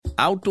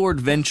outdoor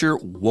adventure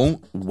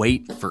won't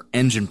wait for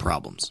engine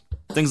problems.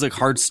 Things like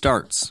hard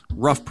starts,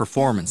 rough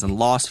performance, and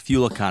lost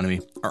fuel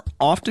economy are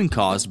often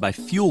caused by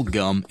fuel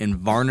gum and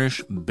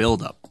varnish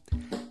buildup.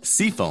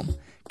 Seafoam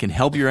can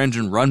help your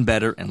engine run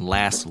better and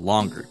last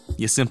longer.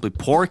 You simply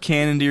pour a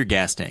can into your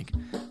gas tank.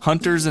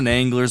 Hunters and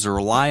anglers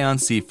rely on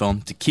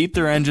Seafoam to keep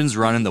their engines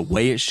running the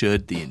way it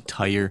should the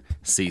entire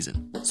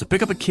season. So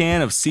pick up a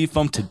can of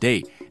Seafoam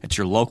today at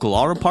your local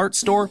auto parts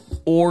store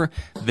or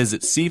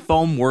visit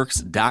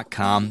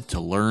seafoamworks.com to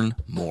learn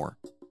more.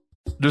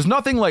 There's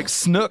nothing like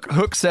snook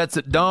hook sets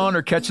at dawn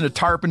or catching a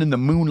tarpon in the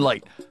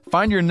moonlight.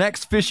 Find your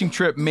next fishing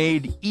trip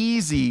made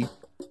easy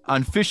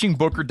on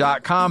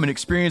fishingbooker.com and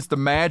experience the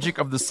magic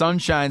of the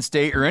Sunshine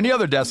State or any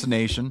other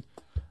destination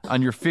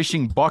on your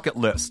fishing bucket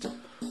list.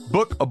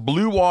 Book a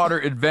blue water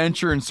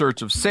adventure in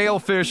search of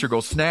sailfish or go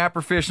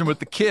snapper fishing with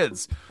the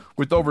kids.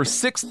 With over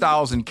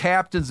 6,000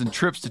 captains and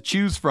trips to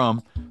choose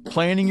from,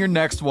 planning your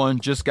next one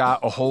just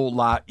got a whole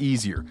lot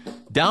easier.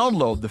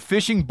 Download the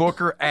Fishing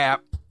Booker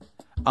app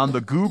on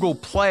the Google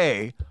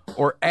Play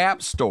or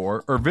App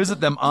Store or visit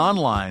them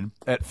online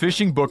at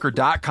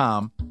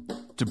fishingbooker.com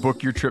to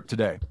book your trip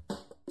today.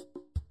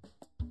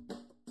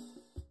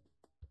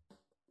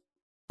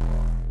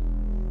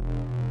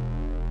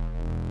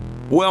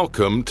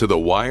 Welcome to the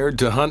Wired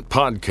to Hunt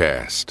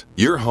podcast,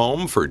 your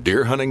home for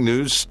deer hunting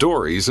news,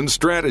 stories, and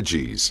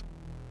strategies.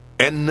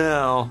 And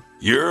now,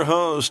 your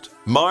host,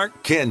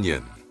 Mark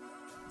Kenyon.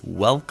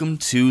 Welcome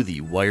to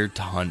the Wired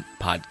to Hunt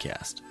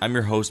podcast. I'm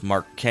your host,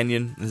 Mark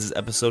Kenyon. This is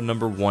episode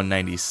number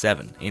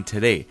 197. And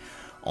today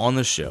on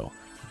the show,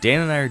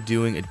 Dan and I are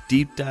doing a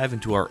deep dive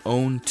into our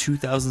own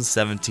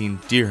 2017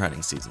 deer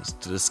hunting seasons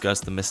to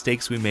discuss the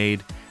mistakes we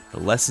made,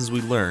 the lessons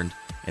we learned,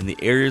 and the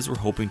areas we're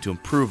hoping to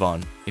improve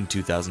on in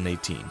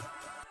 2018.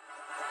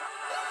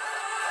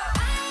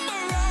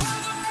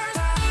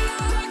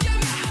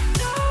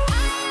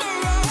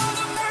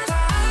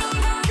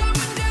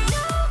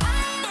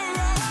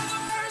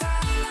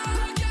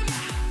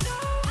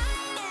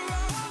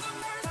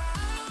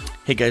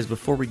 Hey guys,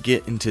 before we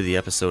get into the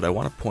episode, I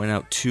want to point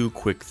out two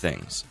quick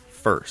things.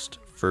 First,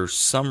 for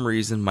some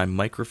reason, my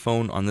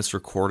microphone on this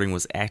recording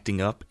was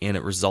acting up and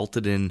it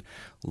resulted in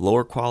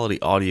lower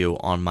quality audio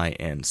on my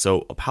end.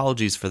 So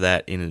apologies for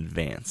that in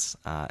advance.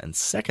 And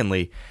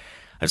secondly,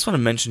 I just want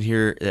to mention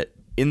here that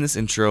in this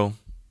intro,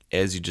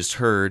 as you just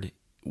heard,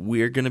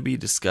 we're going to be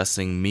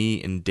discussing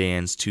me and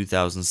Dan's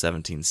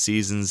 2017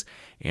 seasons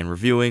and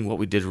reviewing what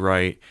we did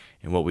right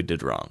and what we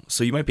did wrong.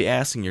 So you might be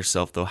asking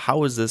yourself, though,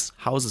 how is this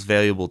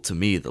valuable to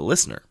me, the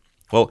listener?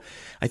 Well,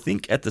 I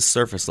think at the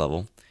surface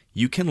level,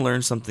 you can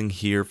learn something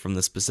here from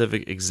the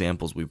specific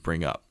examples we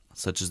bring up,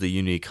 such as the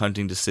unique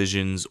hunting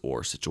decisions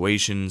or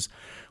situations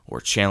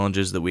or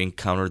challenges that we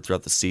encountered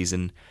throughout the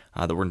season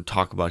that we're going to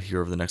talk about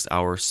here over the next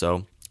hour or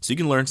so. So you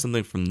can learn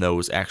something from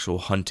those actual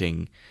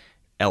hunting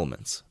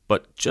elements.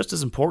 But just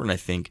as important, I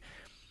think,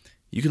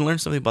 you can learn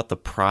something about the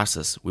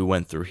process we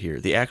went through here,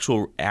 the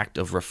actual act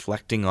of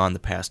reflecting on the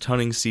past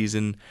hunting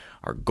season,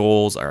 our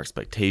goals, our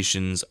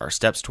expectations, our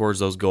steps towards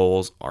those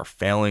goals, our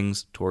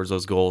failings towards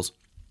those goals.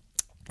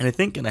 And I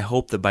think and I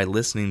hope that by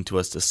listening to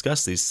us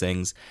discuss these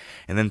things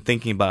and then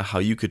thinking about how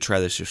you could try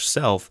this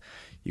yourself,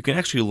 you can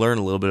actually learn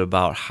a little bit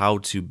about how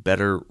to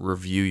better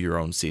review your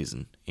own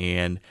season.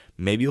 And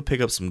maybe you'll pick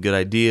up some good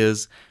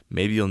ideas.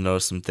 Maybe you'll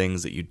notice some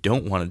things that you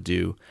don't want to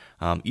do.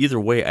 Either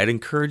way, I'd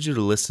encourage you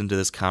to listen to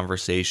this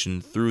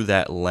conversation through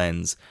that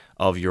lens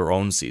of your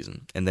own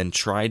season and then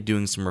try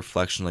doing some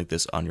reflection like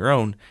this on your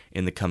own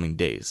in the coming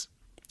days.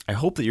 I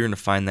hope that you're going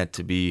to find that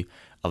to be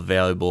a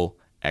valuable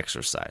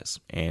exercise.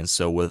 And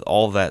so with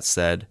all that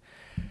said,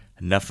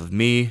 enough of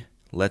me,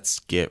 let's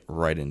get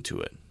right into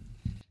it.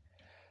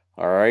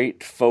 All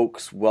right,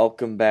 folks,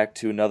 welcome back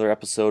to another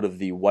episode of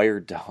the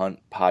Wired to Hunt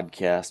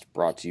podcast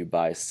brought to you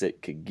by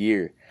Sitka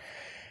Gear.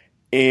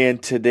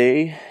 And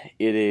today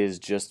it is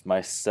just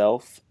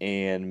myself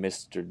and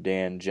Mr.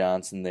 Dan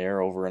Johnson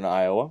there over in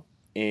Iowa.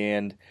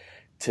 And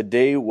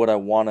today what I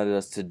wanted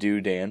us to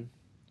do, Dan,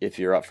 if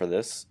you're up for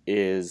this,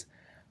 is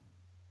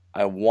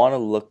I want to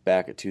look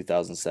back at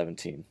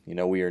 2017. You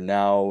know, we are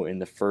now in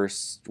the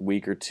first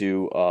week or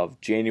two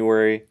of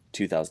January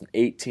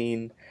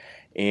 2018,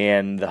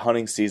 and the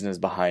hunting season is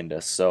behind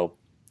us. So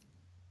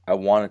I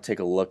want to take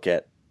a look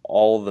at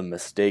all the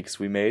mistakes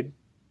we made.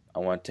 I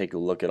want to take a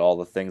look at all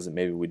the things that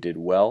maybe we did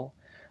well,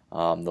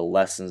 the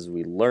lessons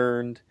we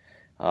learned.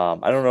 I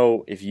don't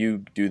know if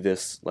you do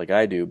this like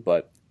I do,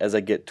 but as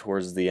I get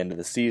towards the end of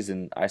the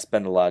season, I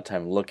spend a lot of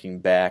time looking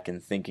back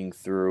and thinking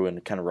through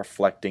and kind of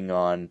reflecting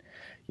on,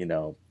 you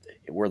know,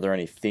 were there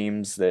any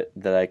themes that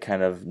I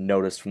kind of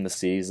noticed from the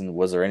season?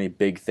 Was there any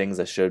big things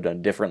I should have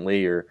done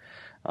differently? Or,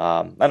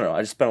 I don't know.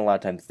 I just spent a lot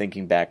of time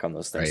thinking back on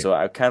those things. Right. So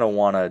I kind of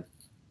want to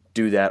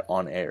do that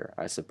on air,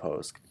 I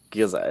suppose.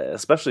 Because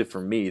especially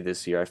for me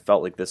this year, I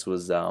felt like this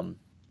was I've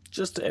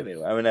said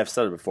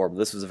it before, but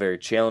this was a very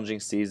challenging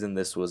season.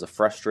 This was a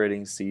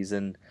frustrating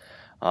season.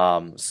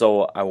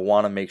 So I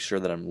want to make sure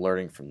that I'm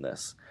learning from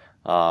this.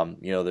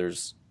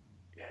 There's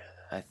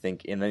I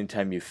think in any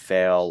time you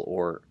fail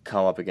or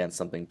come up against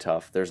something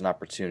tough, there's an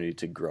opportunity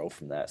to grow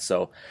from that.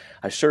 So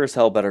I sure as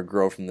hell better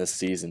grow from this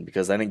season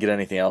because I didn't get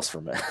anything else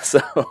from it.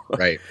 So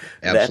right,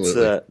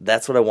 absolutely.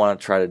 That's what I want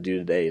to try to do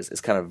today is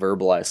kind of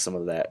verbalize some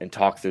of that and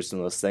talk through some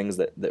of those things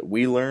that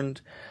we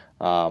learned.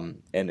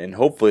 And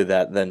hopefully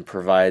that then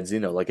provides,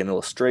 like an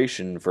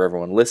illustration for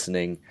everyone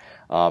listening,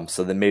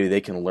 so that maybe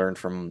they can learn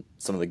from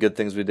some of the good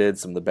things we did,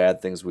 some of the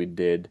bad things we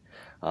did,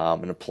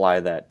 and apply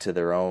that to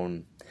their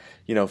own,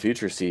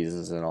 future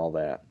seasons and all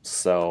that.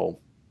 So,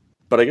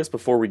 but I guess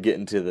before we get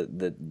into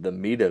the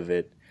meat of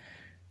it,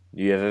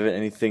 do you have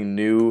anything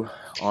new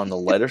on the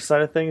lighter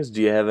side of things?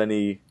 Do you have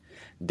any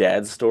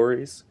dad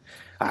stories?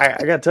 I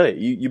gotta tell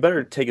you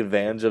better take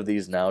advantage of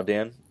these now,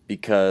 Dan,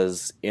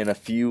 because in a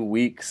few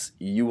weeks,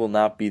 you will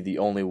not be the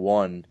only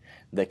one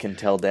that can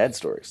tell dad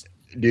stories.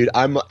 Dude,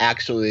 I'm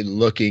actually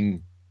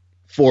looking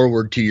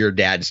forward to your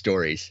dad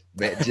stories.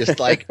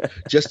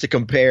 Just to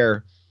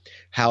compare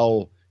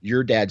how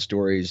your dad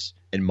stories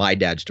and my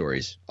dad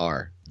stories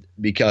are.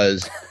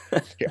 Because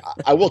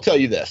I will tell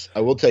you this.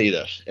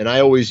 And I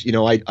always,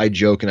 I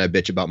joke and I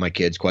bitch about my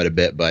kids quite a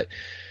bit, but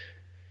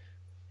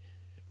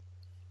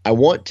I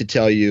want to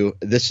tell you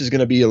this is going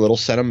to be a little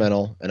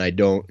sentimental, and I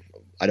don't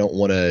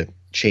want to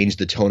change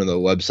the tone of the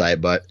website,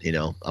 but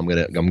I'm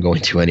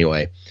going to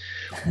anyway.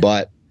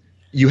 But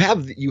you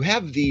have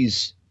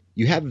these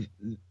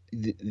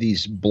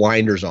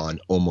blinders on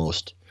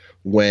almost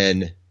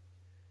when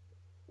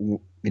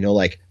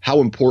like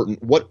how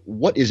important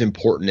what is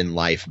important in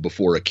life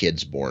before a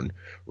kid's born,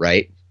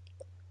 right?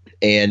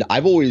 And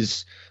I've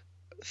always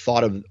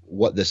thought of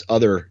what this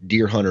other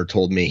deer hunter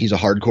told me. He's a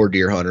hardcore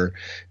deer hunter,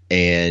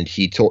 and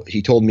he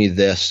told me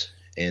this.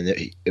 And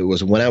it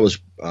was when I was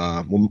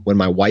when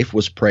my wife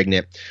was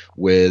pregnant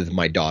with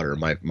my daughter,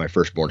 my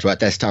firstborn. So at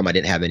this time I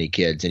didn't have any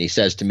kids. And he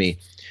says to me,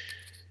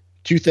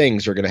 two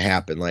things are going to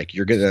happen. Like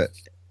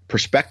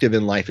perspective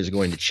in life is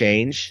going to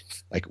change.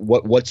 Like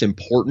what's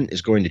important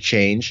is going to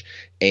change.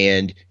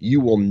 And you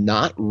will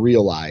not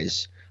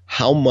realize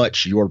how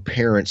much your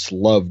parents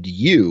loved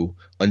you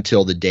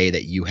until the day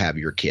that you have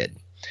your kid.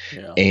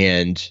 Yeah.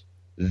 And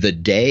the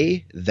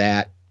day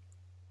that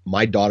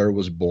my daughter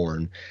was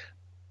born,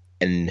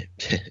 and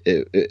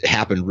it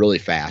happened really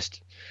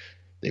fast.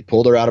 They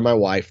pulled her out of my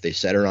wife. They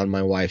set her on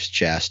my wife's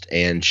chest,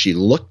 and she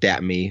looked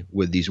at me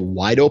with these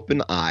wide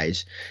open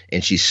eyes,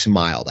 and she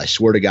smiled. I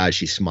swear to God,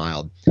 she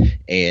smiled.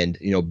 And,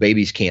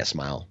 babies can't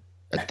smile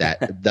at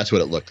that. That's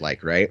what it looked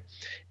like, right?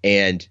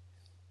 And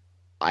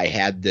I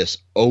had this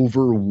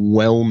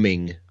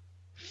overwhelming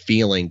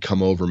feeling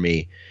come over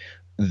me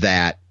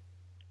that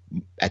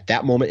at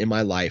that moment in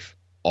my life,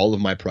 all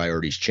of my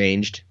priorities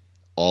changed.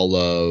 All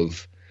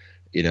of,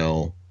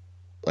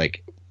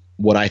 like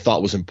what I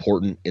thought was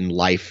important in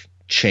life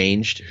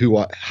changed.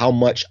 How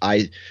much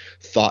I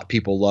thought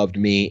people loved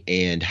me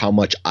and how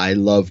much I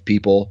love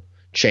people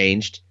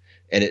changed.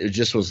 And it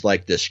just was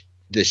like this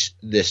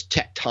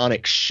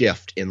tectonic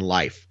shift in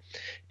life.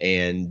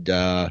 And,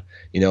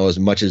 as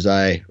much as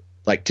I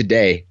like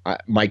today,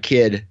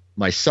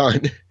 my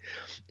son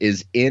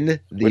is in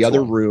the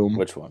other room.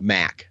 Which one?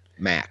 Mac.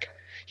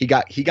 He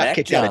got Mac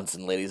kicked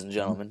Johnson, out. Ladies and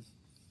gentlemen.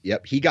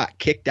 Yep, he got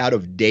kicked out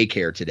of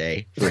daycare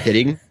today for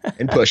hitting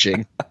and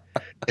pushing.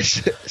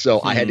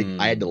 So I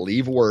had to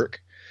leave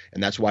work,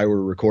 and that's why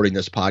we're recording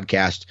this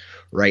podcast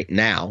right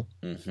now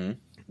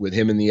with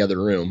him in the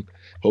other room.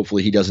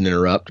 Hopefully he doesn't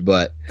interrupt,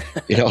 but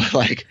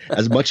like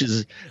as much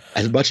as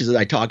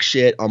I talk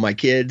shit on my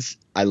kids,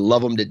 I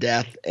love them to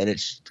death, and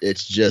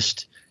it's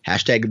just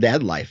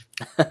 #dad life.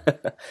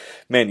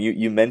 Man,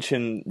 you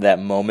mentioned that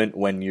moment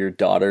when your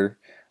daughter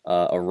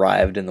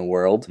arrived in the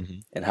world,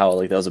 and how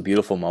that was a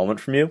beautiful moment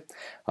from you.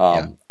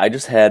 I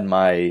just had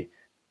my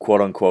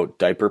quote unquote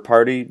diaper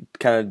party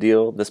kind of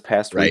deal this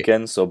past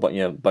weekend. So,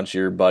 a bunch of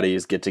your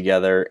buddies get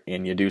together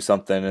and you do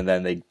something, and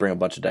then they bring a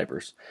bunch of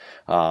diapers,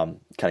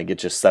 kind of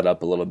get you set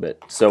up a little bit.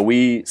 So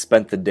we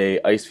spent the day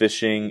ice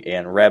fishing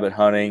and rabbit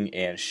hunting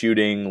and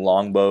shooting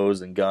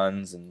longbows and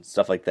guns and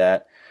stuff like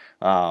that.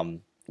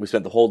 We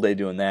spent the whole day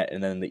doing that,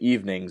 and then in the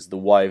evenings, the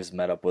wives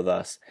met up with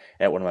us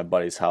at one of my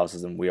buddies'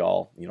 houses, and we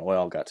all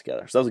got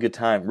together. So that was a good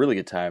time, really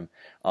good time.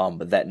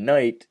 But that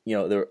night,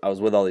 I was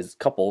with all these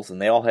couples,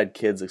 and they all had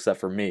kids except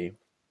for me.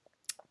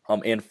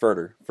 And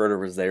Furter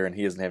was there, and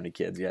he doesn't have any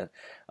kids yet.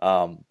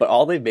 But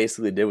all they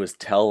basically did was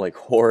tell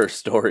horror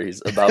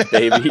stories about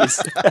babies.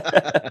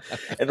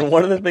 And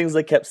one of the things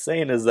they kept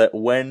saying is that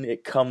when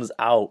it comes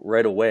out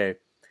right away,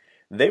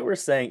 they were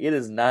saying it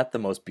is not the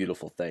most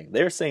beautiful thing.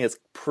 They were saying it's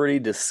pretty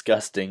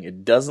disgusting.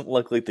 It doesn't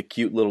look like the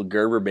cute little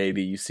Gerber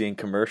baby you see in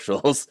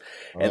commercials,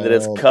 and that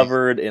it's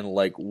covered in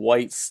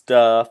white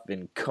stuff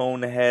and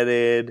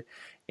cone-headed.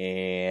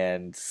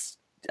 And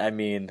I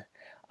mean,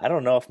 I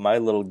don't know if my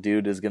little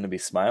dude is going to be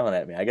smiling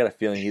at me. I got a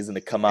feeling he's going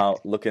to come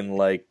out looking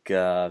like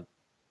I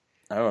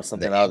don't know,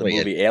 something out of the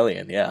movie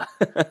Alien. Yeah.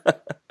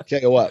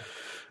 Tell you what,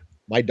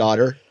 my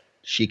daughter,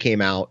 she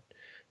came out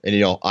And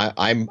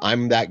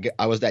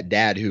I was that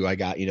dad who I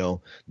got,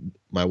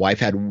 my wife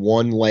had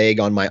one leg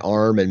on my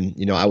arm,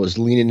 and I was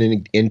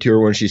leaning into her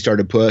when she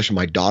started to push.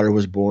 My daughter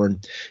was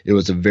born. It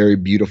was a very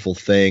beautiful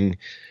thing,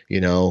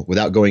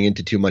 without going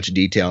into too much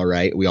detail,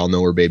 right? We all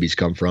know where babies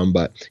come from,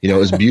 but it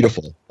was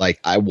beautiful. Like,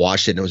 I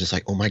watched it and it was just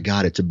like, oh my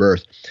God, it's a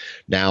birth.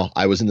 Now,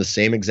 I was in the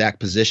same exact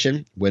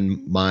position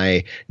when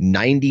my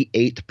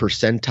 98th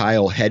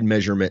percentile head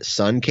measurement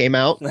son came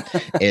out,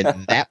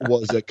 and that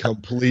was a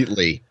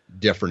completely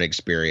different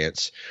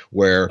experience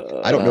where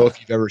I don't know if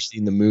you've ever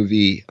seen the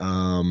movie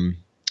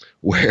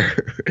where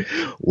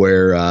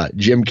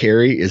Jim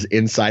Carrey is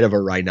inside of a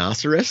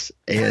rhinoceros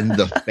and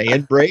the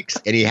fan breaks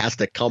and he has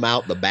to come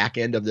out the back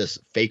end of this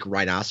fake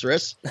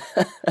rhinoceros.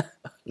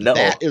 No,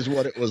 that is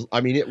what it was. I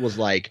mean, it was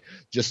like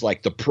just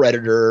like the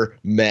Predator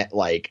met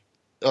like,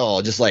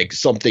 just like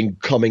something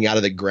coming out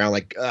of the ground.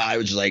 Like I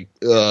was just like,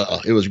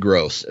 it was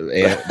gross.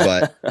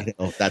 But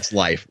that's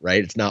life,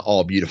 right? It's not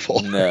all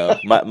beautiful. No,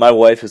 my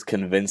wife is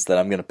convinced that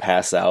I'm going to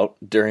pass out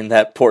during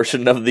that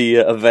portion of the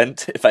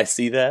event if I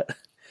see that.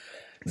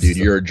 Dude,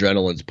 your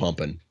adrenaline's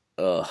pumping.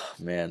 Oh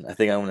man, I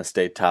think I'm going to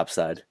stay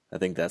topside. I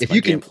think that's my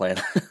game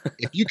plan.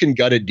 If you can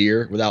gut a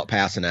deer without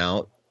passing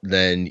out,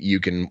 then you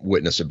can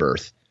witness a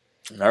birth.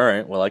 All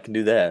right, well, I can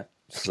do that.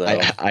 So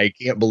I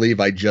can't believe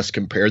I just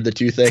compared the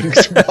two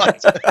things.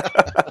 But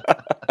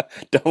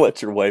don't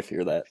let your wife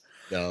hear that.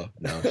 No,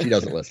 she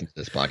doesn't listen to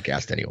this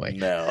podcast anyway.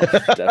 No,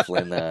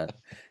 definitely not.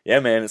 Yeah,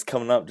 man, it's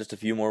coming up just a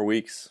few more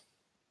weeks.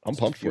 I'm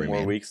pumped for you, man. A few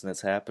more weeks and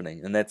it's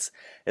happening. And it's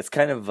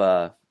kind of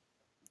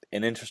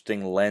an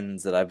interesting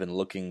lens that I've been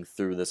looking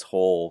through this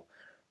whole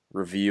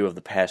review of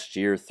the past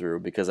year through,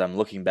 because I'm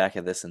looking back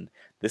at this and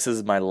this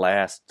is my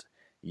last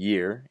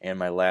year and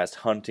my last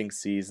hunting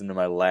season and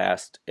my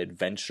last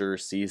adventure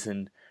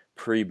season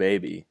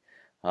pre-baby.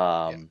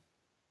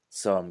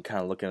 So I'm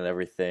kind of looking at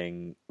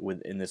everything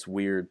in this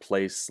weird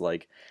place.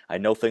 Like, I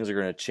know things are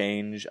going to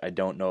change. I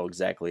don't know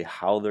exactly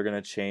how they're going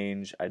to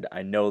change.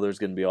 I know there's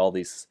going to be all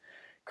these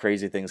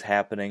crazy things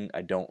happening.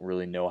 I don't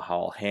really know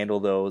how I'll handle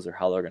those or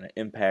how they're going to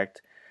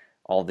impact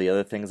all the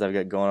other things I've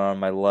got going on in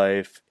my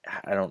life.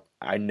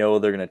 I know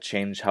they're going to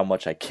change how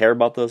much I care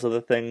about those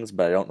other things,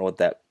 but I don't know what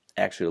that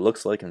actually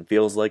looks like and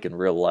feels like in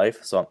real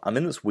life. So I'm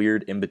in this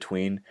weird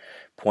in-between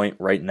point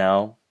right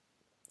now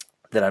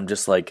that I'm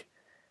just like,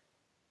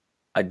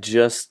 I'm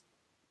just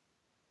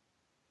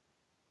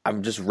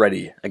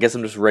ready. I guess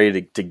I'm just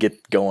ready to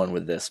get going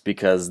with this,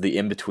 because the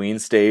in-between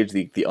stage,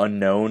 the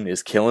unknown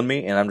is killing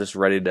me, and I'm just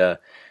ready to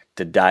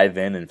dive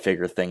in and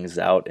figure things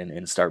out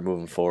and start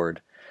moving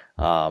forward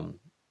on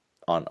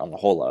a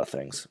whole lot of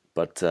things.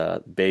 But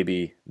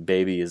baby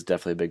is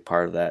definitely a big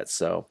part of that.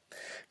 So,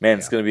 man,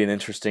 it's going to be an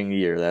interesting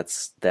year.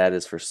 That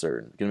is for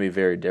certain. It's going to be a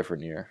very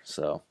different year.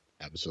 So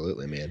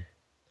absolutely, man.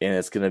 And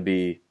it's going to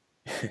be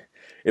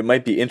it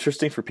might be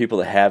interesting for people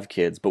that have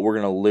kids, but we're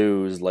going to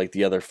lose like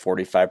the other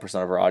 45%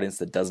 of our audience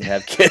that doesn't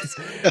have kids.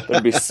 They're going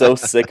to be so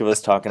sick of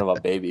us talking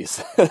about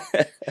babies.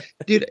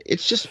 Dude,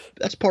 it's just,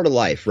 that's part of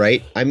life,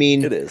 right? I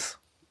mean, it is.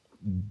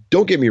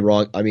 Don't get me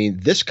wrong. I mean,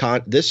 this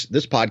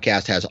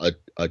podcast has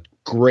a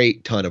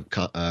great ton of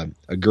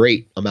a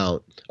great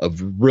amount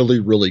of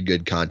really, really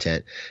good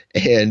content.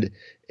 And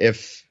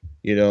if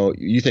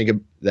you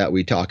think that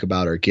we talk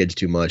about our kids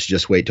too much,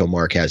 just wait till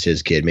Mark has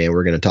his kid, man.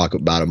 We're going to talk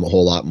about him a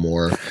whole lot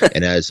more.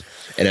 and as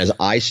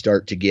I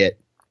start to get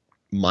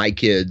my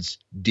kids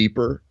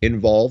deeper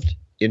involved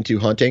into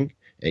hunting,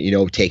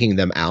 taking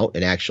them out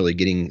and actually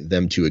getting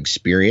them to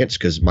experience,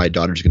 because my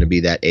daughter's going to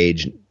be that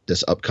age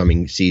this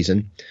upcoming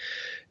season.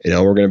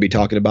 We're going to be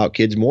talking about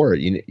kids more.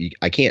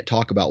 I can't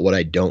talk about what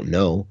I don't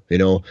know.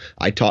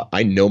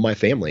 I know my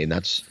family, and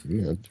that's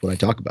what I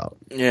talk about.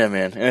 Yeah,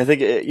 man. And I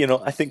think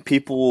I think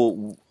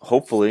people,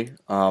 hopefully,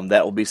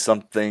 that will be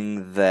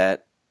something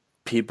that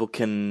people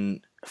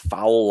can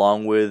follow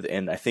along with,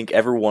 and I think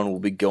everyone will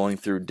be going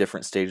through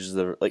different stages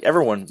of, like,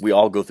 we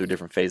all go through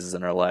different phases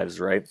in our lives,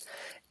 right?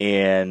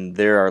 And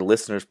there are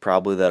listeners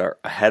probably that are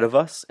ahead of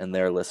us, and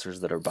there are listeners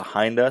that are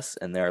behind us,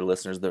 and there are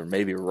listeners that are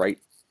maybe right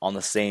on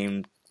the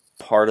same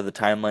part of the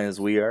timeline as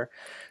we are,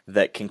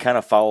 that can kind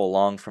of follow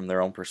along from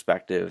their own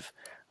perspective.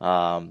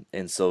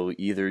 And so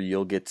either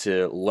you'll get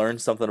to learn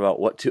something about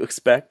what to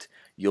expect,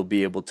 you'll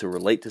be able to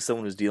relate to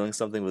someone who's dealing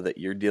something with that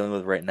you're dealing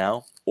with right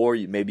now, or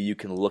maybe you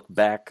can look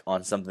back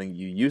on something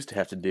you used to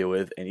have to deal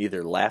with and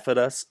either laugh at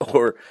us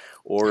or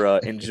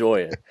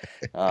enjoy it.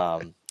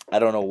 I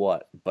don't know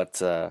what,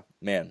 but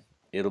man,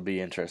 it'll be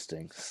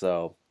interesting.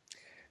 So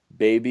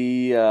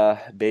baby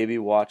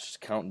watch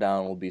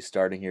countdown will be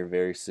starting here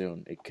very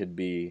soon. It could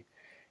be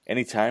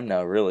any time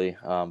now, really,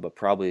 but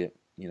probably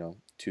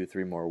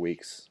 2-3 more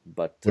weeks.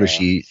 But what is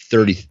she,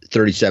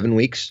 37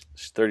 weeks?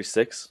 She's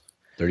 36.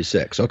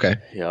 36. Okay.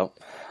 Yep.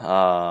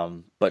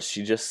 But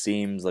she just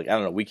seems like, I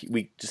don't know.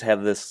 We just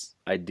have this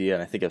idea,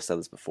 and I think I've said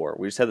this before.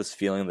 We just have this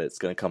feeling that it's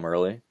going to come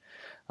early.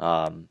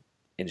 And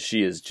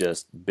she is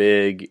just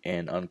big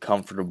and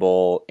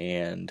uncomfortable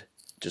and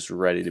just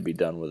ready to be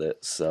done with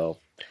it. So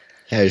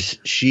has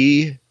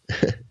she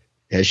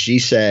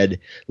said,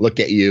 looked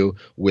at you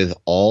with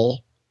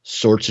all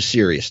sorts of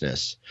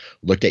seriousness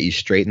looked at you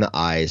straight in the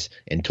eyes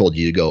and told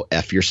you to go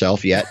F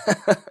yourself yet?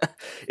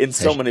 In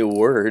so many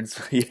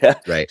words. Yeah.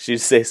 Right. She'd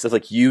say stuff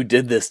like, you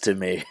did this to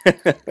me.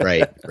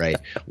 Right.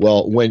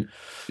 Well,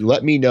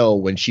 let me know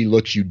when she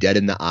looks you dead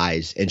in the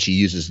eyes and she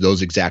uses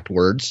those exact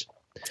words,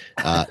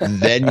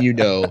 then you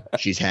know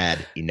she's had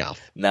enough.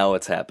 Now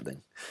it's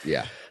happening.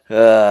 Yeah.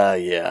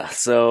 Yeah.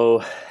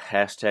 So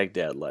hashtag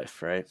dad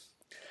life, right?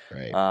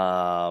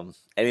 Right.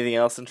 Anything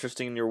else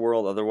interesting in your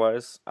world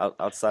otherwise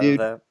outside of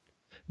that?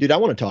 Dude, I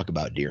want to talk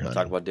about deer hunting.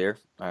 Talk about deer?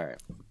 All right.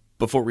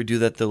 Before we do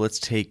that, though, let's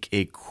take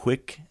a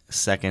quick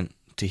second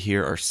to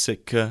hear our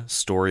Sitka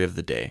story of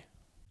the day.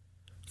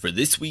 For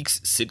this week's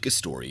Sitka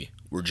story,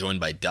 we're joined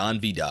by Don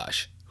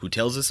Vidash, who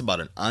tells us about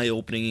an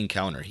eye-opening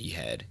encounter he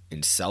had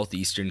in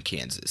southeastern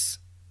Kansas.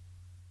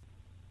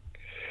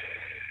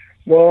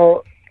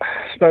 Well,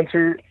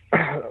 Spencer,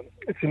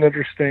 it's an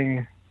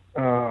interesting...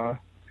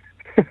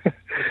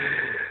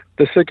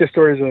 The Sitka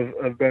stories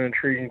have been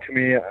intriguing to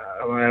me.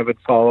 I'm an avid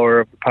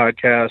follower of the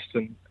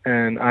podcast,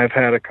 and I've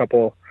had a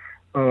couple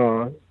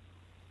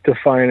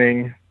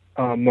defining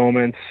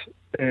moments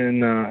in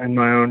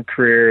my own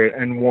career,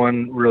 and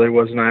one really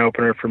was an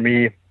eye-opener for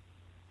me.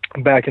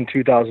 Back in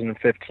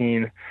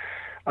 2015,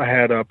 I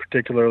had a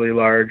particularly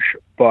large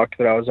buck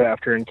that I was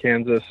after in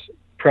Kansas,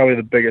 probably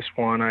the biggest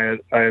one I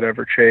had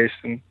ever chased,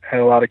 and had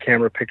a lot of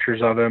camera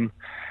pictures of him,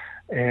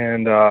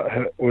 and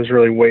was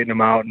really waiting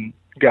him out, and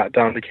got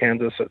down to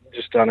Kansas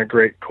just on a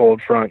great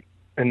cold front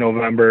in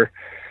November,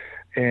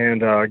 and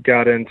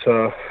got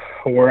into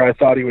where I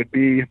thought he would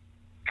be.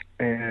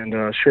 And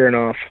sure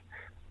enough,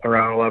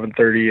 around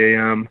 11:30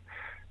 a.m.,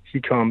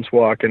 he comes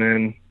walking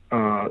in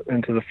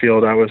into the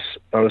field I was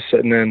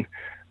sitting in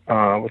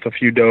with a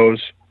few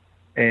does,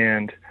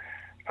 and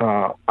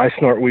I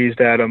snort wheezed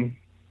at him,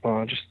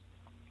 just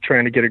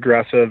trying to get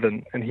aggressive,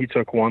 and he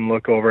took one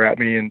look over at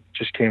me and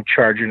just came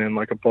charging in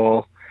like a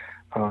bull.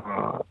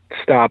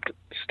 Stopped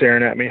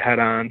staring at me head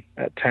on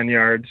at 10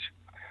 yards,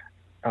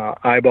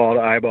 eyeball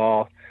to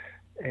eyeball.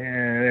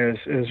 And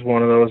it was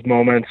one of those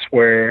moments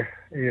where,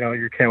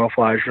 your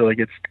camouflage really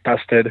gets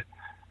tested.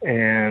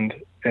 And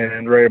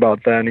right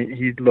about then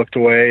he looked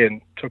away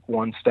and took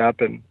one step,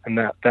 and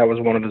that was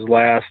one of his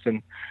last.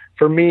 And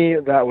for me,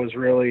 that was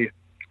really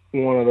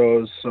one of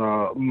those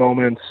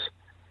moments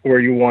where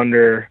you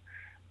wonder,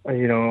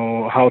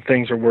 how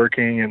things are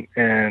working,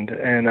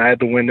 and I had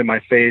the wind in my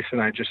face, and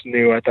I just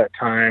knew at that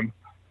time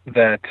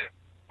that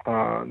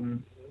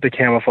the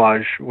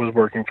camouflage was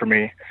working for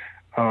me.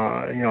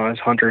 As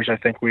hunters, I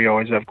think we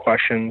always have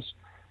questions.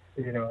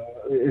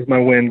 Is my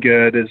wind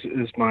good? Is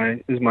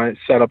my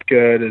setup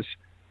good? Is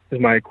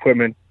my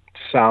equipment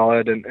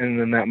solid? And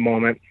in that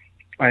moment,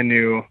 I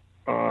knew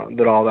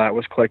that all that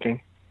was clicking.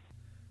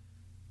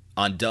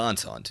 On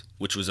Don's hunt,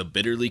 which was a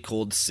bitterly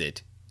cold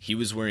sit, he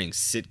was wearing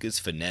Sitka's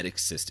Fanatic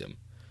system.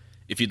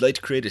 If you'd like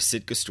to create a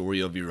Sitka story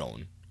of your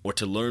own, or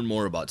to learn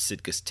more about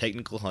Sitka's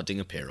technical hunting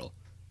apparel,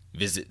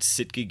 visit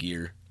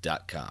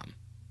sitkagear.com.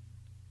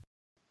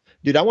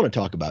 Dude, I want to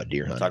talk about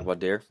deer hunting. Talk about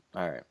deer?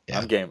 All right. Yeah.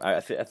 I'm game.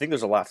 I think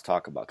there's a lot to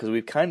talk about, because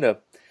we've kind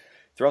of,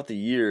 throughout the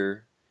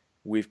year,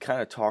 we've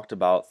kind of talked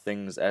about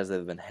things as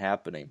they've been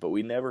happening, but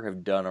we never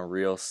have done a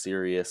real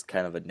serious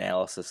kind of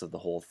analysis of the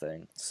whole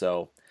thing.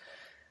 So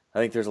I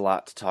think there's a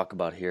lot to talk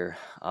about here.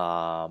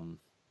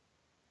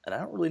 And I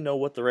don't really know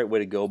what the right way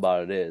to go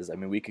about it is. I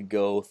mean, we could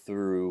go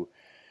through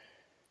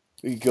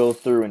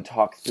and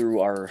talk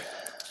through our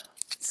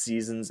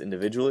seasons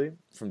individually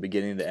from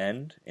beginning to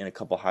end in a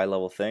couple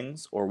high-level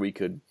things, or we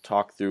could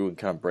talk through and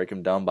kind of break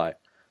them down by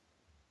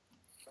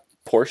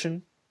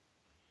portion.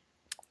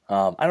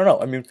 I don't know.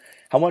 I mean,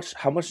 how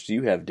much do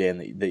you have,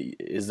 Dan?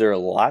 Is there a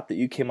lot that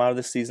you came out of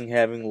this season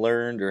having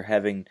learned, or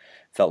having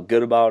felt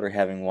good about, or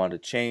having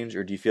wanted to change,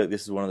 or do you feel like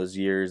this is one of those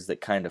years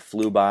that kind of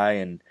flew by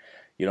and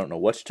you don't know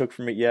what you took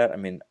from it yet? I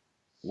mean,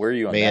 where are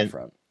you on that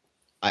front?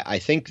 I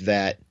think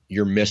that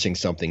you're missing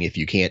something if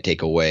you can't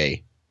take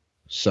away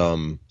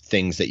some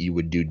things that you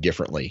would do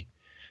differently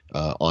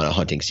on a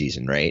hunting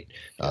season, right?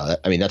 I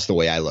mean, that's the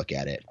way I look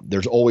at it.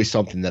 There's always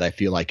something that I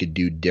feel I could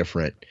do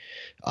different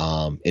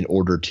in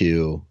order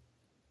to,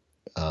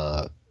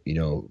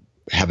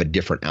 have a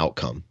different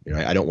outcome.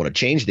 I don't want to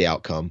change the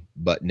outcome,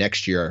 but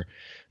next year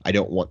I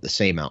don't want the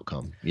same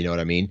outcome. You know what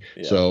I mean?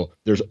 Yeah. So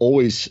there's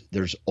always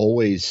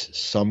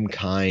some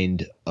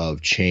kind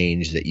of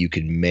change that you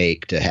can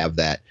make to have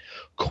that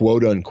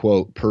quote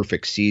unquote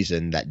perfect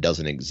season that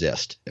doesn't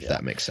exist, if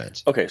that makes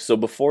sense. Okay. So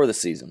before the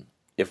season,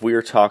 if we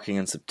were talking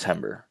in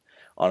September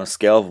on a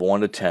scale of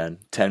 1 to 10,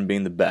 10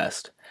 being the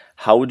best,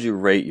 how would you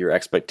rate your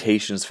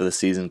expectations for the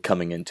season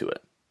coming into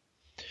it?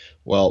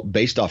 Well,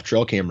 based off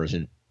trail cameras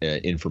and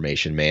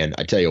information, man,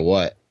 I tell you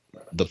what,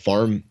 the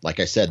farm, like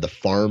I said, the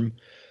farm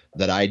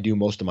that I do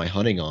most of my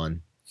hunting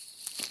on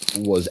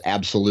was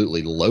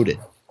absolutely loaded.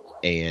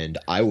 And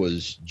I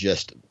was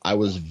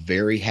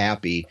very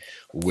happy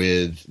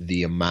with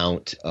the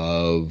amount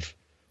of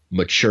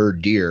mature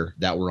deer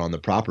that were on the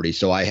property.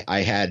 So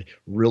I had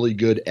really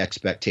good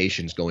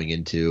expectations going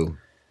into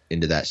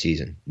that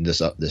season,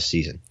 this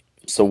season.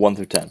 So 1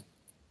 through 10.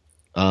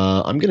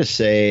 I'm going to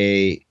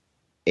say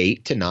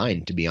 8 to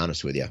 9, to be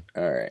honest with you.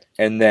 All right.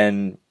 And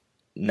then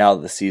now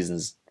that the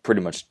season's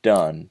pretty much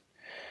done,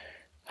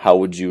 how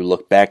would you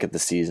look back at the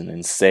season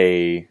and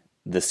say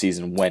the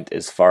season went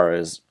as far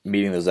as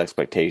meeting those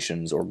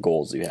expectations or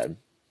goals you had?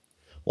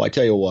 Well, I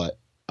tell you what,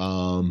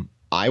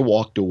 I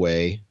walked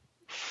away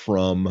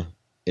from,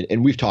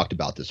 and we've talked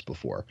about this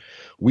before.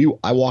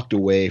 I walked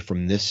away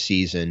from this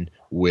season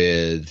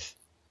with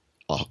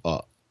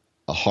a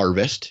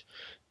harvest,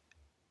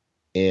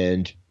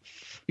 and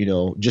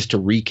just to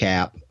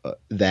recap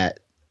that,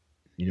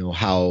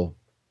 how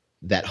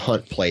that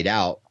hunt played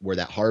out, where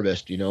that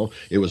harvest,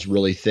 it was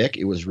really thick,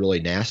 it was really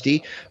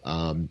nasty.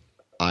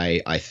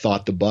 I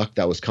thought the buck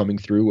that was coming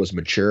through was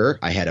mature.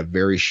 I had a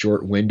very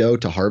short window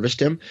to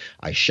harvest him.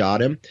 I shot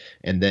him.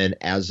 And then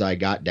as I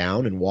got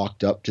down and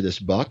walked up to this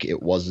buck,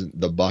 it wasn't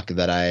the buck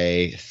that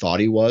I thought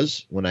he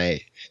was when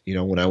I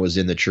was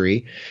in the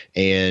tree.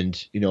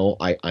 And,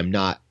 I'm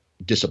not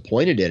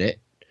disappointed in it.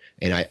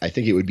 And I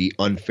think it would be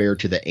unfair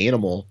to the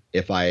animal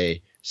if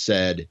I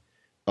said,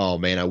 oh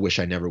man, I wish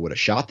I never would have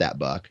shot that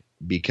buck,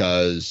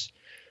 because,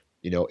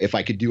 if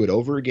I could do it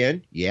over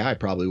again, yeah, I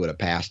probably would have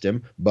passed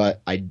him,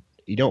 but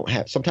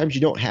sometimes you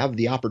don't have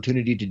the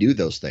opportunity to do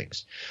those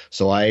things.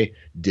 So I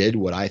did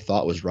what I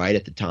thought was right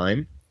at the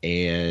time.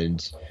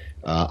 And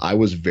I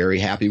was very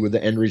happy with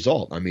the end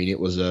result. I mean,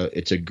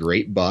 it's a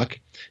great buck.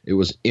 It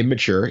was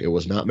immature. It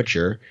was not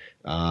mature.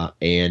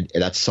 And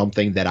that's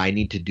something that I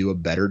need to do a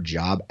better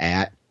job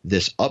at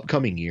this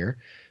upcoming year.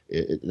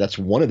 That's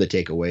one of the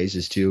takeaways,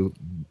 is to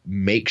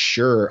make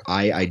sure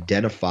I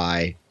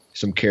identify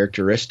some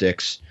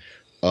characteristics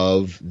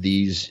of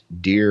these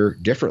deer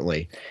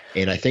differently.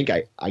 And I think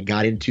I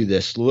got into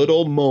this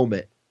little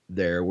moment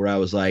there where I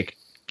was like,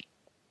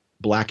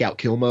 blackout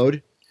kill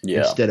mode,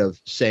 instead of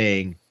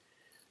saying,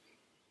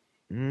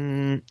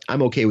 I'm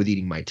okay with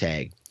eating my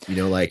tag,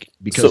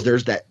 because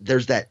there's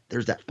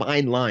that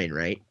fine line,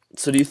 right?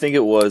 So do you think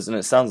it was, and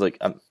it sounds like,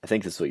 I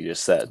think that's what you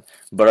just said,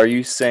 but are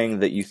you saying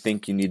that you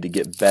think you need to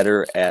get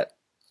better at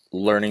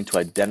learning to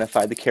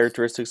identify the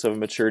characteristics of a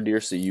mature deer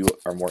so you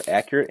are more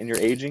accurate in your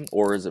aging?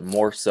 Or is it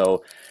more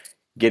so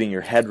getting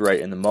your head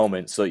right in the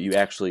moment so that you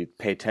actually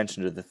pay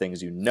attention to the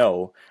things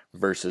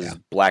versus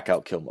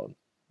blackout kill mode?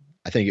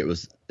 I think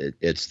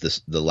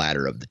it's the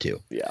latter of the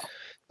two. Yeah.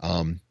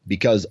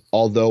 Because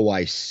although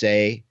I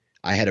say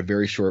I had a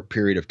very short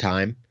period of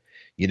time,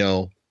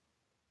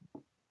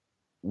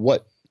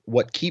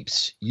 what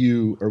keeps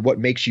you, or what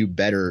makes you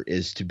better,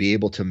 is to be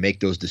able to make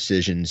those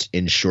decisions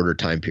in shorter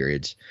time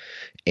periods.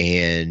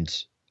 And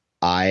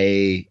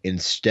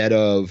instead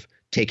of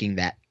taking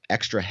that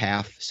extra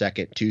half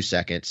second, 2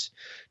 seconds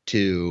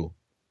to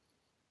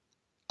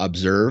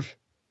observe,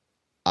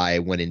 I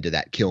went into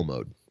that kill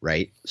mode.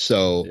 Right.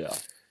 So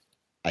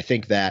I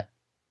think that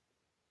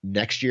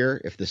next year,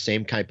 if the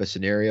same type of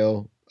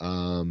scenario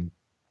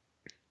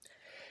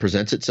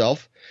presents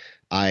itself,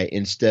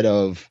 instead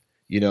of,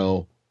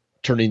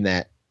 turning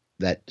that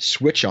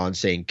switch on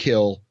saying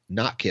kill,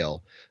 not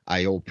kill,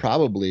 I'll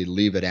probably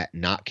leave it at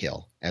not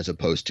kill as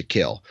opposed to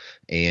kill.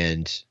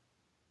 And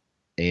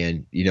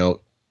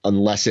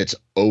unless it's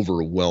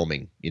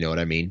overwhelming, you know what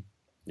I mean?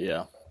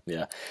 Yeah.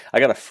 Yeah. I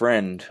got a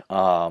friend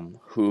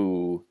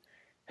who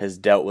has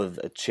dealt with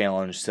a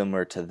challenge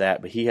similar to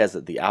that, but he has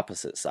it the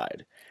opposite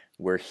side,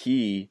 where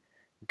he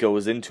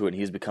goes into it and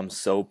he's become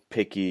so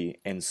picky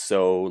and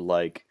so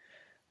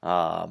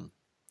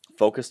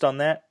focused on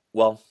that.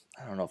 Well,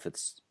 I don't know if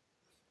it's,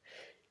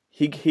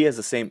 he has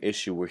the same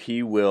issue where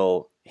he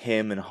will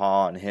him and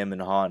haw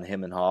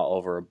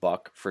over a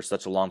buck for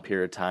such a long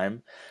period of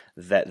time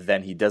that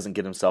then he doesn't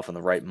get himself in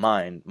the right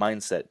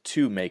mindset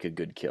to make a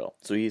good kill.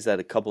 So he's had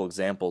a couple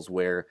examples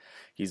where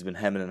he's been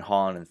hemming and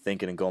hawing and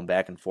thinking and going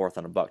back and forth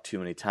on a buck too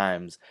many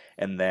times,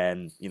 and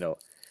then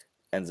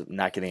ends up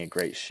not getting a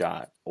great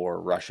shot or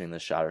rushing the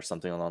shot or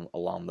something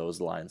along those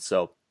lines.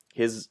 So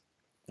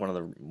one of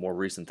the more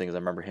recent things I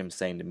remember him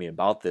saying to me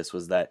about this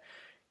was that,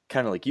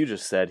 kind of like you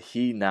just said,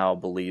 he now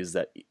believes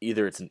that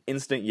either it's an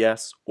instant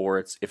yes, or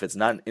if it's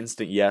not an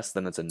instant yes,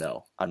 then it's a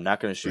no. I'm not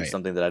going to shoot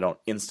something that I don't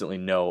instantly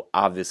know,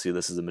 obviously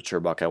this is a mature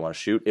buck I want to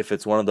shoot. If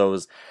it's one of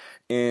those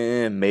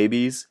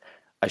maybes,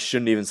 I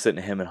shouldn't even sit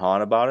in him and haw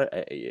about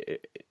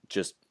it.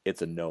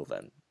 It's a no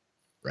then.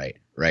 Right.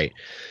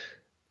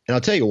 And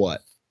I'll tell you what,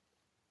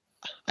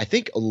 I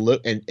think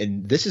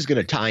and this is going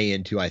to tie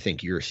into, I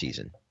think, your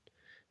season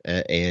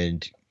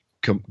and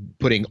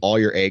putting all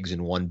your eggs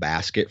in one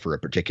basket for a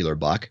particular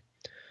buck.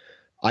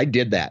 I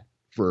did that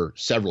for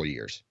several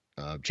years,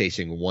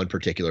 chasing one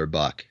particular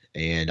buck,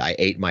 and I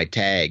ate my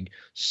tag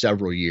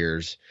several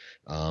years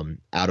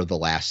out of the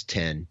last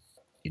 10,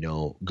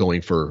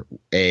 going for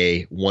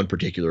one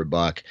particular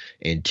buck,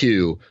 and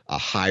 2, a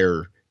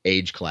higher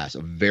age class,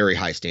 a very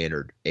high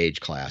standard age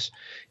class.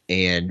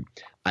 And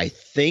I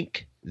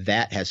think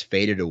that has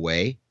faded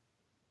away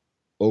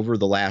over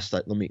the last,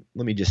 let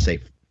me just say,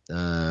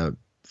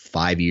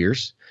 5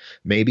 years,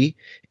 maybe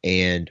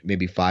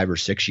 5 or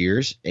 6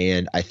 years.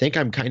 And I think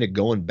I'm kind of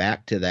going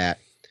back to that,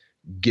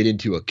 get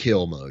into a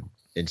kill mode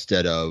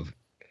instead of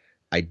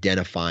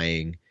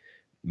identifying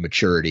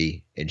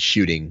maturity and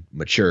shooting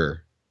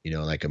mature,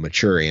 like a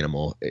mature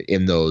animal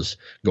in those,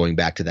 going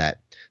back to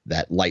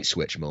that light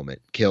switch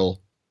moment, kill,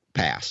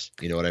 pass,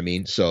 you know what I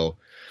mean? So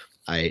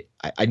I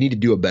need to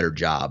do a better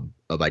job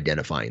of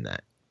identifying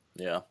that.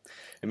 Yeah.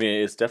 I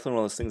mean, it's definitely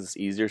one of those things that's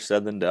easier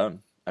said than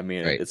done. I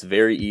mean, Right. It's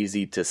very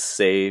easy to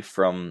say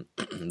from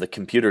the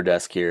computer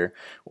desk here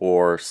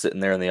or sitting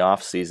there in the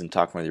off season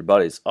talking with your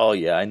buddies, oh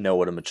yeah, I know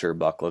what a mature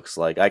buck looks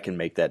like. I can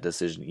make that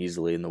decision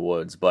easily in the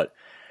woods. But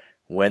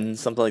when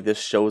something like this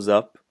shows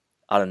up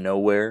out of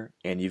nowhere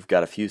and you've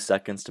got a few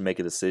seconds to make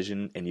a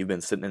decision and you've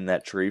been sitting in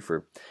that tree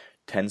for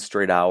 10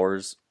 straight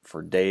hours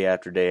for day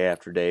after day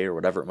after day or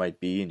whatever it might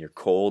be, and you're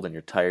cold and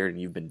you're tired and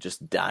you've been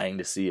just dying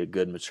to see a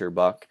good mature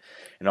buck,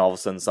 and all of a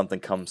sudden something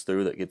comes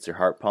through that gets your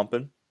heart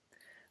pumping,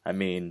 I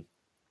mean,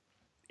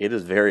 it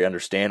is very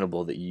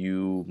understandable that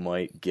you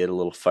might get a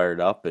little fired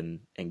up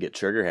and get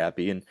trigger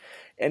happy, and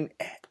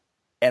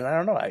I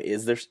don't know,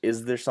 is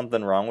there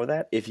something wrong with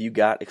that? If you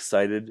got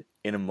excited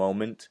in a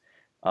moment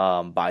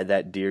by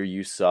that deer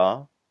you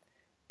saw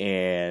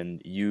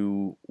and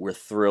you were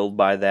thrilled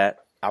by that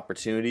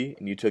opportunity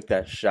and you took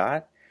that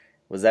shot,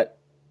 was that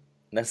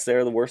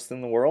necessarily the worst thing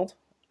in the world?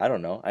 I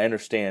don't know. I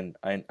understand.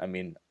 I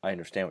mean, I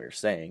understand what you're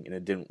saying,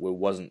 and it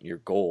wasn't your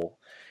goal,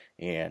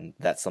 and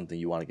that's something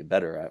you want to get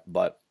better at.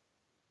 But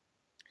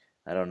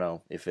I don't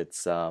know if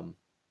it's that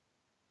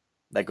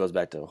goes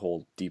back to a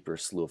whole deeper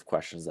slew of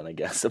questions than I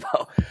guess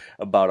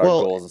about our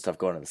goals and stuff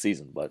going into the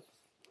season. But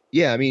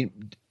yeah, I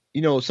mean,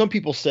 some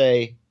people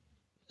say,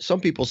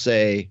 they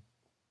say,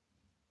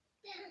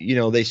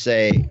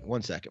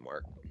 1 second,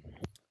 Mark.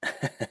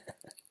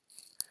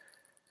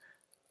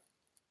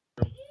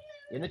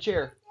 In the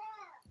chair.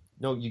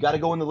 No, you got to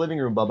go in the living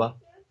room, Bubba.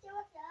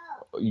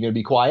 You going to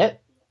be quiet?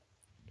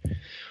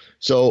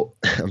 So,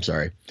 I'm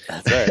sorry.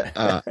 that's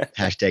all right.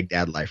 Hashtag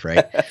dad life,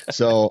 right?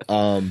 So,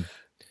 some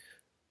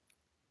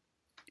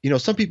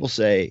people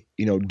say,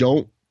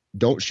 don't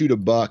shoot a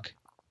buck,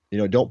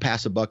 don't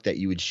pass a buck that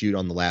you would shoot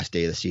on the last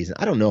day of the season.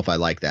 I don't know if I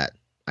like that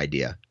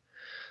idea.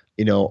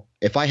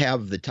 If I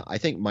have I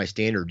think my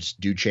standards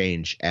do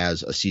change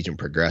as a season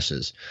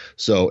progresses.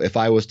 So if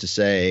I was to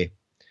say,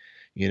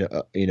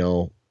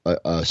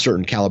 a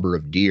certain caliber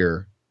of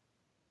deer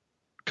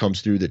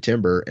comes through the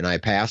timber and I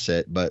pass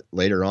it, but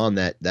later on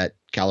that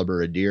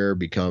caliber of deer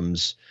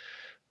becomes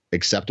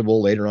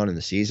acceptable later on in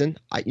the season,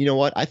 you know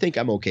what? I think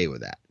I'm okay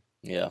with that.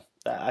 Yeah,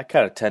 I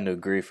kind of tend to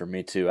agree. For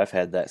me too, I've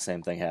had that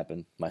same thing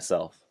happen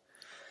myself.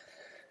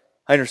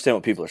 I understand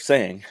what people are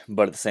saying,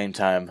 but at the same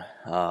time,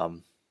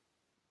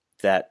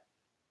 that,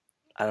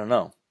 I don't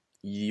know,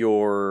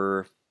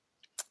 your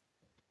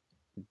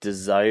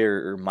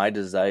desire or my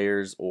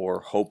desires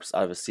or hopes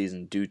out of a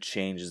season do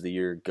change as the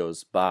year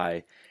goes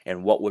by,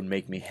 and what would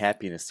make me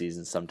happy in a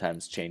season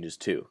sometimes changes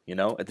too.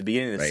 At the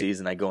beginning of the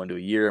season, I go into a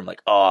year, I'm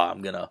like, oh,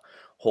 I'm gonna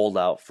hold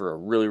out for a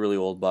really, really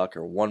old buck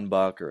or one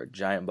buck or a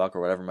giant buck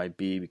or whatever it might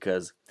be,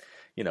 because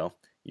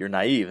you're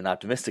naive and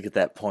optimistic at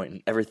that point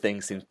and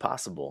everything seems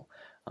possible.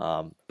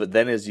 But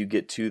then as you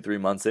get 2-3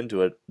 months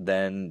into it,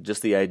 then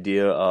just the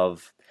idea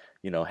of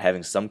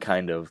having some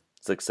kind of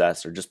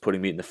success or just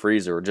putting meat in the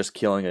freezer or just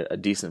killing a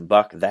decent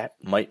buck, that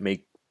might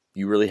make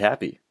you really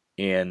happy.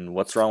 And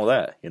what's wrong with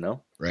that,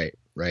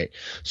 Right.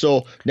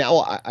 So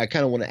now I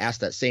kind of want to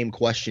ask that same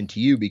question to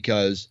you,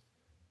 because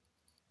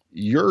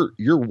your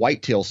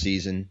whitetail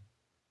season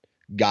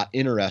got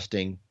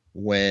interesting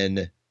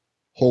when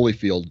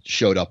Holyfield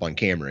showed up on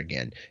camera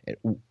again.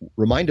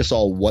 Remind us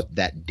all what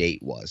that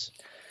date was.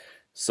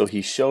 So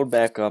he showed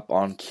back up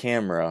on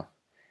camera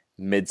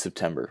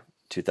mid-September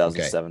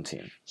 2017.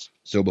 Okay.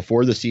 So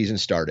before the season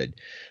started.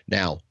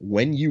 Now,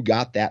 when you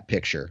got that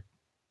picture,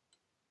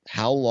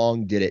 how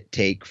long did it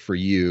take for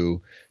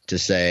you to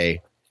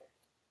say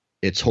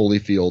it's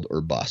Holyfield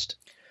or bust?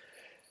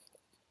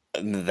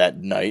 That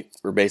night,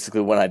 or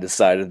basically when I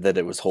decided that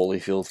it was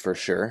Holyfield for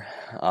sure.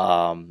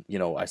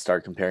 I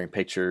started comparing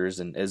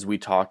pictures, and as we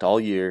talked all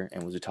year,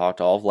 and as we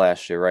talked all of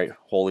last year, right,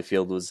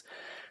 Holyfield was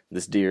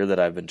this deer that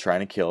I've been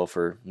trying to kill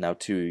for now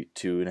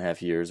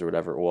 2.5 years or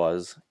whatever it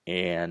was.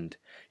 And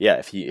yeah,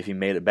 if he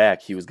made it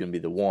back, he was going to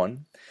be the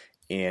one,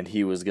 and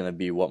he was going to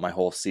be what my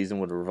whole season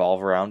would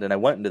revolve around. And I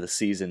went into the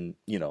season,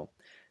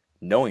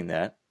 knowing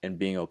that and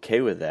being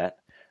okay with that.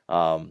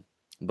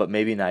 But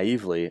maybe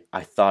naively,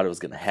 I thought it was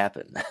going to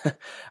happen.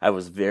 I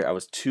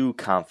was too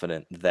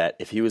confident that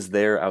if he was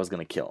there, I was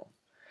going to kill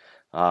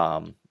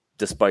him.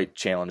 Despite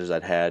challenges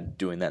I'd had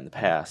doing that in the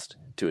past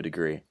to a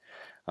degree.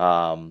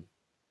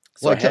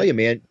 So I tell you,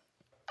 man,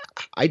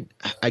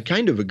 I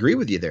kind of agree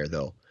with you there,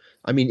 though.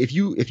 I mean, if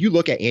you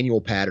look at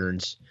annual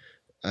patterns,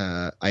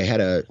 I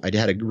had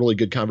a really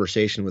good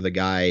conversation with a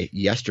guy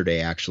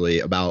yesterday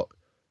actually about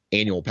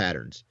annual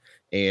patterns.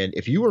 And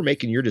if you were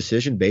making your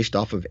decision based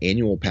off of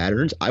annual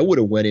patterns, I would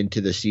have went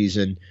into the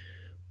season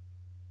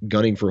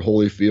gunning for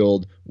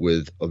Holyfield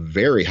with a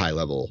very high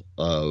level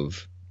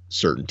of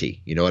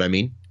certainty. You know what I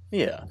mean?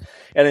 Yeah.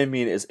 And I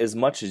mean, as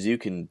much as you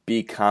can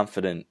be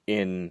confident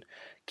in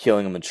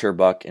killing a mature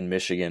buck in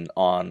Michigan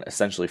on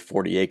essentially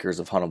 40 acres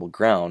of huntable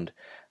ground,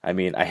 I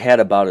mean, I had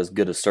about as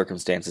good of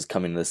circumstances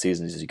coming into the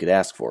season as you could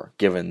ask for,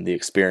 given the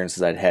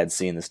experiences I'd had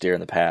seeing this deer in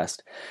the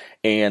past.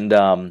 And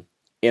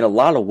in a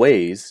lot of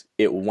ways,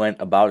 it went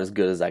about as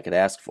good as I could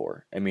ask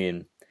for. I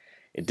mean,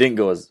 it didn't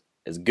go as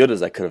good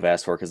as I could have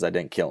asked for because I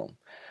didn't kill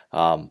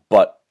him.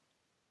 But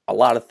a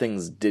lot of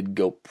things did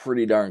go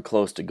pretty darn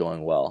close to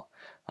going well.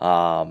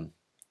 And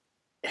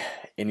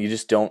you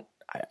just don't.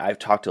 I've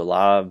talked to a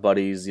lot of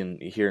buddies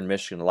here in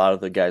Michigan, a lot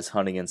of the guys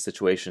hunting in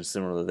situations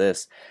similar to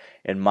this.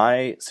 And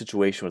my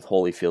situation with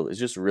Holyfield is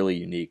just really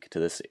unique to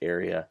this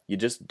area. You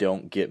just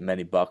don't get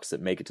many bucks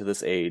that make it to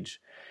this age.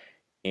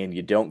 And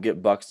you don't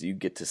get bucks that you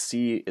get to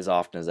see as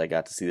often as I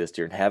got to see this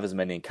deer and have as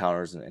many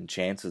encounters and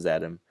chances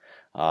at him.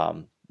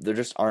 There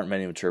just aren't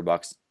many mature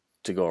bucks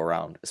to go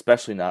around,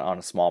 especially not on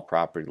a small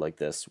property like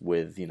this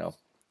with,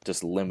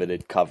 just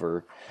limited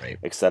cover, right,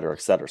 et cetera,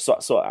 et cetera.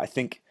 So I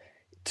think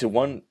to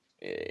one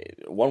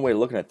way of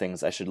looking at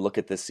things, I should look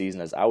at this season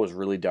as I was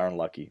really darn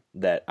lucky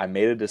that I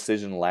made a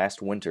decision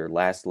last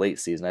late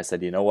season. I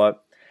said, you know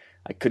what?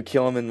 I could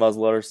kill him in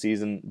muzzleloader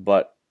season,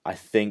 but I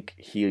think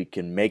he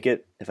can make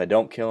it if I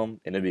don't kill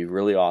him, and it'd be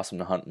really awesome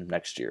to hunt him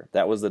next year.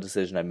 That was the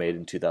decision I made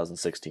in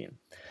 2016.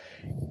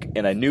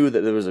 And I knew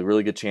that there was a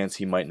really good chance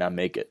he might not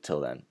make it till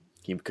then.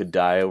 He could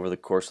die over the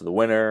course of the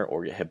winter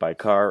or get hit by a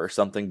car or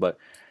something, but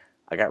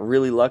I got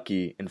really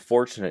lucky and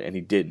fortunate, and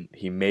he didn't.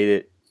 He made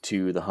it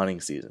to the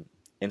hunting season.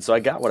 And so I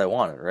got what I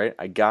wanted, right?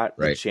 I got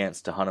the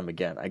chance to hunt him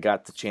again. I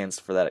got the chance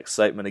for that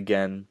excitement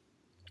again,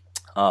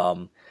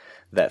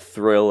 that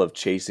thrill of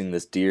chasing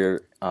this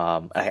deer.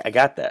 I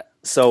got that.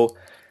 So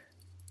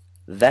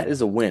that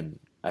is a win,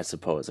 I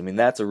suppose. I mean,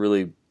 that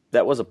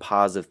was a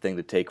positive thing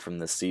to take from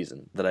this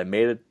season, that I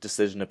made a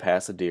decision to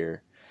pass a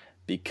deer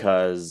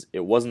because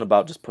it wasn't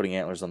about just putting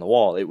antlers on the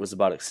wall. It was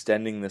about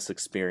extending this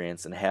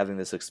experience and having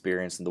this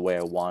experience in the way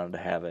I wanted to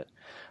have it.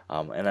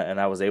 And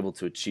I was able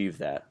to achieve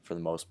that for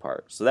the most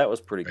part. So that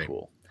was pretty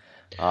cool.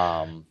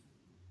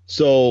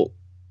 So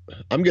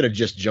I'm going to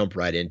just jump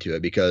right into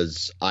it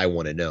because I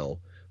want to know.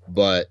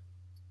 But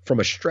from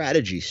a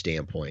strategy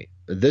standpoint,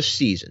 this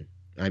season,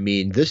 I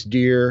mean, this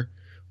deer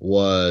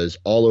was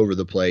all over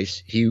the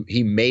place.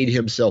 He made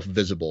himself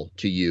visible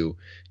to you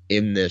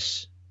in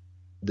this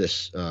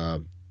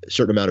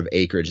certain amount of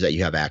acreage that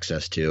you have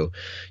access to.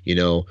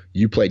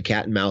 You played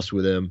cat and mouse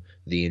with him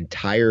the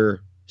entire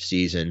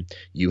season.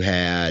 You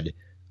had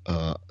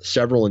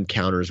several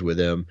encounters with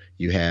him.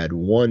 You had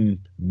one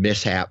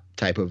mishap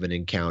type of an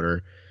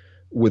encounter.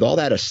 With all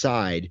that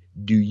aside,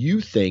 do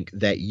you think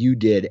that you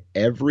did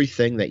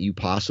everything that you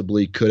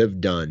possibly could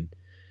have done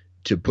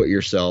to put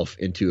yourself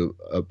into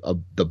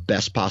the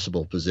best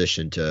possible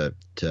position to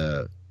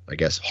I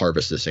guess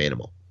harvest this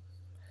animal?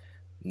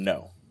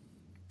 No.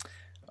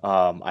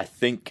 I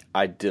think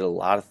I did a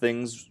lot of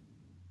things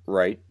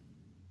right.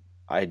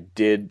 I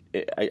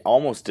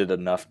almost did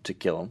enough to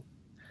kill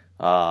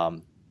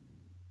him.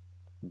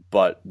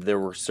 But there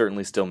were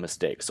certainly still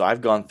mistakes. So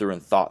I've gone through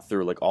and thought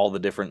through like all the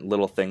different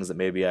little things that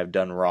maybe I've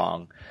done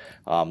wrong,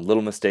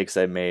 little mistakes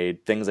I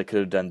made, things I could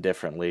have done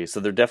differently. So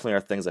there definitely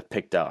are things I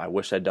picked out. I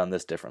wish I'd done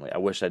this differently. I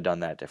wish I'd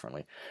done that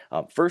differently.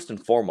 First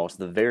and foremost,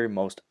 the very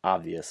most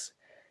obvious,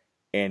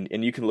 and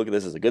you can look at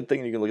this as a good thing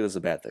and you can look at this as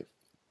a bad thing.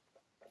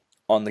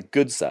 On the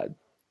good side,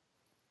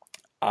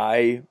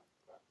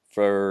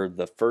 for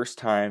the first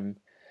time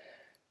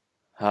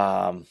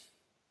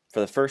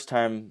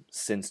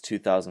since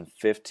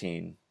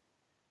 2015,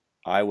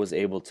 I was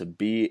able to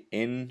be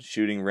in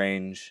shooting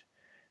range,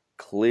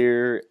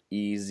 clear,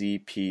 easy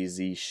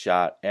peasy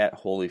shot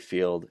at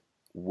Holyfield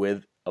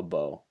with a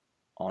bow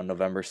on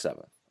November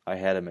 7th. I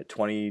had him at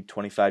 20,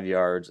 25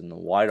 yards in the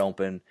wide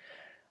open.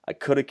 I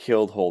could have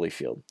killed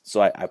Holyfield.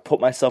 So I put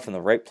myself in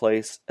the right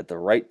place at the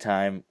right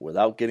time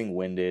without getting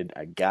winded.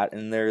 I got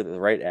in there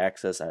the right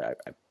access. I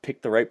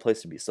picked the right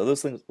place to be. So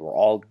those things were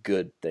all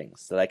good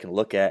things that I can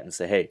look at and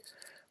say, hey,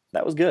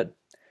 that was good.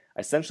 I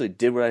essentially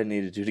did what I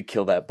needed to do to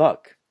kill that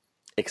buck,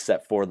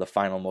 except for the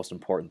final most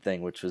important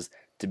thing, which was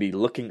to be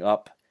looking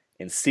up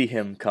and see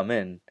him come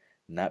in,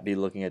 not be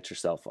looking at your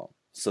cell phone.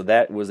 So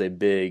that was a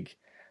big,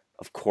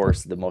 of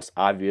course, the most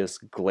obvious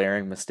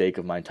glaring mistake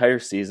of my entire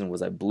season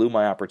was I blew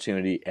my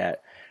opportunity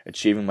at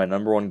achieving my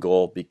number one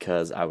goal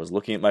because I was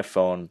looking at my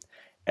phone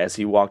as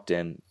he walked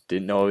in,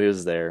 didn't know he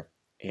was there,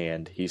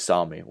 and he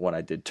saw me when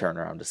I did turn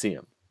around to see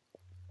him.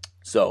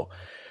 So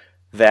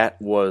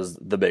that was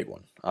the big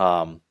one.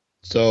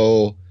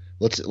 So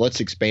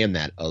let's expand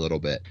that a little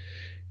bit.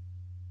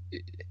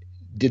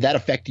 Did that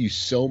affect you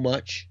so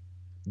much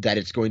that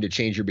it's going to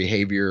change your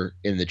behavior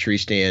in the tree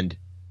stand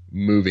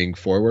moving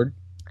forward?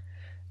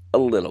 A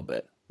little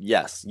bit,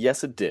 yes,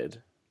 it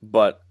did.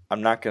 But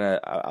I'm not gonna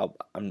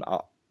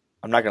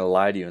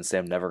lie to you and say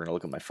I'm never gonna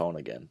look at my phone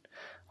again.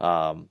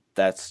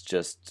 That's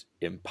just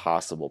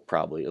impossible,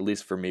 probably. At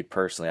least for me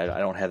personally, I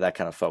don't have that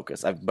kind of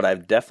focus. But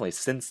I've definitely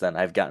since then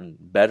I've gotten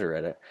better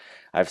at it.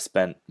 I've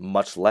spent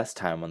much less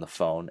time on the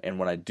phone, and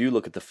when I do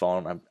look at the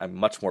phone, I'm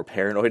much more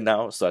paranoid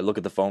now. So I look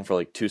at the phone for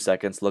like 2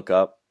 seconds, look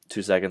up,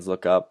 2 seconds,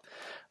 look up.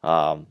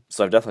 So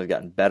I've definitely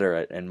gotten better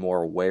at and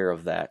more aware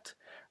of that.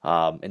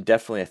 And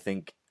definitely, I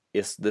think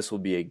this will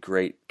be a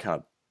great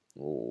kind of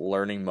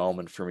learning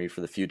moment for me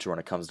for the future when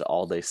it comes to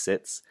all-day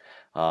sits,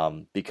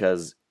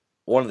 because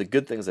one of the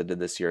good things I did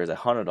this year is I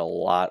hunted a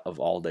lot of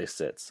all-day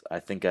sits. I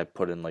think I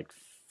put in like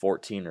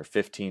 14 or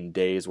 15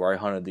 days where I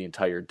hunted the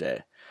entire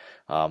day.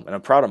 And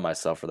I'm proud of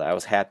myself for that. I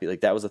was happy.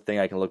 Like, that was a thing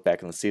I can look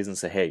back in the season and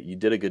say, hey, you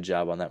did a good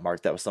job on that,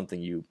 Mark. That was something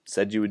you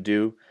said you would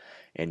do,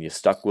 and you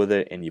stuck with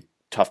it, and you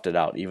toughed it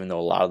out, even though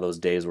a lot of those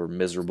days were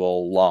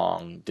miserable,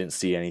 long, didn't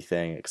see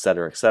anything, et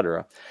cetera, et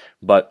cetera.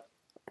 But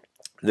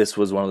this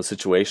was one of the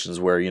situations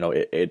where, you know,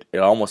 it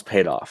almost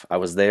paid off. I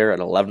was there at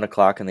 11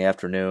 o'clock in the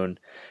afternoon,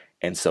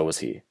 and so was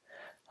he.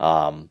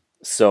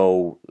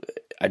 So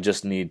I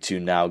just need to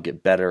now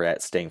get better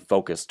at staying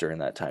focused during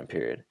that time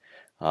period.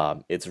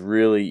 It's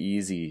really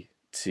easy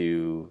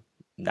to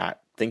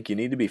not think you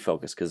need to be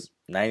focused because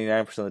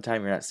 99% of the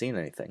time you're not seeing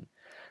anything.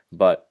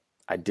 But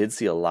I did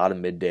see a lot of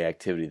midday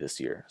activity this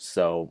year.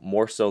 So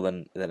more so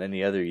than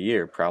any other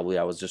year, probably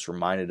I was just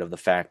reminded of the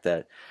fact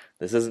that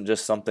this isn't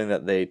just something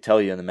that they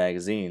tell you in the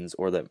magazines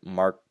or that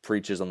Mark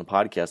preaches on the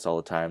podcast all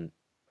the time.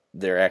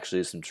 There actually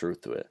is some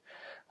truth to it.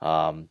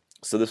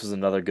 So this was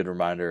another good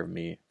reminder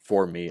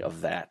for me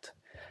of that.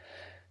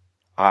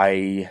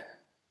 On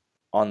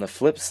the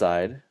flip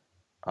side,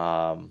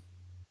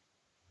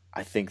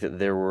 I think that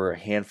there were a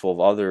handful of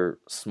other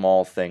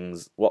small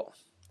things. Well,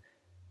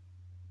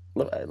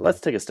 let's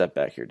take a step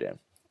back here, Dan,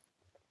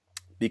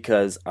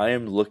 because I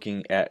am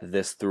looking at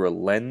this through a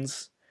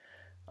lens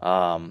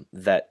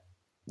that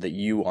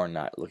you are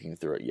not looking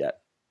through it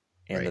yet,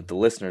 and Right. that the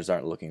listeners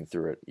aren't looking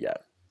through it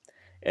yet,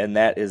 and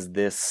that is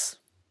this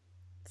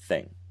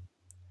thing.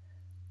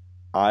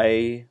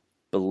 I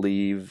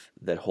believe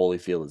that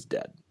Holyfield is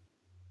dead.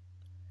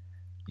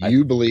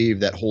 You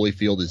believe that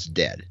Holyfield is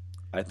dead.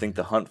 I think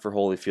the hunt for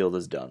Holyfield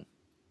is done.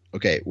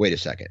 Okay, wait a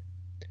second.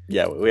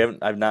 Yeah, we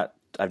haven't. I've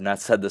not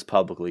said this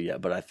publicly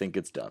yet, but I think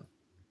it's done.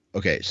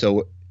 Okay,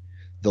 so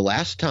the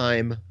last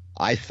time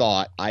I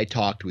thought I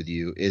talked with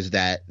you is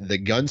that the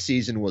gun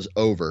season was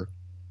over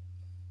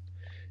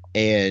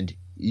and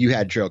you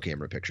had trail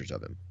camera pictures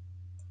of him.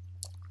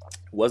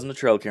 It wasn't a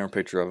trail camera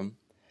picture of him.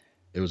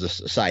 It was a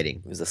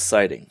sighting. It was a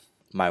sighting.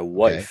 My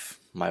wife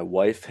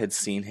had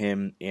seen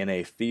him in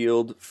a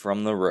field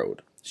from the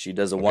road. She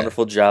does a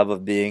wonderful job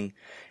of being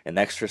an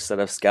extra set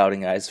of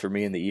scouting eyes for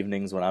me in the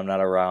evenings when I'm not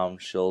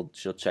around. She'll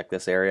check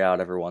this area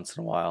out every once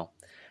in a while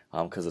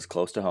because it's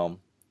close to home.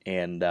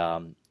 And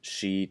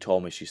she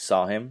told me she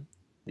saw him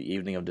the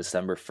evening of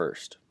December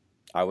 1st.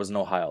 I was in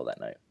Ohio that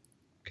night.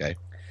 Okay.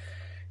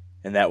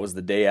 And that was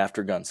the day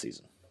after gun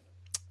season.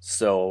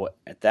 So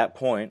at that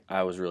point,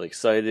 I was really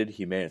excited.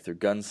 He made it through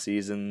gun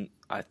season.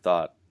 I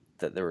thought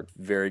that there were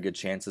very good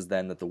chances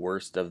then that the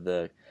worst of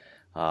the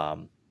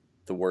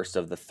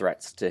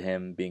threats to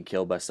him being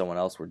killed by someone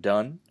else were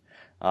done.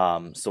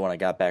 So when I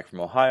got back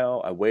from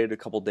Ohio, I waited a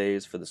couple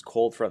days for this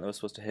cold front that was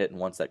supposed to hit, and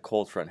once that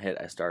cold front hit,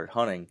 I started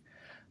hunting.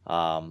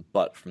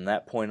 But from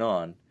that point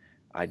on,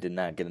 I did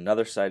not get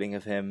another sighting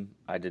of him.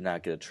 I did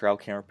not get a trail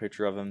camera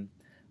picture of him.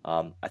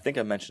 I think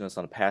I mentioned this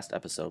on a past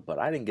episode, but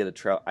I didn't get a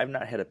trail. I've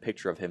not had a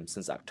picture of him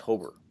since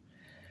October.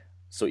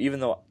 So even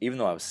though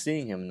I was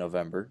seeing him in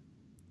November,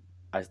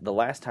 the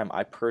last time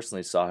I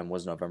personally saw him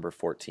was November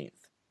 14th.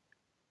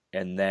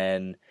 And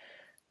then,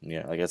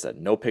 like I said,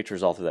 no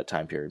pictures all through that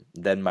time period.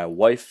 Then my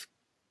wife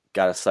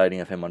got a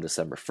sighting of him on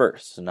December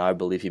 1st. So now I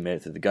believe he made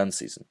it through the gun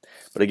season.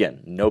 But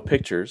again, no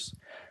pictures,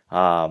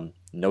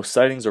 no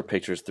sightings or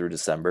pictures through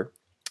December.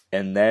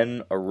 And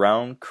then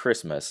around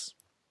Christmas,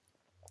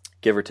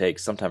 give or take,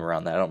 sometime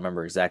around that, I don't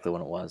remember exactly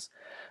when it was,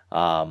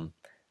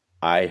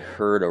 I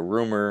heard a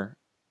rumor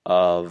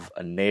of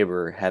a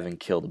neighbor having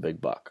killed a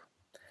big buck.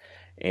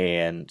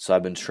 And so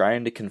I've been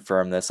trying to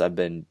confirm this. I've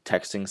been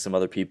texting some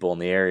other people in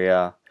the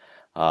area,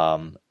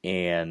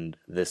 and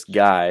this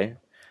guy,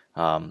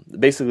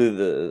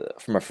 basically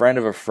from a friend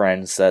of a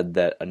friend, said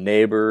that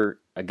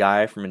a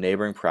guy from a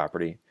neighboring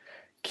property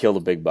killed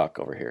a big buck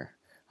over here.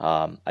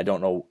 I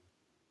don't know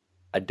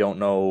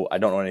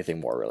anything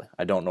more, really.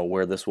 I don't know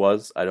where this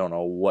was. I don't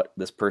know what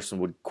this person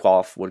would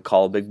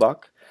call a big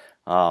buck,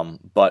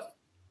 but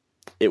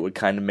it would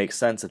kind of make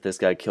sense if this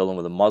guy killed him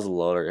with a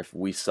muzzleloader. If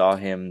we saw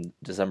him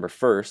December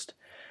 1st,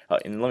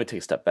 and let me take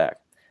a step back.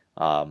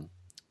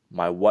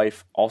 My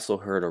wife also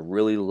heard a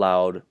really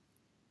loud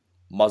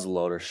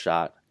muzzleloader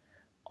shot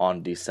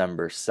on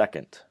December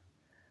 2nd,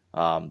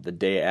 the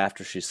day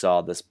after she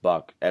saw this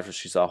buck, after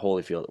she saw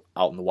Holyfield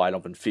out in the wide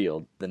open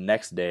field. The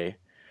next day,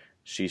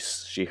 she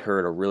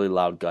heard a really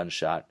loud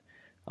gunshot,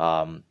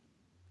 and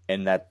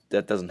that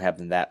doesn't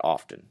happen that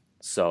often.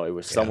 So it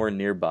was somewhere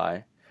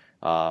nearby,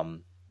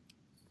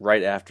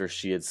 right after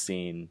she had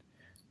seen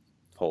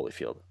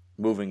Holyfield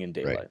moving in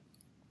daylight.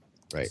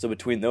 Right. So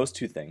between those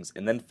two things,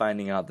 and then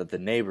finding out that the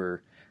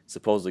neighbor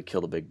supposedly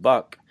killed a big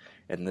buck,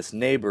 and this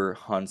neighbor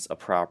hunts a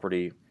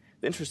property.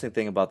 The interesting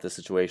thing about this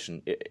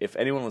situation, if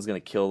anyone was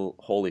going to kill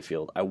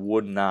Holyfield, I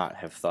would not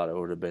have thought it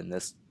would have been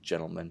this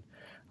gentleman,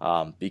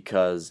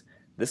 because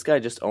this guy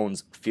just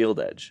owns field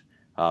edge.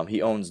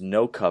 He owns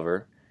no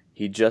cover.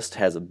 He just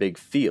has a big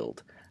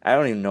field. I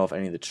don't even know if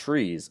any of the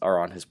trees are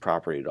on his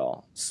property at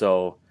all.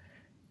 So,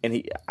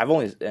 and I've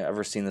only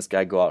ever seen this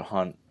guy go out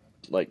hunt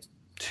like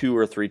 2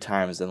 or 3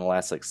 times in the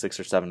last like 6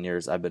 or 7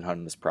 years I've been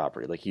hunting this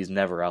property. Like he's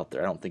never out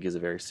there. I don't think he's a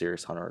very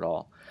serious hunter at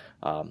all.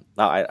 I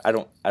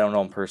don't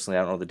know him personally.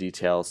 I don't know the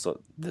details,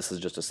 so this is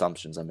just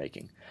assumptions I'm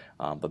making.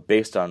 But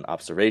based on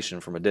observation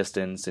from a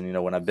distance,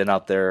 and when I've been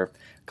out there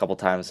a couple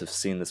times, have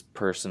seen this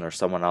person or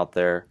someone out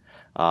there,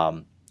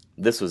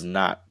 this was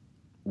not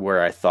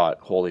where I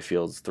thought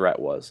Holyfield's threat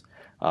was.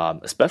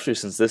 Especially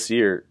since this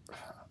year,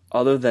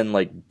 other than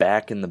like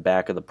back in the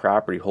back of the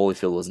property,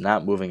 Holyfield was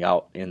not moving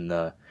out in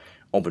the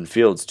open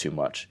fields too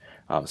much,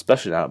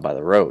 especially not by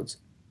the roads.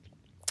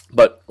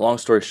 But long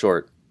story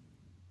short,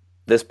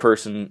 this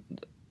person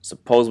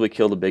supposedly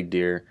killed a big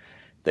deer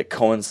that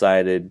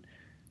coincided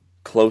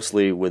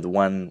closely with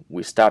when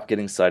we stopped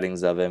getting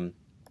sightings of him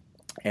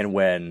and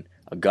when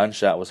a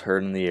gunshot was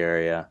heard in the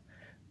area.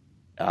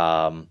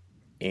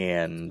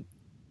 And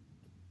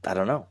I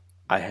don't know.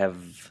 I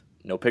have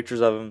no pictures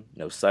of him,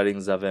 no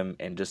sightings of him,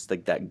 and just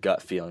like that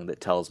gut feeling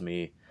that tells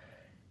me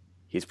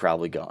he's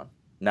probably gone.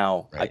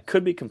 Now, right. I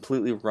could be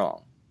completely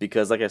wrong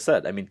because, like I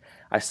said, I mean,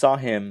 I saw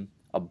him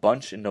a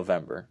bunch in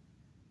November,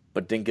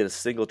 but didn't get a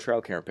single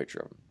trail camera picture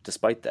of him,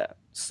 despite that.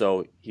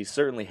 So he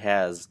certainly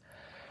has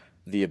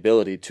the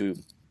ability to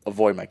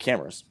avoid my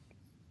cameras.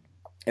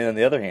 And on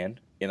the other hand,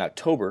 in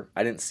October,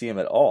 I didn't see him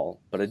at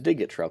all, but I did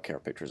get trail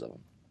camera pictures of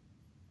him.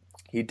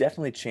 He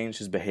definitely changed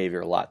his behavior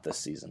a lot this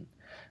season.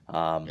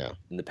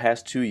 In the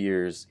past 2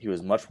 years, he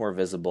was much more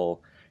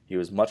visible. He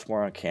was much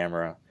more on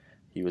camera.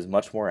 He was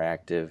much more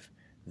active.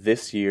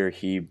 This year,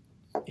 he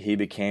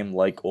became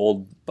like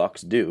old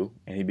bucks do,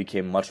 and he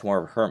became much more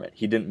of a hermit.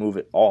 He didn't move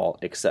at all,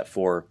 except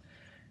for,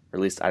 or at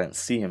least I didn't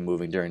see him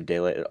moving during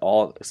daylight at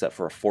all, except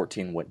for a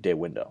 14-day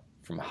window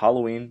from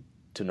Halloween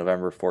to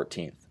November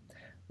 14th.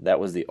 That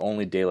was the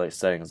only daylight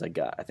sightings I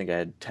got. I think I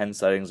had 10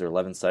 sightings or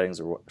 11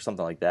 sightings or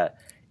something like that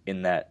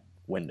in that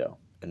window,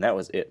 and that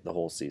was it the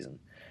whole season.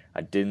 I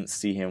didn't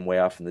see him way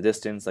off in the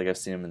distance like I've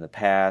seen him in the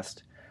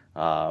past.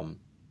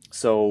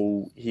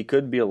 So he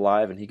could be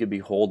alive and he could be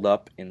holed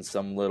up in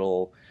some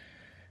little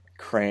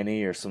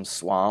cranny or some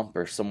swamp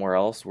or somewhere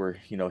else where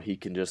he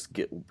can just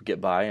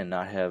get by and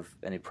not have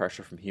any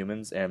pressure from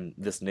humans. And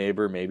this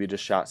neighbor maybe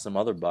just shot some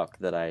other buck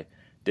that I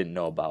didn't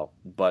know about.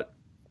 But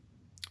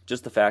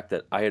just the fact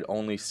that I had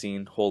only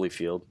seen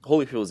Holyfield.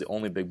 Holyfield was the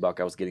only big buck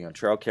I was getting on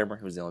trail camera.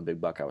 He was the only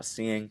big buck I was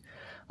seeing.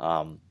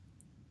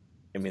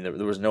 I mean, there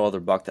was no other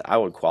buck that I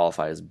would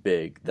qualify as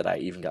big that I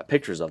even got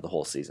pictures of the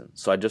whole season.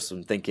 So I just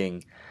am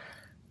thinking,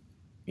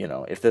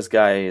 if this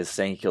guy is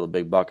saying he killed a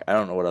big buck, I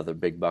don't know what other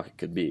big buck it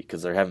could be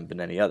because there haven't been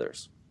any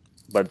others.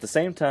 But at the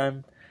same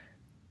time,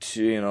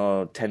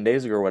 10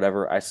 days ago or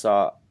whatever, I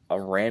saw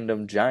a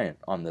random giant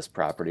on this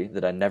property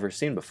that I'd never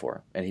seen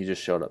before, and he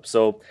just showed up.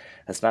 So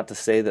that's not to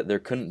say that there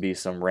couldn't be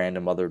some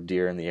random other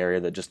deer in the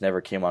area that just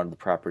never came onto the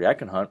property I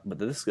can hunt, but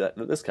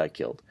this guy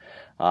killed.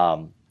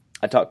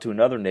 I talked to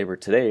another neighbor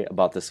today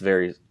about this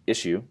very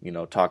issue,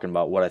 talking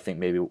about what I think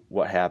maybe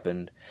what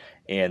happened.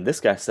 And this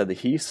guy said that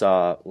he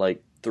saw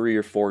like 3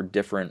 or 4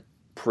 different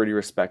pretty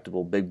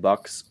respectable big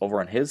bucks over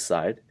on his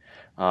side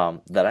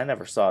that I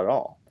never saw at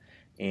all.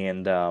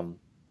 And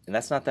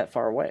that's not that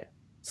far away.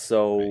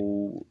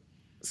 So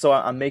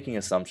I'm making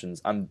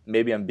assumptions.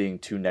 Maybe I'm being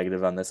too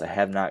negative on this. I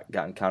have not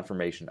gotten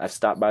confirmation. I've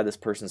stopped by this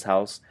person's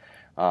house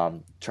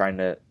trying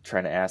to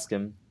ask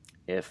him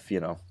if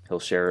he'll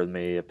share with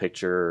me a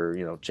picture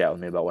or chat with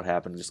me about what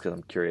happened, just because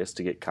I'm curious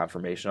to get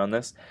confirmation on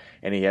this,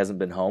 and he hasn't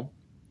been home,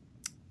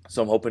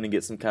 so I'm hoping to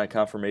get some kind of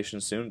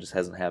confirmation soon. Just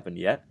hasn't happened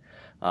yet.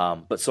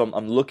 But so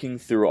I'm looking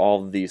through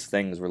all of these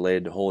things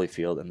related to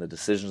Holyfield and the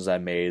decisions I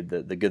made,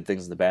 the good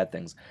things and the bad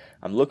things.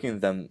 I'm looking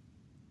at them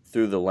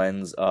through the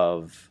lens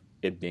of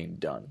it being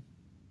done,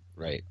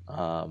 right?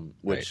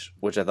 Which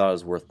I thought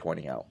was worth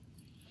pointing out.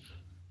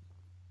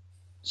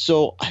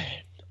 So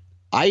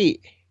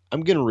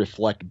I'm going to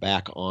reflect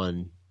back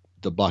on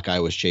the buck I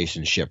was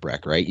chasing,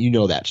 Shipwreck, right? You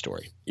know that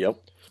story. Yep.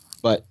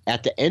 But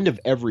at the end of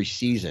every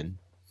season,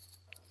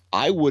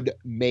 I would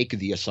make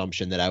the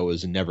assumption that I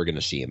was never going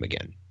to see him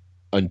again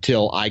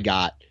until I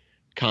got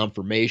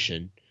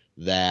confirmation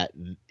that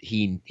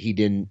he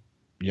didn't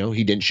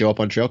show up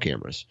on trail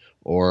cameras,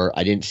 or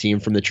I didn't see him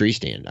from the tree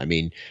stand. I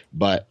mean,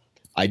 but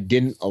I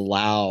didn't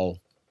allow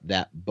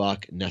that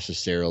buck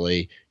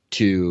necessarily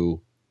to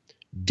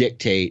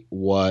dictate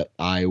what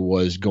I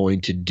was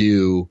going to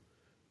do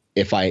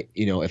if I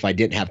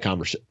didn't have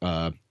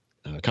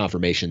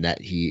confirmation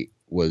that he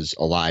was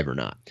alive or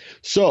not.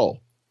 So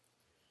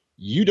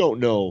you don't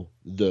know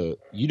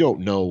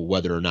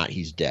whether or not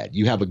he's dead.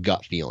 You have a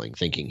gut feeling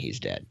thinking he's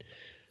dead.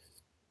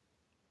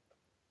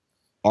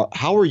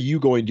 How are you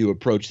going to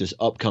approach this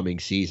upcoming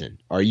season?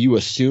 Are you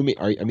assuming?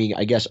 I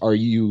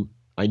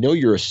know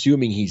you're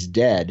assuming he's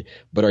dead,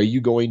 but are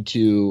you going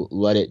to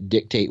let it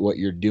dictate what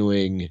you're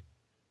doing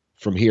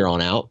from here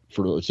on out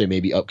for, let's say,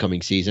 maybe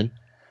upcoming season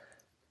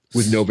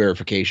with no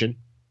verification?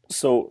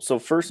 So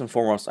first and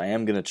foremost, I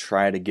am going to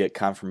try to get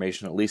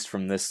confirmation, at least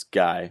from this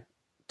guy,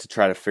 to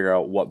try to figure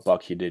out what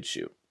buck he did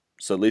shoot.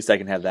 So at least I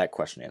can have that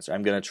question answered.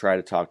 I'm going to try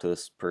to talk to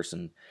this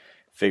person,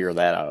 figure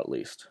that out at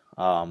least.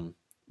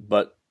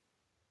 But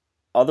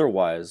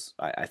otherwise,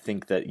 I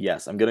think that,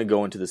 yes, I'm going to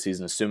go into the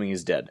season assuming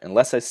he's dead.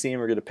 Unless I see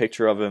him or get a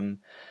picture of him,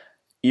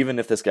 even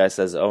if this guy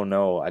says, oh,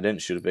 no, I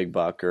didn't shoot a big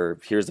buck, or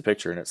here's the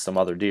picture and it's some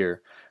other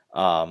deer,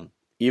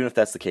 even if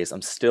that's the case,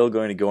 I'm still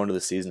going to go into the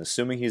season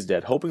assuming he's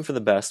dead, hoping for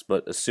the best,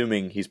 but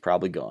assuming he's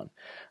probably gone.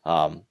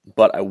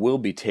 But I will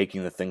be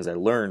taking the things I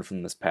learned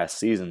from this past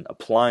season,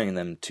 applying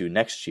them to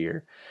next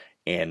year,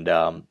 and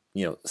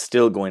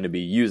still going to be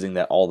using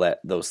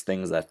those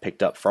things that I've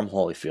picked up from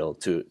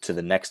Holyfield to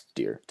the next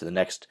deer, to the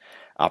next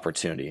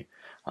opportunity.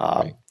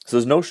 Right. So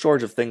there's no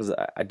shortage of things.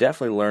 I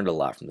definitely learned a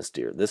lot from this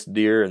deer. This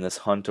deer and this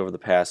hunt over the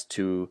past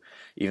 2,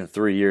 even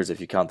 3 years, if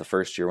you count the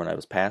first year when I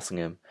was passing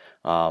him,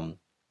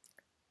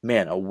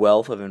 man, a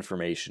wealth of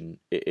information.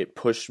 It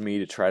pushed me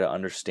to try to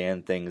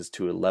understand things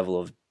to a level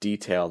of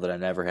detail that I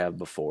never have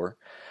before.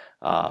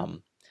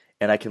 And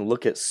I can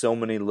look at so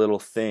many little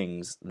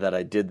things that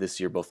I did this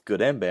year, both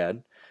good and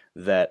bad,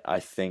 that I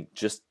think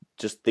just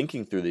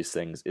thinking through these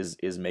things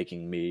is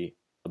making me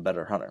a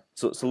better hunter.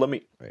 So let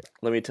me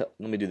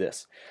do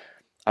this.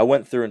 I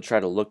went through and tried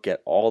to look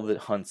at all the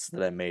hunts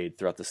that I made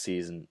throughout the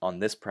season on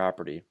this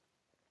property,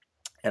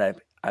 and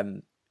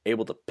I'm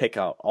able to pick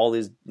out all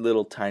these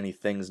little tiny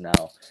things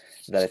now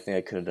that I think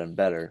I could have done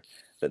better.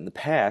 That in the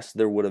past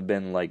there would have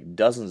been like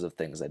dozens of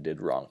things I did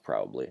wrong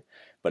probably,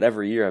 but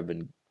every year I've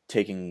been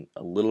paying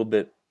a little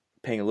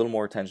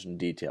more attention to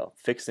detail,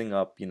 fixing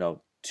up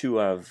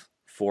 2 out of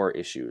 4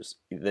 issues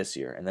this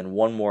year, and then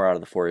 1 more out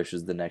of the 4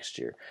 issues the next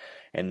year.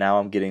 And now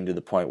I'm getting to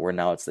the point where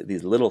now it's like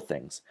these little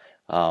things,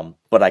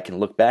 but I can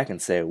look back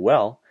and say,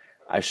 well,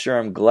 I sure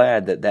am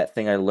glad that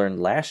thing I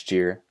learned last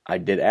year, I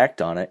did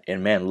act on it,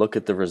 and man, look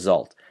at the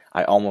result.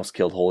 I almost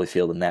killed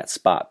Holyfield in that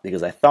spot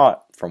because I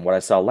thought, from what I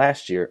saw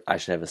last year, I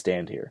should have a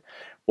stand here,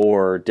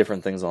 or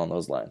different things along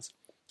those lines.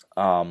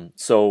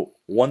 So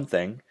one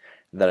thing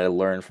that I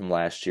learned from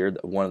last year,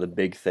 one of the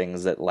big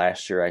things that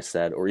last year I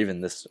said, or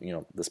even this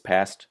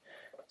past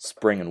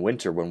spring and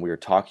winter when we were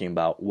talking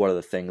about what are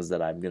the things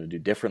that I'm going to do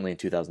differently in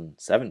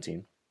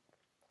 2017,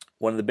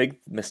 one of the big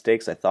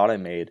mistakes I thought I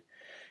made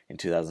in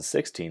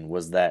 2016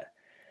 was that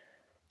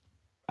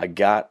I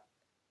got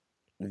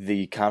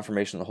the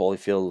confirmation that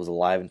Holyfield was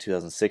alive in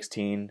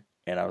 2016,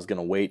 and I was going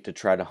to wait to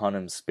try to hunt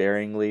him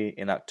sparingly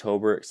in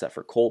October, except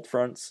for cold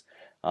fronts,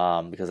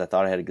 because I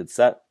thought I had a good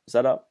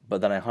setup.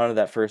 But then I hunted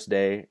that first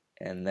day,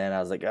 and then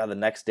I was like, the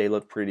next day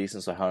looked pretty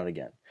decent, so I hunted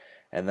again.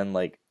 And then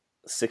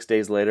 6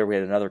 days later, we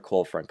had another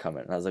cold front come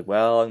in, and I was like,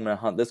 well, I'm going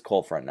to hunt this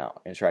cold front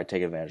now and try to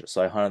take advantage of it.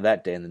 So I hunted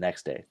that day, and the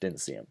next day,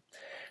 didn't see him.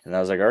 And I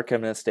was like, okay,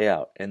 I'm going to stay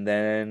out. And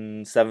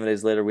then 7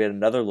 days later, we had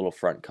another little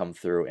front come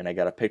through, and I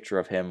got a picture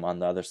of him on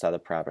the other side of the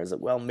property. I was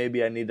like, well,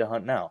 maybe I need to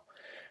hunt now.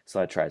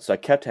 So I tried. So I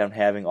kept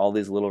having all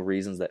these little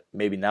reasons that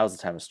maybe now's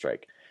the time to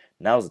strike.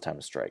 Now's the time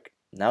to strike.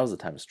 Now's the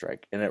time to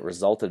strike. And it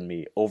resulted in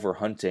me over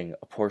hunting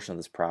a portion of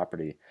this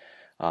property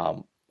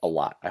a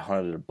lot. I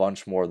hunted a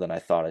bunch more than I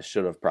thought I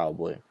should have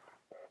probably.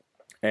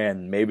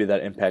 And maybe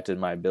that impacted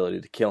my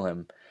ability to kill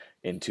him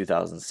in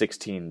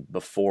 2016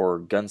 before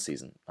gun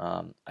season.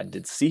 I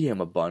did see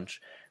him a bunch,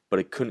 but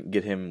I couldn't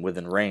get him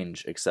within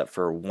range except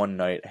for one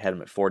night. I had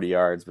him at 40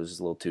 yards, but it was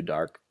just a little too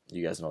dark.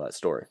 You guys know that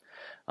story.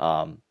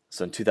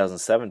 So in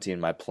 2017,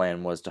 my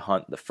plan was to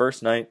hunt the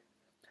first night,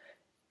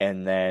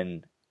 and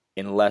then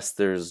unless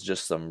there's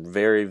just some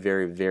very,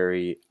 very,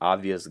 very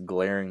obvious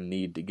glaring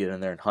need to get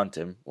in there and hunt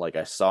him, like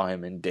I saw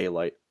him in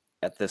daylight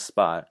at this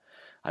spot,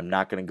 I'm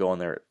not going to go in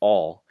there at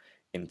all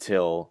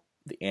until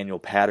the annual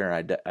pattern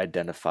I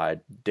identified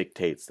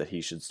dictates that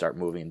he should start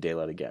moving in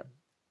daylight again.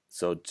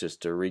 So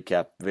just to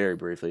recap very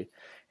briefly,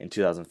 in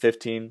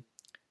 2015,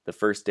 the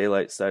first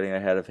daylight sighting I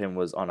had of him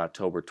was on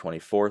October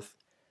 24th.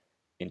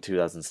 In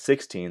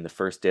 2016, the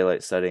first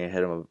daylight sighting I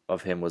had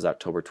of him was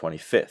October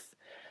 25th.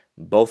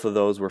 Both of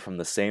those were from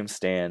the same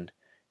stand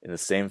in the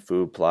same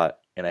food plot,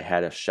 and I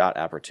had a shot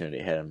opportunity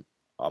to hit him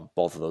on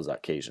both of those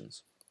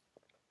occasions.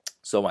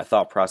 So my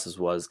thought process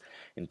was,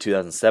 in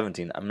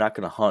 2017, I'm not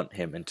going to hunt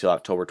him until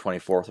October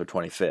 24th or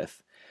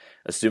 25th,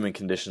 assuming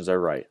conditions are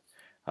right.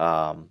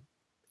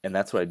 And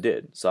that's what I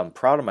did. So I'm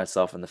proud of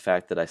myself in the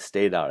fact that I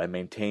stayed out. I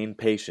maintained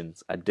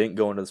patience. I didn't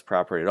go into this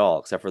property at all,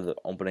 except for the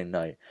opening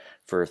night,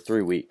 for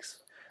 3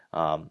 weeks.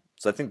 So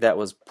I think that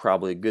was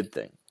probably a good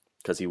thing,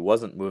 because he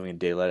wasn't moving in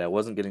daylight. I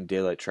wasn't getting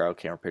daylight trial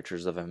camera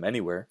pictures of him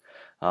anywhere.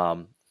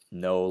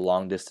 No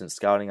long-distance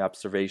scouting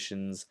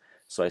observations.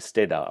 So I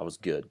stayed out. I was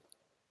good.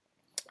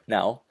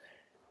 Now,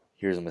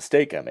 here's a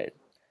mistake I made.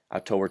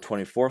 October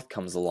 24th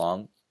comes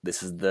along.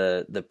 This is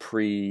the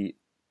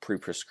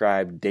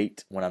pre-prescribed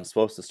date when I'm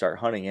supposed to start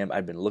hunting him.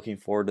 I've been looking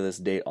forward to this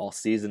date all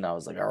season. I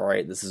was like, all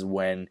right, this is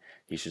when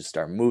he should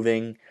start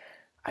moving.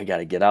 I got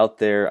to get out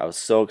there. I was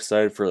so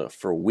excited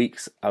for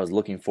weeks. I was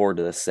looking forward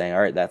to this, saying,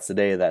 all right, that's the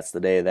day, that's the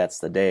day, that's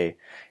the day.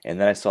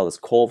 And then I saw this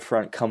cold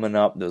front coming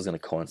up that was going to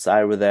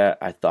coincide with that.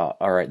 I thought,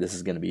 all right, this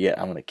is going to be it.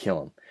 I'm going to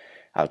kill him.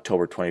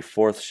 October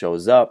 24th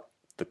shows up.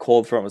 The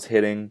cold front was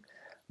hitting,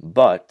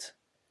 but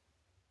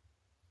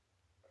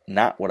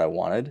not what I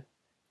wanted.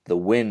 The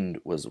wind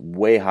was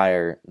way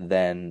higher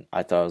than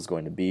I thought it was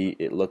going to be.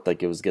 It looked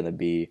like it was going to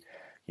be,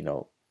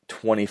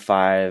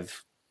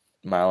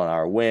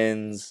 25-mile-an-hour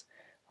winds,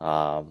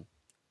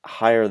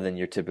 higher than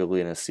you're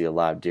typically going to see a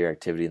lot of deer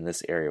activity in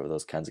this area with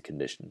those kinds of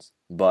conditions.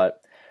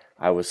 But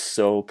I was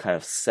so kind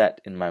of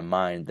set in my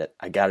mind that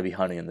I got to be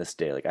hunting on this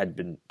day. Like, I'd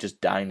been just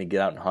dying to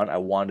get out and hunt. I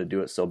wanted to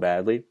do it so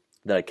badly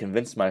that I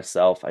convinced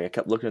myself. I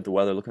kept looking at the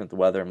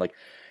weather. I'm like,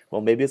 well,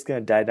 maybe it's going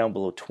to die down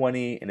below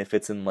 20, and if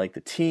it's in like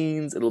the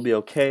teens, it'll be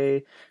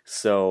okay.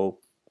 So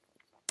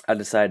I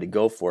decided to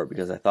go for it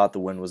because I thought the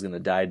wind was going to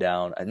die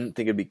down. I didn't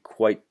think it'd be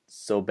quite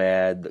so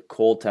bad. The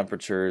cold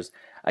temperatures,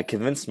 I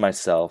convinced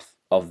myself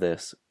of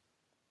this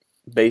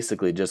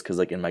basically just because,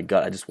 like, in my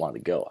gut, I just wanted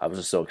to go. I was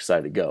just so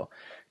excited to go.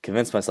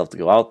 Convinced myself to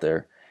go out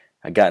there.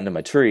 I got into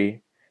my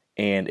tree,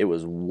 and it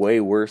was way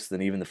worse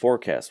than even the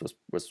forecast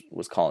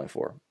was calling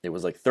for. It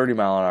was like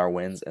 30-mile-an-hour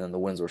winds, and then the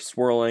winds were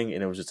swirling,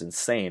 and it was just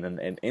insane.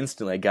 And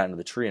instantly I got into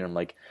the tree, and I'm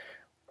like,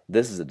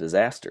 this is a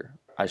disaster.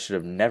 I should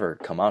have never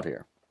come out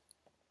here.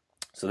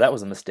 So that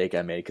was a mistake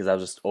I made because I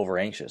was just over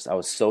anxious. I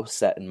was so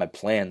set in my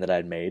plan that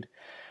I'd made.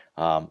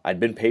 I'd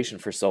been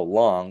patient for so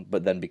long,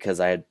 but then because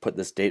I had put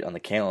this date on the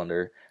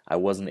calendar, I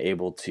wasn't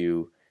able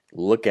to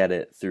look at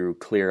it through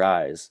clear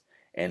eyes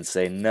and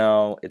say,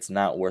 no, it's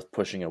not worth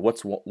pushing it.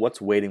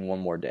 What's waiting one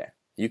more day?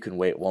 You can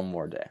wait one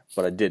more day.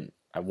 But I didn't.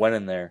 I went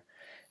in there,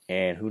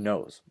 and who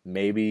knows?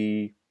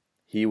 Maybe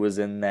he was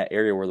in that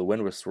area where the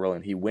wind was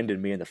swirling. He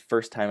winded me in the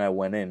first time I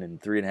went in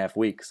 3.5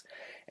 weeks,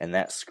 and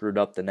that screwed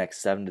up the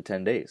next 7 to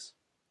 10 days.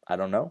 I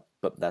don't know,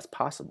 but that's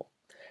possible.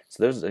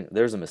 So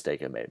there's a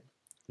mistake I made.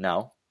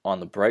 Now,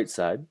 on the bright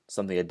side,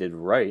 something I did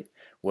right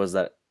was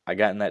that I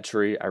got in that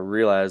tree. I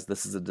realized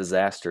this is a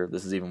disaster.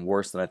 This is even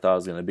worse than I thought it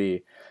was going to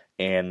be.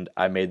 And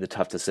I made the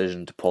tough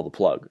decision to pull the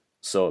plug.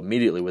 So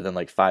immediately, within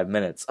like 5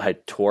 minutes, I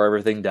tore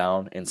everything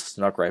down and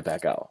snuck right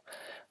back out.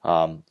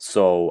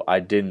 So I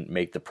didn't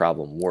make the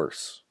problem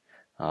worse.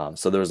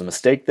 So there was a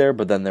mistake there,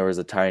 but then there was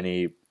a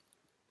tiny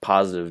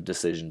positive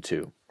decision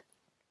too.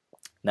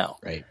 Now,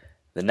 Right.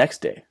 The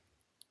next day,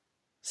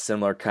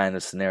 similar kind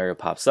of scenario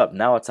pops up.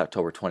 Now it's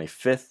October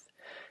 25th.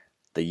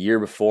 The year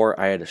before,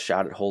 I had a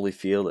shot at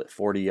Holyfield at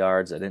 40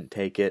 yards. I didn't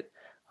take it.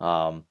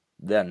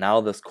 Then now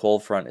this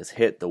cold front is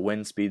hit. The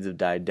wind speeds have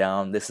died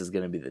down. This is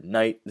going to be the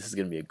night. This is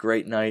going to be a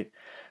great night.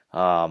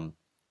 Now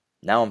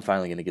I'm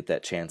finally going to get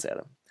that chance at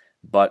him.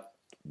 But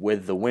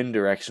with the wind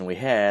direction we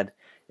had,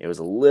 it was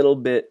a little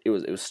bit, it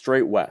was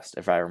straight west,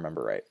 if I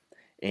remember right.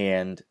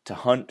 And to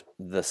hunt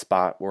the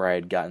spot where I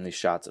had gotten these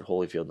shots at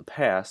Holyfield in the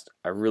past,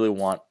 I really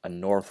want a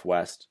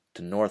northwest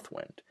to north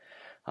wind.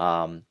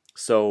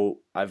 So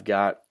I've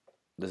got,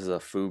 this is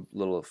a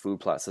little food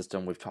plot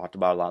system we've talked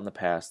about a lot in the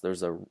past.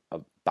 There's a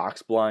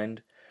box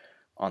blind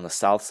on the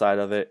south side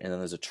of it, and then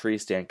there's a tree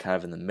stand kind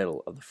of in the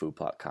middle of the food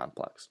plot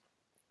complex.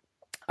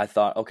 I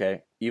thought,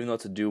 okay, even though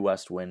it's a due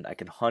west wind, I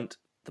can hunt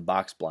the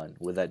box blind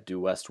with that due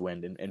west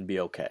wind and be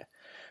okay.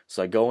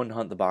 So I go and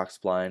hunt the box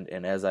blind,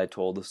 and as I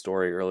told the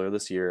story earlier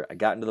this year, I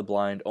got into the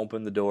blind,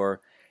 opened the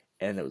door,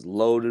 and it was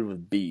loaded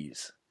with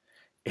bees.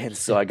 And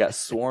so I got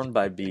swarmed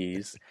by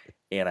bees,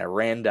 and I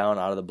ran down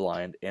out of the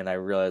blind, and I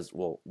realized,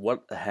 well,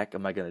 what the heck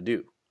am I going to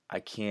do? I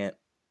can't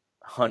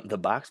hunt the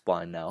box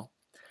blind now.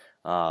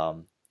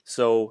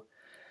 So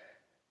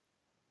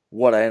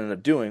what I ended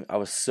up doing, I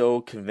was so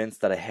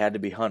convinced that I had to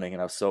be hunting,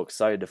 and I was so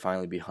excited to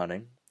finally be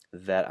hunting,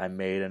 that I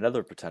made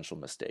another potential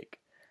mistake.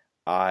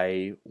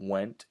 I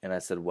went and I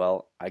said,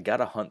 well, I got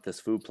to hunt this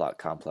food plot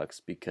complex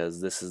because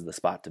this is the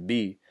spot to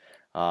be.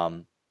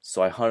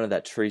 So I hunted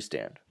that tree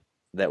stand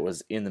that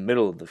was in the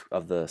middle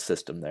of the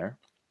system there.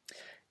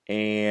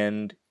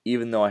 And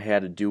even though I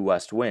had a due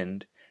west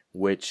wind,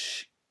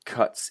 which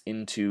cuts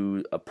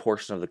into a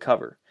portion of the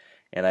cover,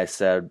 and I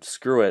said,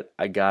 screw it,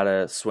 I got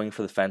to swing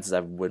for the fences.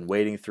 I've been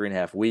waiting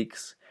 3.5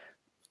 weeks.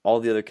 All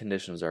the other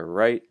conditions are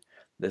right.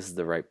 This is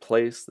the right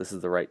place. This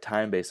is the right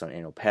time based on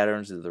annual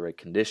patterns. These are the right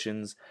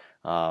conditions.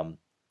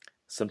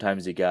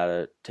 Sometimes you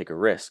gotta take a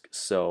risk.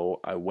 So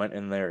I went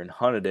in there and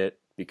hunted it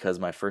because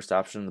my first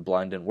option, the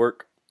blind, didn't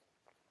work.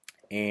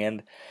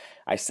 And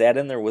I sat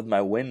in there with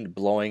my wind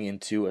blowing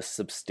into a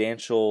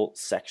substantial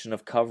section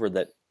of cover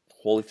that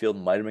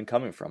Holyfield might have been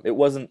coming from. It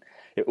wasn't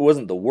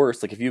the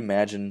worst. Like, if you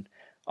imagine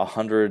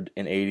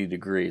 180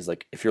 degrees,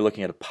 like if you're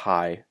looking at a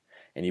pie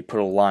and you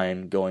put a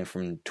line going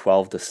from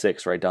 12 to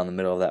 6 right down the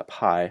middle of that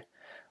pie,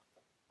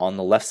 on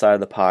the left side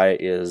of the pie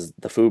is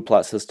the food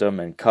plot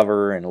system and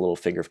cover and a little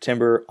finger of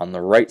timber. On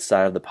the right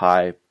side of the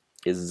pie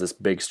is this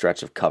big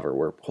stretch of cover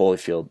where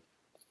Holyfield,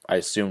 I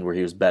assumed, where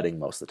he was bedding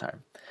most of the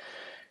time.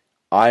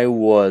 I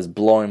was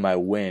blowing my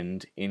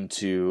wind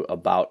into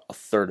about a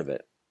third of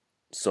it.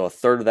 So a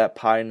third of that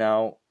pie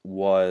now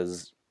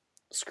was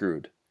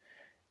screwed.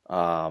 So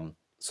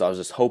I was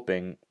just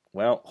hoping,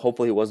 well,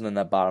 hopefully he wasn't in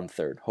that bottom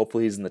third.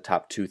 Hopefully he's in the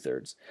top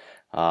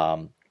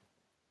 2/3.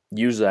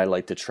 Usually I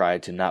like to try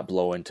to not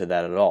blow into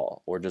that at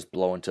all, or just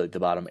blow into the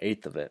bottom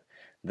 1/8 of it.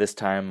 This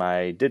time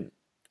I didn't,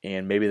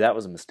 and maybe that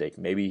was a mistake.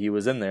 Maybe he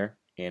was in there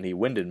and he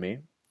winded me,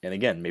 and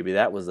again, maybe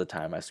that was the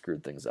time I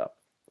screwed things up.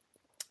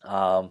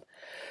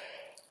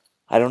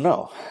 I don't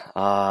know.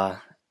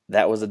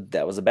 That was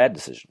a bad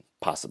decision,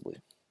 possibly.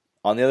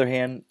 On the other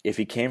hand, if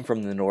he came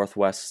from the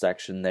northwest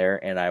section there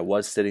and I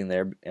was sitting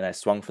there and I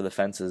swung for the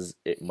fences,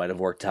 it might have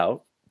worked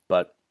out,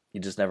 but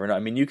you just never know. I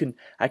mean,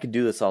 I could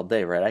do this all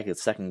day, right? I could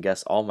second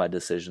guess all my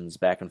decisions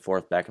back and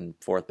forth, back and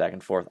forth, back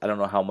and forth. I don't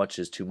know how much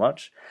is too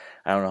much.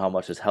 I don't know how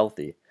much is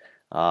healthy.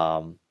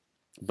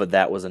 But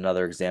that was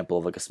another example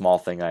of like a small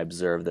thing I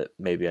observed that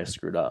maybe I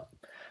screwed up.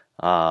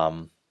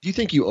 Do you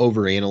think you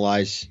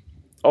overanalyze?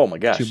 Oh my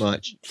gosh. Too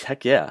much?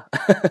 Heck yeah.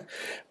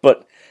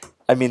 But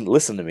I mean,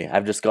 listen to me.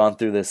 I've just gone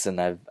through this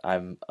and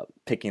I'm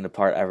picking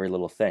apart every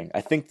little thing. I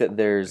think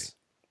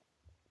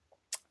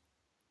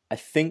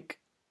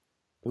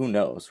who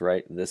knows,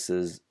 right? This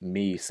is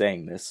me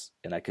saying this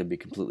and I could be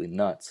completely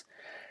nuts.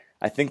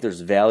 I think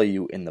there's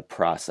value in the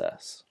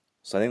process.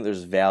 So I think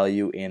there's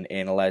value in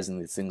analyzing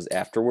these things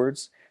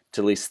afterwards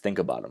to at least think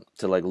about them,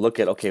 to like look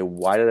at, okay,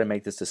 why did I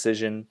make this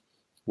decision?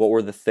 What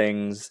were the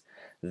things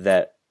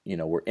that,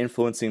 were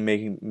influencing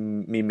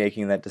me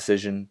making that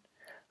decision?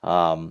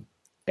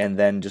 And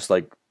then just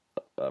like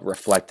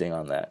reflecting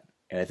on that.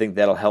 And I think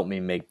that'll help me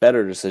make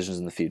better decisions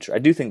in the future. I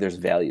do think there's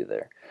value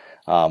there.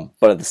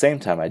 But at the same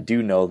time, I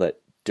do know that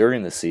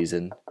during the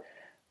season,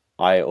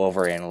 I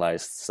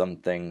overanalyzed some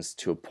things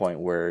to a point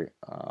where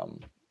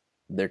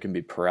there can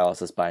be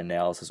paralysis by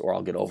analysis, or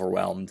I'll get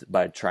overwhelmed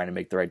by trying to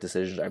make the right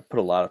decisions. I put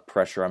a lot of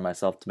pressure on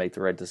myself to make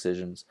the right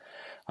decisions.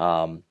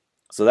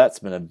 So that's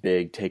been a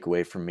big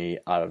takeaway for me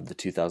out of the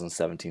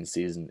 2017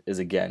 season, is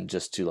again,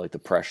 just to like the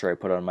pressure I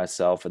put on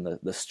myself and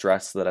the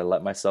stress that I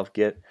let myself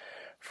get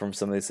from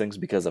some of these things,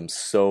 because I'm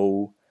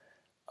so,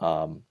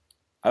 I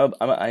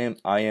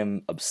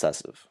am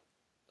obsessive.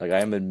 Like I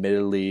am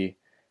admittedly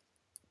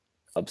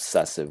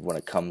obsessive when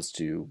it comes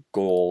to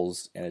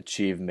goals and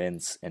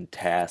achievements and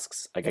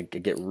tasks. Like I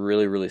get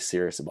really, really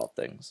serious about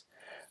things.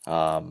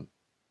 And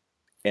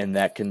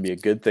that can be a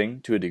good thing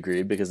to a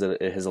degree, because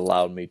it has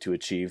allowed me to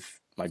achieve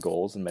my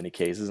goals in many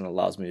cases, and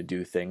allows me to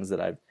do things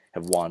that I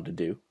have wanted to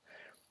do.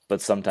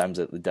 But sometimes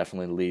it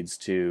definitely leads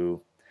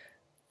to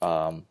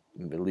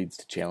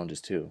challenges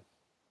too.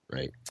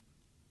 Right.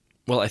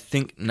 Well, I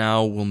think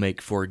now we'll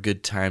make for a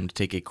good time to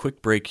take a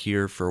quick break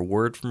here for a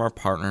word from our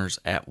partners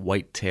at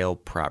Whitetail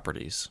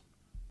Properties.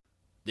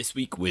 This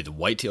week with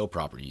Whitetail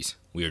Properties,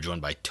 we are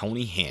joined by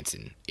Tony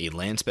Hansen, a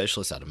land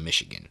specialist out of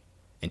Michigan.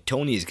 And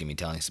Tony is going to be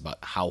telling us about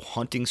how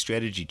hunting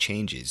strategy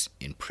changes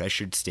in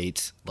pressured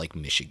states like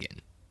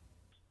Michigan.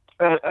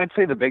 I'd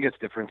say the biggest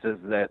difference is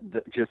that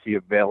just the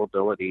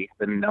availability,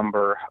 the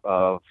number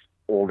of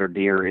older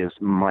deer is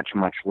much,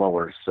 much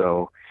lower.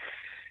 So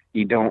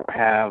you don't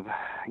have,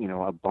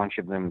 a bunch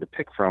of them to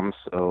pick from.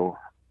 So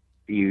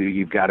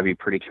you've got to be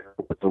pretty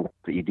careful with the ones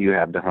that you do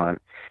have to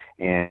hunt.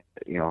 And,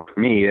 for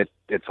me,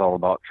 it's all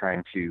about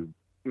trying to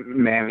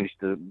manage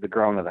the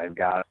ground that I've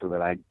got so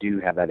that I do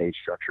have that age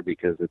structure,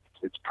 because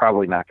it's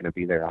probably not going to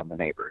be there on the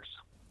neighbors.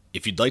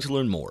 If you'd like to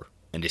learn more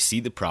and to see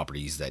the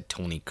properties that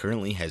Tony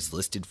currently has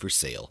listed for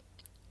sale,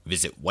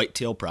 visit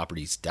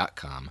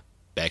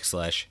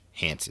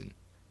whitetailproperties.com/Hansen.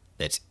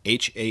 That's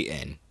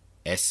HANSEN.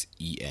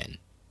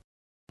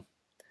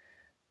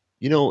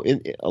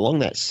 Along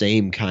that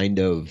same kind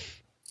of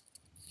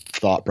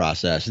thought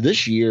process,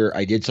 this year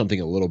I did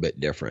something a little bit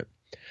different.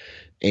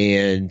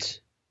 And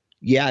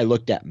yeah, I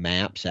looked at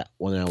maps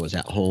when I was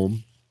at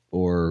home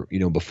or,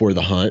 before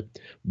the hunt,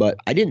 but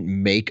I didn't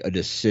make a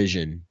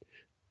decision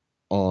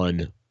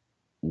on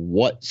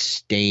what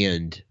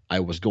stand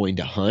I was going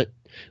to hunt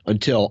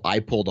until I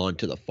pulled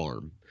onto the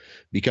farm,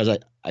 because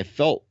I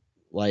felt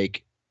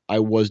like I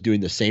was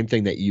doing the same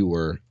thing that you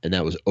were, and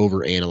that was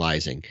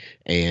overanalyzing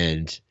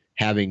and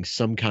having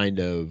some kind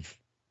of,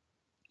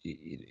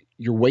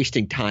 you're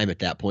wasting time at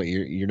that point.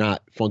 You're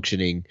not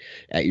functioning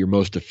at your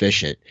most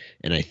efficient.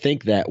 And I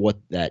think that what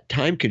that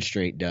time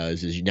constraint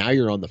does is now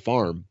you're on the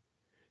farm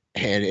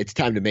and it's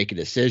time to make a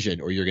decision,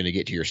 or you're going to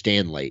get to your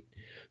stand late.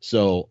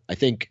 So I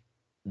think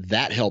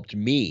that helped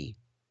me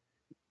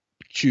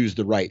choose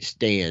the right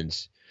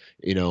stands,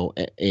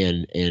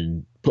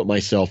 and put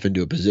myself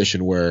into a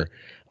position where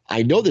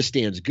I know this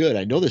stand's good.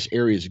 I know this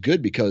area is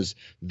good because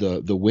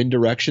the wind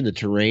direction, the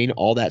terrain,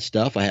 all that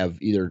stuff. I have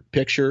either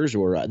pictures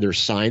or there's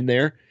sign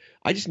there.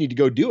 I just need to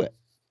go do it.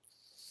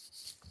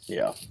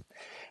 Yeah.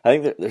 I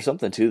think there's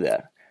something to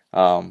that.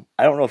 I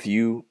don't know if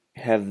you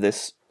have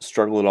this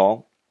struggle at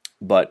all,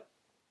 but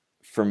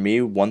for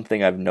me, one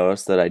thing I've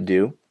noticed that I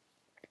do,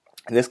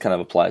 and this kind of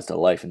applies to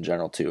life in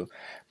general too,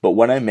 but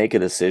when I make a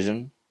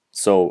decision,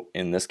 so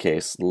in this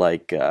case,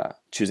 like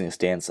choosing a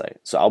stand site,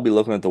 so I'll be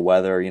looking at the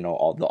weather,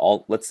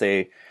 let's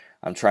say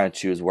I'm trying to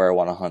choose where I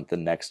want to hunt the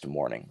next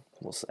morning,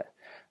 we'll say.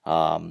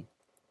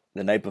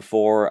 The night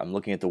before, I'm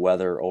looking at the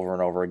weather over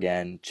and over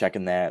again,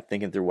 checking that,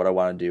 thinking through what I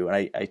want to do,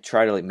 and I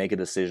try to make a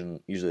decision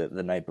usually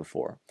the night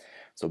before.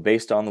 So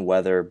based on the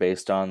weather,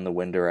 based on the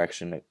wind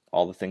direction,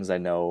 all the things I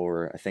know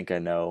or I think I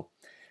know,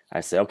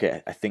 I say,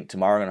 okay, I think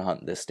tomorrow I'm going to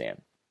hunt this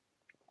stand.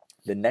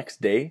 The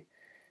next day,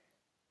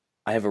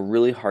 I have a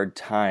really hard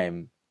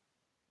time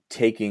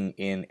taking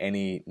in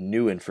any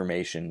new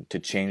information to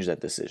change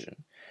that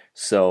decision.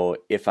 So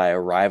if I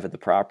arrive at the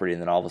property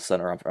and then all of a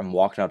sudden, or I'm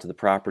walking out to the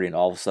property and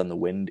all of a sudden the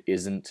wind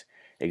isn't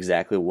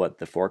exactly what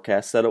the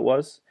forecast said it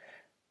was,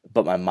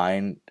 but my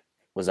mind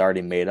was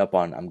already made up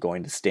on I'm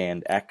going to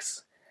stand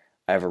X,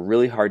 I have a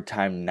really hard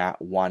time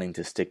not wanting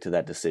to stick to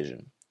that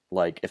decision.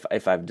 Like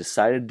if I've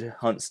decided to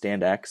hunt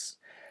stand X,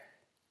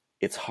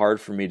 it's hard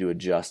for me to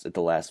adjust at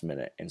the last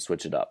minute and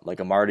switch it up. Like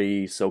I'm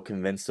already so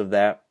convinced of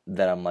that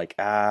I'm like,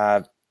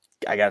 I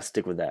gotta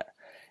stick with that.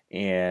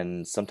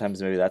 And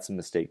sometimes maybe that's a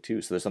mistake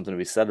too. So there's something to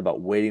be said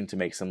about waiting to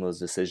make some of those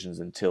decisions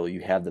until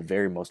you have the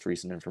very most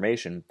recent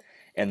information,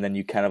 and then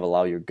you kind of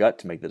allow your gut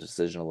to make the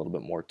decision a little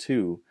bit more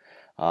too,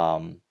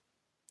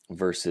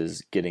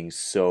 versus getting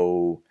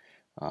so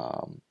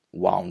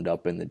wound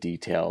up in the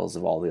details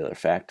of all the other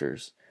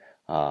factors.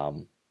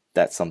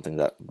 That's something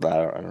that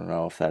I don't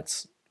know if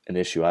that's an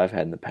issue I've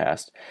had in the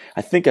past.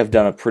 I think I've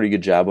done a pretty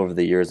good job over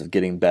the years of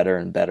getting better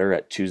and better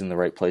at choosing the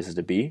right places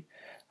to be.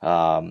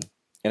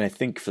 And I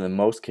think for the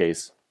most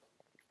case,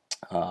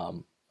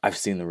 I've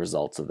seen the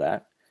results of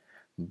that,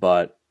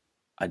 but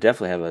I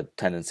definitely have a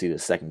tendency to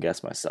second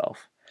guess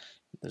myself.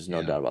 There's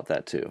no doubt about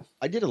that too.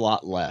 I did a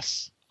lot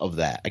less of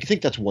that. I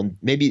think that's one,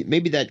 maybe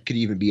that could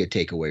even be a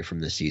takeaway from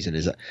this season,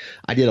 is that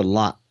I did a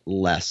lot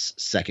less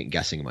second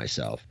guessing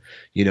myself.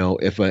 You know,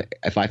 if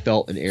I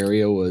felt an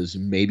area was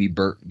maybe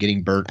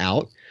getting burnt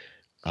out,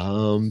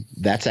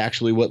 that's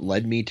actually what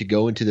led me to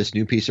go into this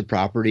new piece of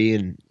property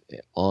and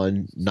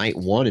on night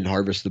one and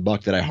harvest the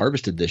buck that I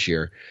harvested this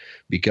year,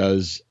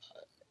 because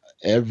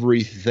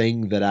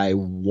everything that I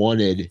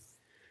wanted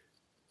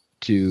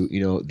to,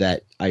 you know,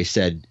 that I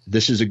said,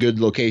 this is a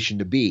good location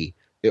to be,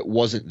 it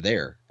wasn't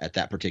there at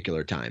that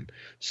particular time.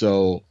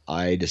 So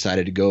I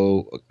decided to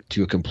go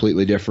to a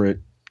completely different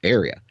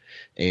area,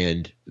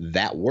 and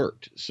that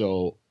worked.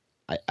 So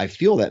I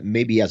feel that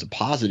maybe as a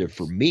positive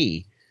for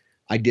me,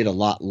 I did a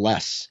lot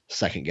less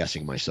second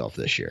guessing myself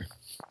this year.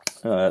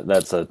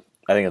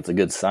 I think that's a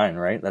good sign,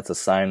 right? That's a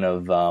sign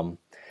of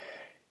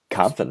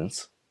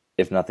confidence,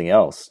 if nothing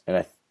else.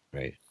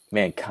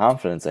 And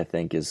confidence, I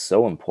think, is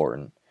so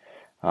important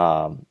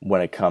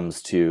when it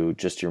comes to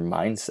just your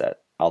mindset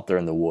out there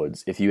in the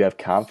woods. If you have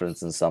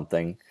confidence in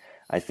something,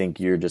 I think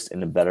you're just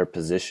in a better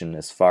position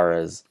as far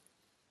as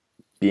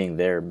being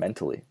there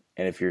mentally.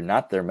 And if you're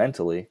not there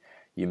mentally,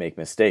 you make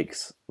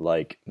mistakes,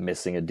 like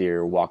missing a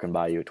deer walking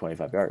by you at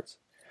 25 yards.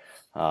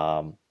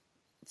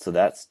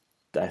 So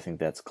I think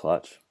that's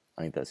clutch.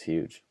 I think that's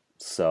huge.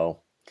 So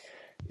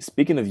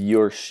speaking of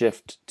your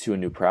shift to a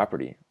new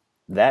property,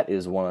 that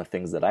is one of the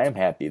things that I am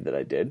happy that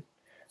I did,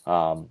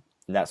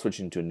 not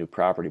switching to a new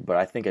property, but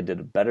I think I did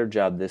a better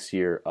job this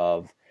year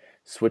of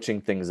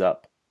switching things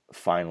up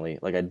finally.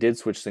 Like I did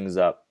switch things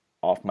up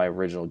off my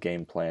original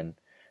game plan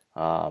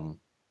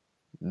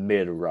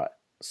mid-rut.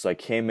 So I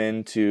came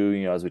into,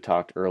 you know, as we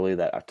talked earlier,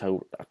 that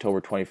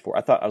October 24th.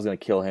 I thought I was going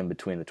to kill him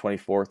between the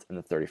 24th and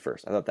the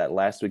 31st. I thought that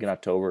last week in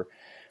October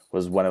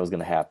was when it was going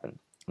to happen.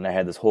 And I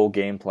had this whole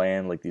game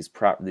plan, like the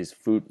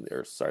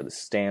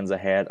stands I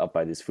had up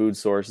by these food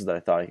sources that I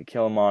thought I could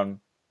kill him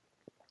on.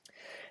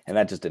 And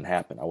that just didn't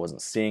happen. I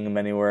wasn't seeing him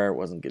anywhere.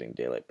 Wasn't getting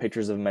daylight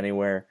pictures of him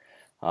anywhere.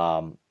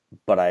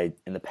 But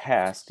in the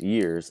past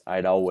years,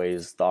 I'd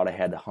always thought I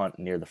had to hunt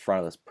near the front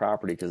of this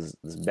property because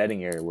this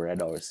bedding area where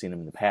I'd always seen him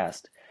in the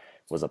past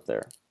was up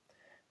there.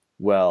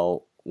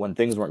 Well, when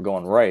things weren't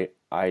going right,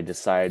 I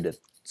decided to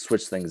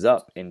switch things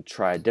up and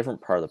try a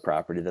different part of the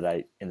property that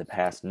I, in the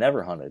past,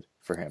 never hunted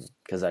for him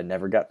because I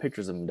never got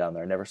pictures of him down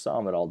there. I never saw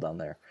him at all down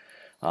there.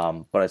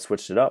 But I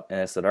switched it up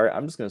and I said, all right,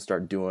 I'm just going to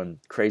start doing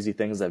crazy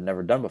things I've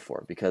never done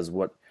before because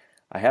what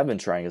I have been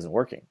trying isn't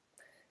working.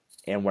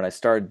 And when I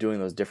started doing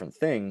those different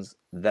things,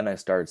 then I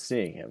started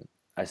seeing him.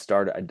 I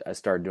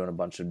started doing a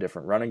bunch of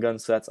different run and gun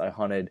sets. I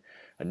hunted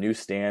a new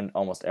stand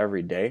almost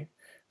every day.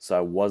 So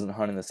I wasn't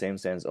hunting the same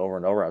stands over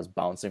and over. I was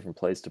bouncing from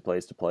place to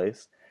place to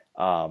place.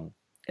 And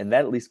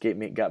that at least got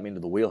me into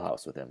the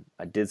wheelhouse with him.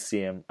 I did see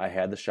him. I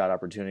had the shot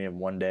opportunity of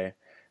one day.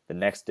 The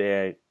next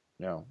day,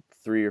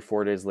 3 or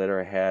 4 days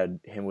later, I had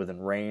him within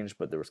range,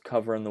 but there was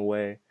cover in the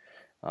way.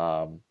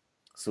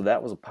 So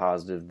that was a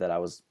positive that I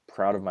was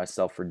proud of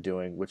myself for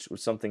doing, which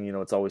was something,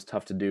 it's always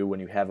tough to do when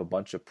you have a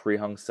bunch of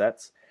pre-hung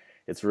sets.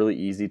 It's really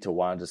easy to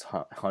want to just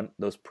hunt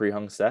those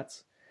pre-hung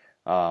sets.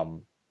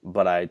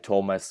 But I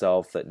told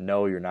myself that,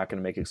 no, you're not going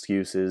to make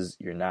excuses.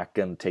 You're not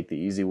going to take the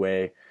easy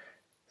way.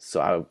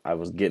 So I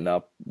was getting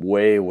up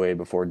way, way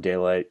before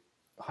daylight,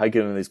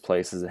 hiking into these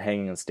places and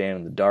hanging and standing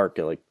in the dark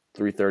at like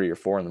 3:30 or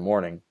 4 in the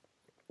morning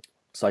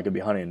so I could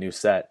be hunting a new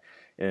set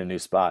in a new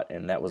spot.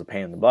 And that was a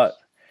pain in the butt.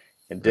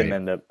 I didn't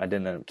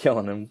end up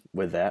killing him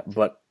with that,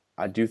 but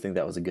I do think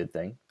that was a good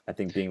thing. I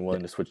think being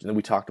willing to switch, and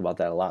we talked about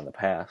that a lot in the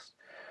past.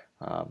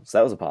 So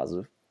that was a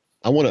positive.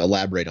 I want to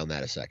elaborate on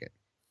that a second.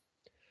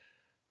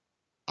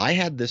 I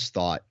had this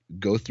thought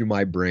go through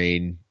my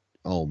brain.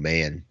 Oh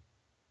man,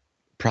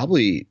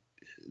 probably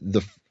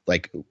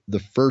the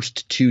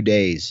first 2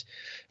 days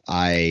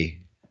I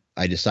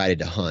decided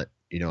to hunt.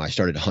 I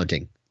started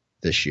hunting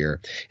this year,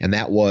 and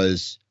that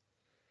was,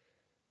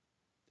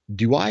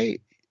 do I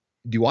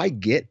do I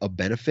get a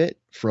benefit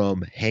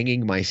from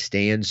hanging my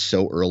stands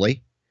so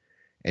early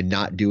and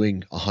not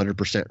doing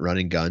 100%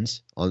 running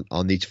guns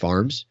on these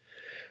farms?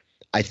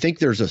 I think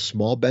there's a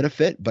small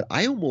benefit, but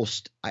I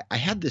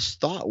had this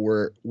thought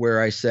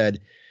where I said,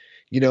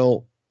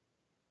 are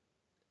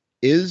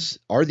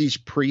these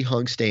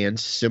pre-hung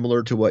stands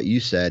similar to what you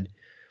said,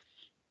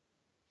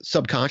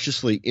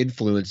 subconsciously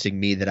influencing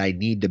me that I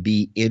need to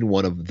be in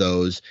one of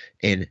those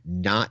and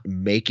not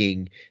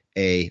making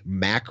a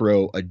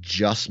macro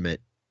adjustment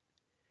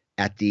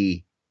at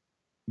the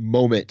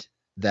moment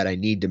that I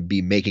need to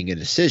be making a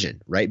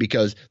decision, right?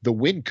 Because the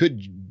wind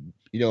could,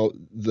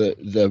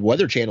 the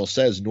Weather Channel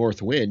says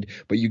north wind,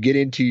 but you get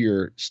into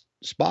your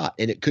spot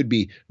and it could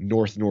be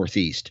north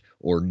northeast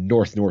or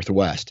north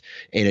northwest,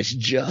 and it's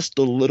just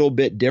a little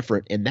bit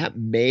different, and that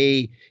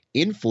may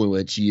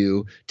influence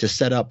you to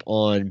set up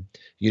on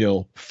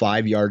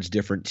 5 yards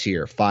difference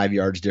here, 5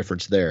 yards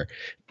difference there,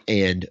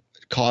 and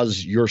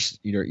cause your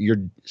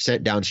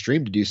sent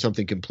downstream to do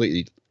something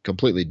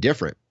completely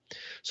different.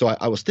 So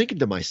I was thinking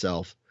to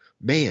myself,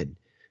 man,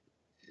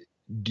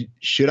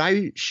 should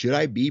I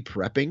be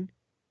prepping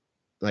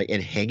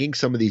and hanging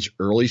some of these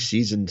early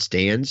season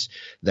stands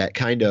that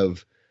kind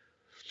of,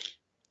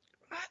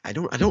 I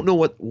don't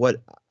know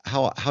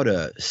how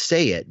to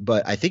say it,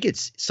 but I think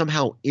it's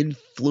somehow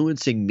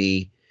influencing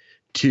me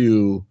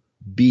to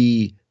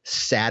be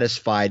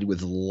satisfied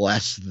with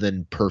less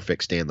than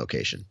perfect stand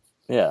location.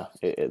 Yeah,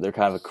 they're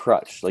kind of a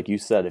crutch. Like you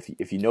said,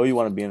 if you know you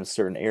want to be in a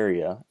certain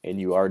area and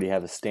you already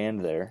have a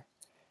stand there,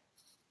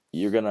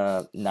 you're going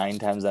to, 9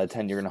 times out of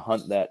 10, you're going to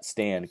hunt that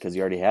stand because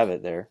you already have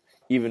it there.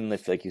 Even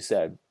if, like you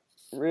said,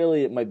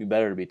 really it might be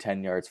better to be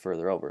 10 yards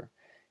further over.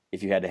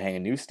 If you had to hang a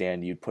new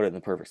stand, you'd put it in the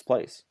perfect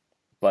place.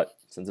 But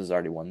since there's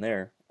already one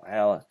there,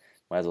 well,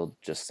 might as well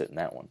just sit in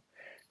that one.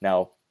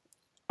 Now,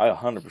 I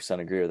 100%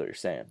 agree with what you're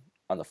saying.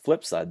 On the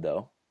flip side,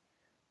 though,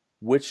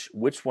 which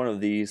one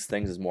of these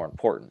things is more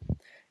important?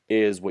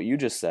 Is what you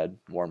just said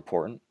more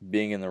important?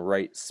 Being in the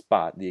right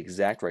spot, the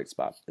exact right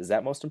spot, is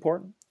that most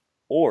important?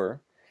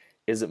 Or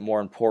is it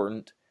more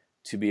important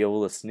to be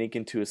able to sneak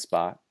into a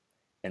spot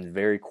and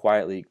very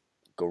quietly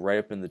go right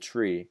up in the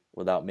tree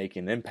without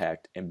making an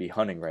impact and be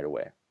hunting right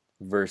away,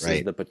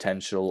 versus the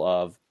potential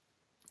of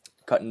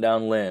cutting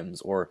down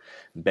limbs or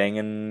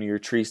banging your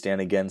tree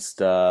stand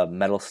against a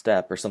metal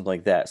step or something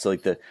like that? So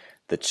like the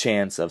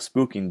chance of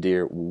spooking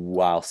deer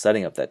while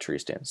setting up that tree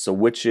stand. So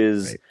which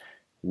is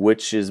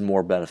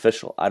more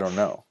beneficial? I don't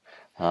know.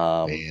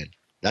 Man,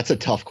 that's a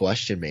tough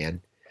question,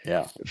 man.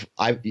 Yeah.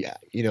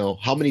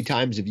 How many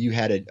times have you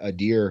had a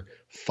deer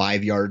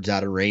 5 yards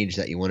out of range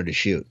that you wanted to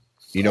shoot?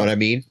 You know what I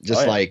mean?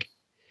 Just like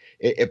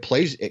it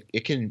plays,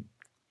 it can,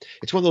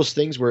 it's one of those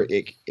things where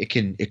it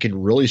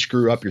can really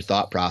screw up your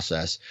thought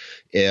process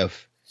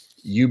if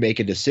you make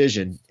a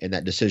decision and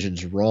that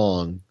decision's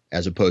wrong,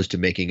 as opposed to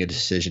making a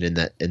decision and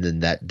then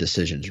that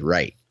decision's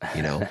right,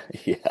 Yeah.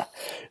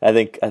 I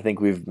think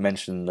we've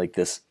mentioned like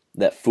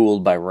that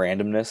fooled by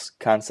randomness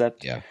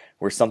concept. Yeah.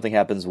 Where something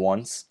happens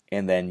once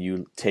and then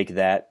you take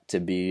that to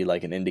be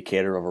like an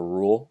indicator of a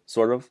rule,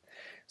 sort of.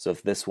 So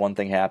if this one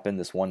thing happened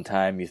this one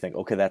time, you think,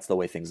 okay, that's the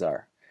way things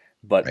are.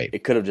 But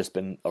it could have just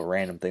been a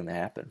random thing that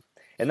happened.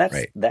 And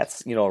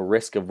that's a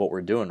risk of what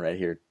we're doing right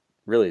here,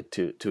 really,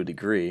 to a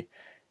degree.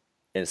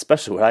 And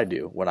especially what I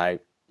do when I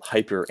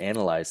hyper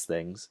analyze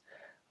things.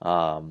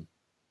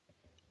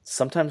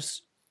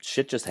 Sometimes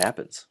shit just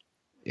happens.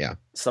 Yeah.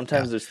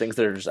 Sometimes there's things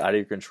that are just out of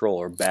your control,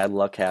 or bad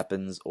luck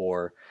happens,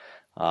 or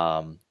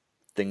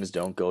things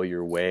don't go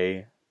your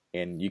way,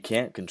 and we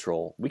can't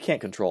control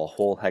a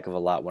whole heck of a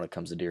lot when it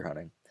comes to deer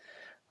hunting.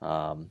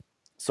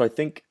 So I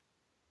think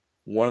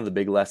one of the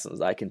big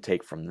lessons I can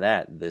take from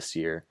that this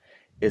year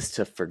is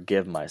to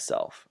forgive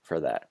myself for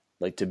that,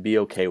 like to be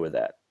okay with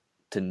that,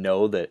 to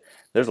know that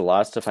there's a lot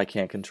of stuff I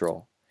can't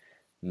control.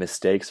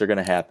 Mistakes are going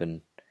to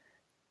happen.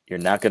 You're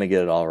not going to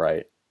get it all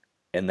right,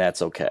 and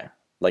that's okay.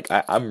 Like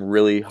I'm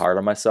really hard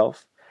on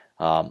myself.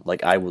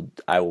 I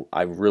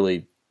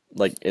really,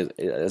 like,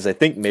 as I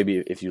think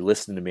maybe if you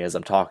listen to me as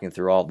I'm talking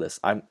through all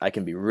this, I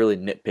can be really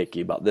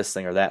nitpicky about this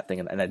thing or that thing,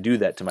 and I do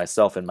that to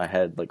myself in my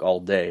head like all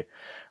day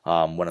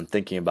when I'm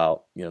thinking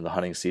about the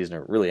hunting season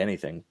or really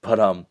anything. But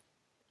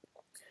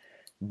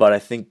I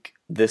think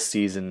this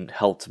season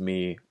helped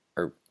me,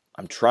 or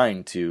I'm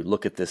trying to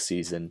look at this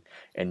season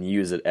and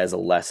use it as a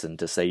lesson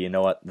to say, you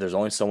know what, there's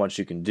only so much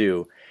you can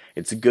do.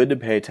 It's good to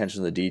pay attention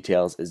to the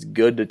details. It's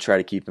good to try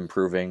to keep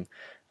improving.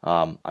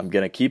 I'm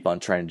going to keep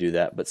on trying to do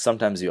that, but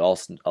sometimes you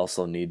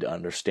also need to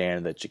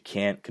understand that you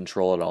can't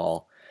control it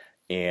all,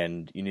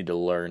 and you need to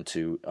learn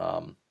to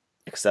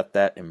accept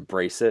that,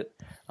 embrace it,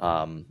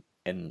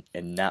 and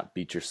not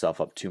beat yourself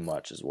up too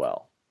much as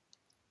well.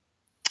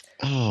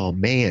 Oh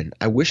man,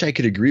 I wish I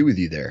could agree with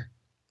you there.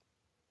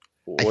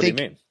 What do you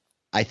mean?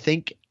 I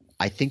think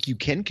you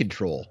can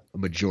control a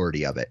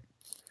majority of it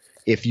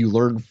if you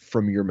learn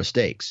from your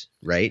mistakes,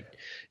 right?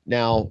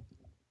 Now,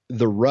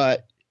 the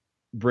rut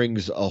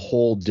brings a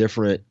whole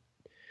different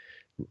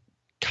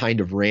kind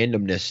of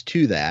randomness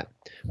to that,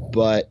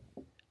 but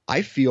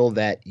I feel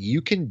that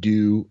you can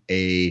do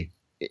a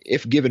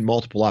if given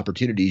multiple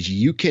opportunities,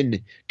 you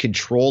can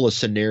control a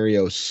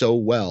scenario so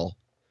well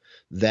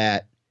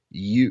that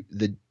you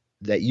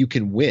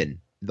can win.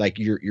 Like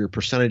your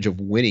percentage of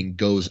winning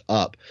goes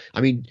up.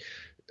 I mean,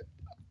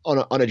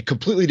 on a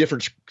completely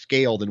different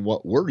scale than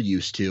what we're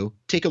used to.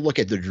 Take a look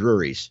at the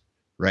Drurys,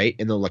 right?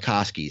 And the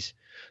Lakoskis.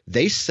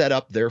 They set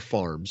up their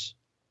farms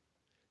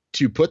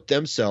to put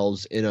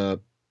themselves in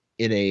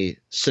a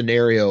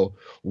scenario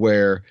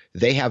where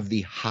they have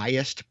the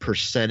highest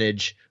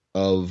percentage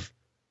of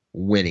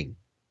winning,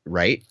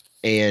 right?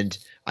 And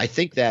I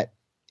think that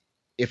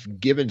if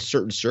given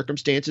certain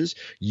circumstances,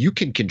 you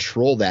can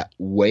control that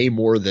way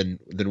more than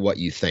what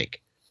you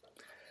think.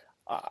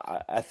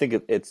 I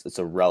think it's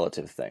a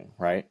relative thing,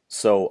 right?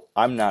 So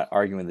I'm not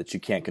arguing that you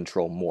can't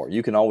control more.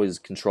 You can always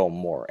control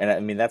more. And I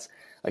mean, that's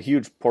a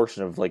huge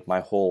portion of like my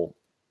whole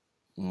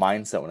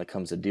mindset when it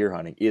comes to deer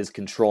hunting is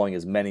controlling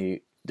as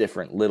many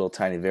different little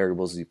tiny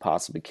variables as you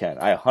possibly can.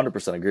 I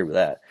 100% agree with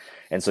that.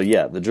 And so,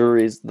 yeah, the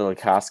Drurys, the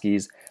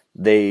Lakoskis,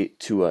 they,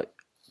 to a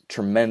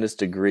tremendous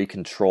degree,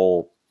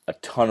 control a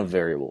ton of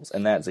variables.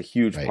 And that's a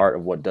huge part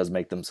of what does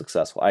make them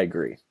successful. I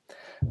agree.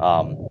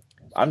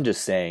 I'm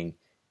just saying,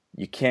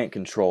 you can't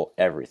control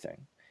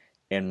everything.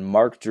 And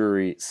Mark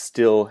Drury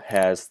still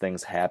has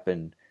things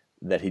happen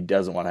that he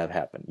doesn't want to have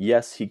happen.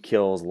 Yes, he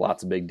kills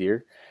lots of big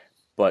deer,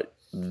 but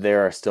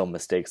there are still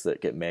mistakes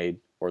that get made,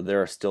 or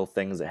there are still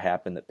things that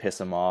happen that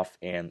piss him off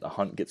and the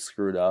hunt gets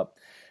screwed up.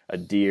 A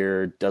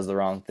deer does the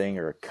wrong thing,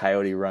 or a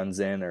coyote runs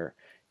in, or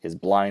his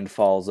blind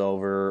falls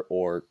over,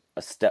 or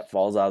a step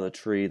falls out of the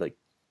tree. Like,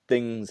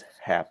 things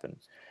happen.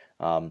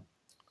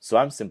 So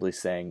I'm simply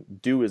saying,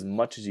 do as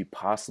much as you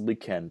possibly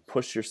can.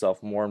 Push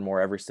yourself more and more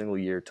every single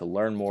year to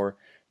learn more,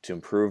 to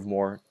improve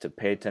more, to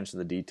pay attention to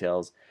the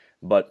details.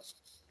 But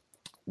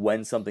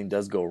when something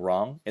does go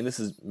wrong, and this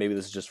is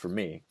just for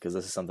me, because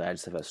this is something I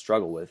just have a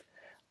struggle with,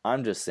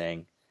 I'm just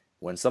saying,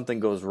 when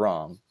something goes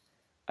wrong,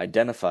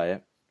 identify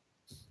it,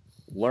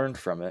 learn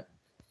from it,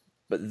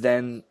 but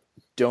then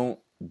don't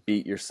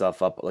beat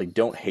yourself up. Like,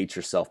 don't hate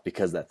yourself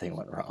because that thing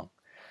went wrong.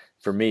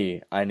 For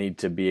me, I need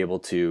to be able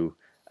to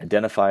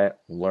identify it,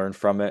 learn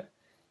from it,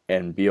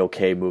 and be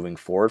okay moving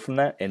forward from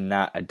that, and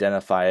not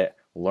identify it,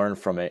 learn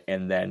from it,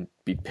 and then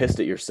be pissed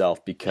at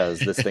yourself because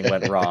this thing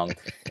went wrong,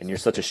 and you're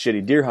such a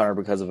shitty deer hunter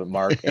because of it,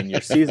 Mark, and your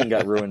season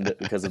got ruined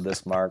because of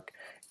this, Mark,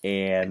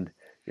 and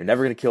you're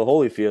never going to kill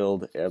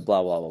Holyfield,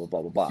 blah, blah, blah,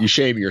 blah, blah, blah. You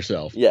shame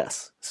yourself.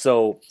 Yes.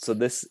 So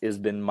this has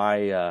been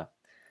my,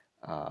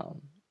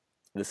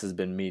 this has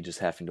been me just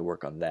having to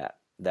work on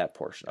that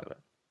portion of it.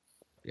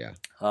 Yeah.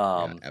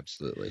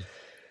 Absolutely.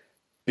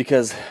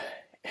 Because,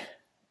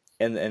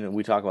 and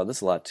we talk about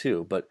this a lot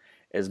too, but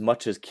as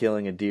much as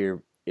killing a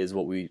deer is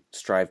what we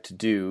strive to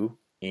do,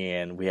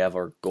 and we have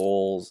our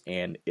goals,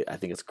 and I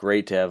think it's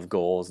great to have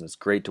goals, and it's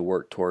great to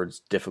work towards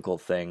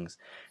difficult things.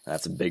 And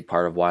that's a big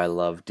part of why I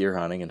love deer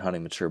hunting and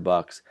hunting mature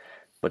bucks.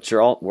 But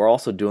we're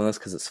also doing this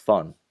because it's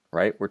fun,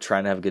 right? We're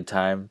trying to have a good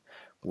time.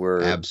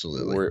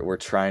 Absolutely. We're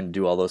trying to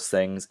do all those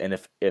things. And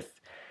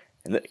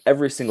and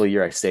every single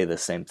year I say the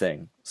same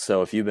thing.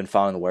 So if you've been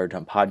following the Wired to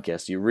Hunt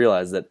podcast, you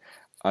realize that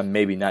I'm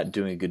maybe not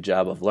doing a good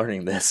job of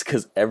learning this,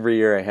 because every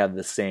year I have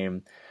the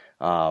same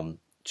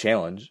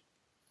challenge,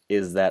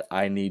 is that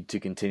I need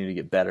to continue to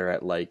get better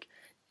at like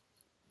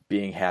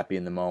being happy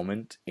in the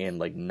moment and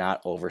like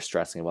not over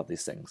stressing about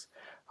these things.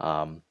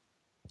 And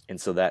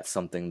so that's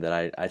something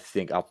that I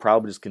think I'll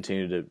probably just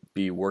continue to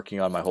be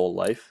working on my whole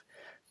life,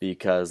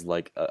 because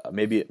like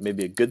maybe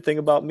a good thing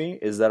about me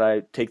is that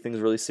I take things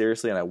really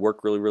seriously and I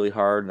work really, really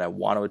hard and I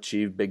want to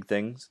achieve big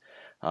things.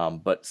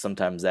 But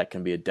sometimes that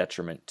can be a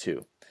detriment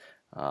too.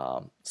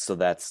 So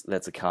that's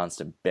a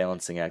constant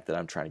balancing act that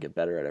I'm trying to get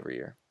better at every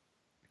year.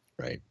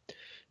 Right.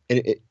 And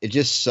it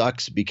just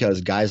sucks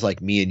because guys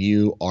like me and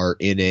you are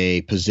in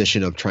a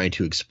position of trying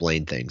to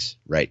explain things,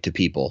 right, to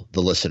people,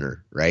 the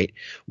listener, right?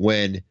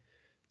 When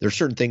there's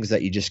certain things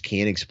that you just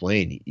can't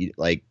explain.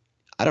 Like,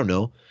 I don't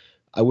know.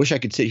 I wish I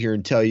could sit here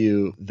and tell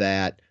you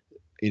that,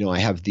 I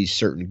have these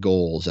certain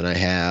goals, and I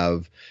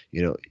have,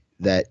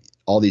 that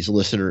all these the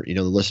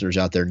listeners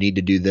out there need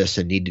to do this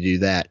and need to do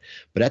that.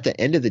 But at the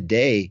end of the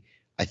day,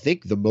 I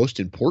think the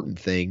most important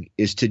thing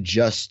is to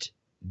just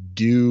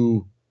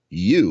do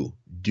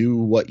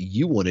what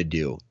you want to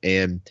do,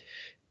 and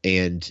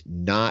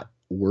not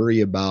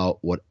worry about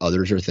what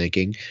others are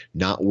thinking,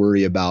 not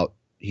worry about,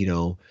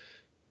 I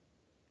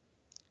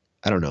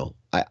don't know.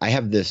 I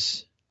have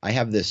this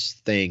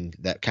thing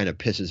that kind of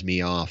pisses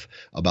me off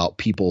about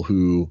people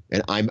who,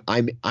 and I'm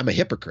a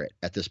hypocrite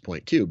at this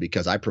point too,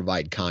 because I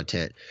provide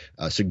content,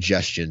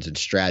 suggestions and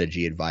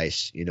strategy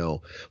advice,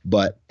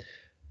 but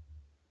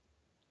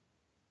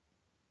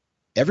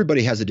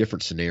everybody has a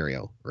different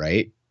scenario,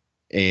 right?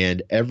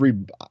 And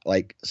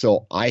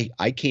so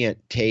I can't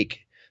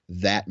take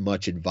that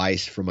much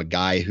advice from a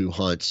guy who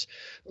hunts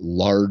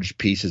large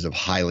pieces of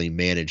highly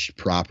managed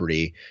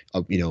property,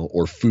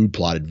 or food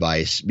plot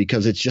advice,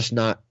 because it's just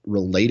not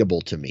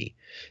relatable to me.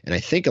 And I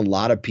think a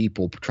lot of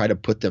people try to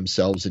put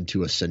themselves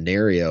into a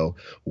scenario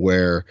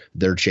where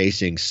they're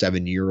chasing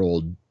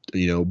 7-year-old,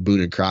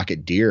 Boone and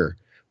Crockett deer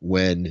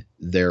when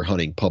they're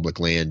hunting public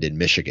land in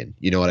Michigan.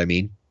 You know what I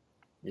mean?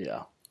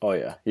 Yeah. Oh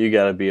yeah. You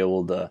got to be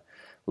able to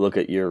look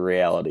at your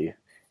reality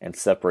and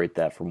separate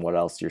that from what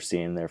else you're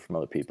seeing there from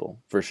other people,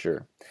 for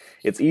sure.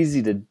 It's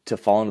easy to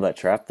fall into that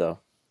trap though,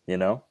 you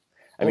know?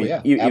 I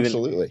mean,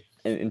 absolutely.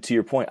 And to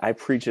your point, I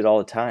preach it all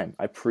the time.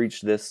 I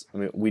preach this. I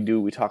mean,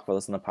 we talk about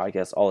this on the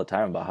podcast all the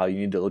time about how you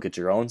need to look at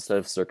your own set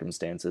of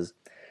circumstances,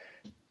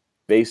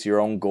 base your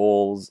own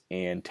goals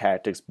and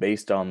tactics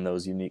based on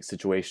those unique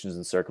situations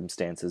and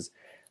circumstances.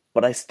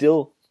 But I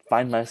still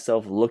find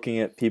myself looking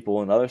at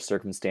people in other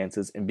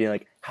circumstances and being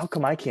like, how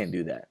come I can't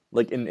do that?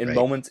 Like in Right.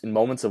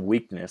 moments of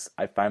weakness,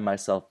 I find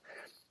myself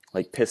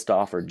like pissed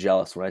off or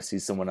jealous when I see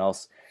someone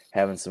else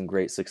having some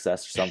great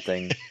success or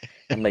something.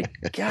 I'm like,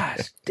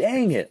 gosh,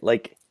 dang it.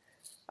 Like,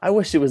 I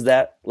wish it was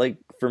that, like,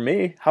 for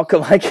me. How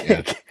come I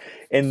can't?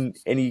 Yeah. And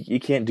you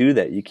can't do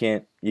that. You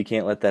can't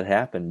let that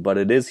happen. But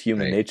it is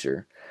human Right.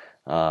 nature.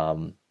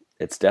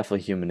 It's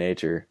definitely human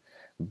nature.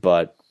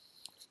 But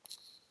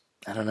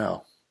I don't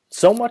know.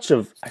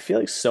 I feel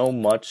like so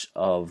much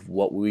of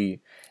what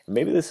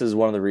maybe this is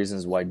one of the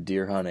reasons why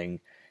deer hunting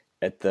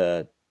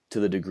to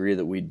the degree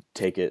that we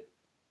take it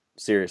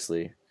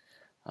seriously,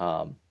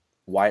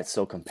 why it's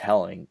so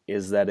compelling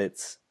is that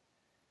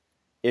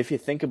if you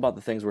think about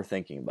the things we're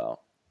thinking about,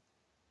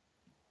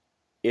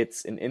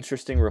 it's an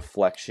interesting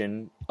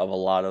reflection of a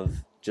lot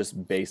of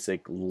just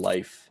basic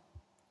life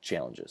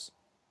challenges.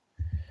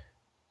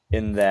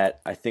 In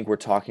that, I think we're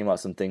talking about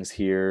some things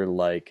here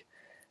like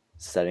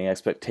setting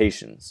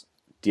expectations,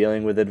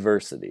 dealing with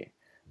adversity,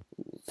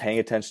 paying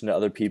attention to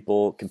other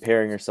people,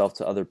 comparing yourself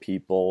to other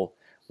people,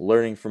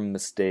 learning from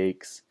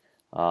mistakes,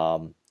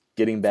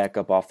 getting back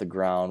up off the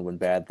ground when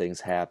bad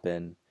things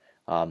happen.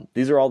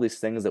 These are all these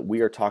things that we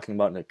are talking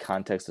about in the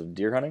context of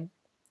deer hunting,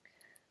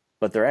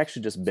 but they're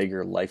actually just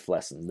bigger life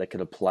lessons that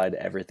could apply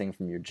to everything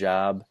from your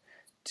job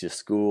to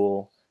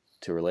school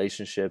to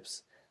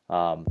relationships.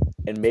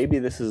 And maybe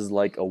this is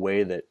like a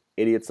way that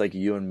idiots like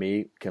you and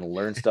me can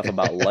learn stuff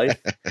about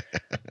life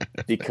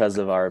because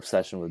of our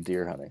obsession with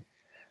deer hunting.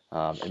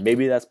 And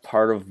maybe that's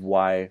part of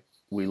why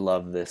we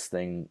love this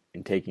thing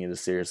and taking it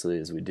as seriously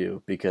as we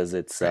do, because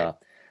it's Right.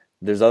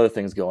 There's other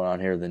things going on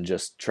here than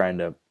just trying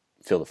to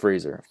fill the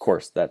freezer. Of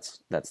course, that's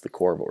the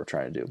core of what we're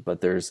trying to do.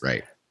 But there's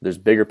Right.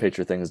 bigger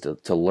picture things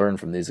to learn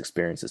from these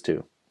experiences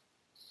too.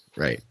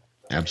 Right.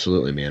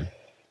 Absolutely, man.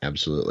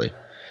 Absolutely.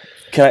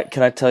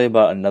 Can I tell you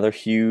about another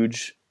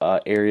huge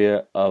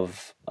area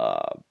of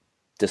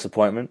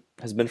disappointment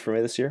has been for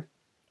me this year?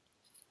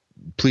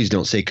 Please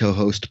don't say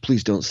co-host.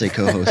 Please don't say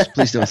co-host.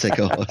 Please don't say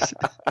co-host.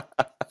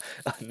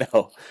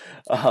 No.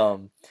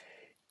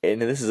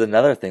 And this is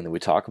another thing that we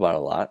talk about a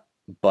lot,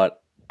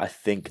 but I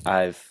think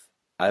I've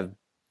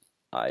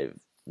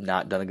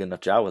not done a good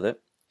enough job with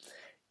it.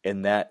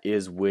 And that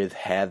is with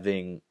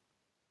having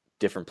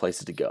different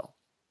places to go.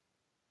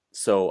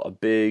 So a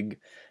big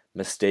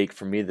mistake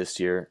for me this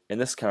year, and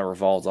this kind of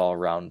revolves all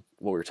around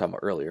what we were talking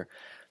about earlier,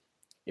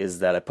 is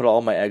that I put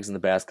all my eggs in the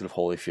basket of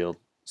Holyfield.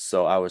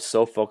 So I was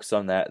so focused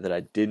on that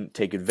I didn't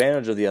take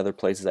advantage of the other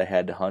places I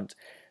had to hunt.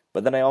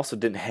 But then I also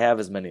didn't have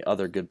as many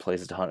other good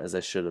places to hunt as I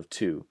should have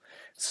too.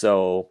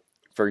 So,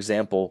 for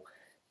example,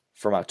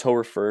 from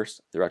October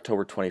 1st through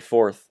October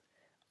 24th,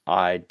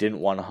 I didn't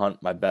want to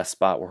hunt my best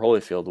spot where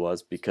Holyfield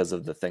was because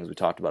of the things we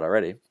talked about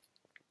already.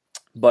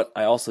 But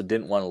I also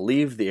didn't want to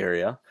leave the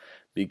area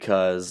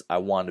because I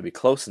wanted to be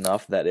close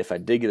enough that if I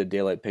did get a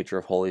daylight picture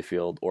of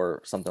Holyfield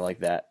or something like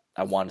that,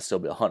 I wanted to still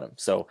be able to hunt him.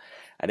 So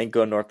I didn't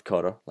go to North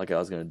Dakota like I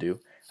was going to do.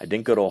 I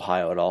didn't go to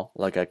Ohio at all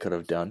like I could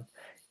have done.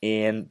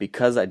 And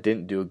because I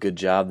didn't do a good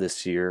job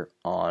this year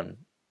on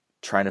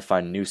trying to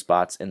find new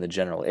spots in the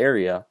general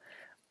area,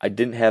 I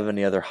didn't have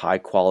any other high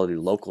quality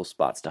local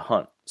spots to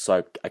hunt.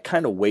 So I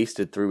kind of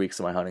wasted 3 weeks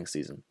of my hunting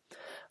season.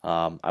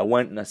 I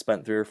went and I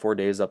spent 3 or 4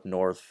 days up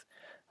north,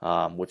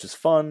 which is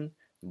fun,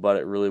 but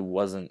it really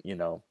wasn't,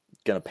 going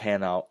to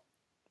pan out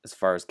as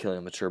far as killing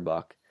a mature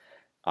buck.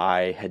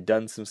 I had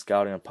done some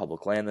scouting on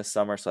public land this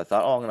summer, so I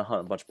thought, I'm going to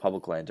hunt a bunch of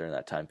public land during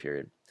that time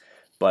period.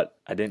 But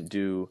I didn't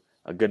do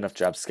a good enough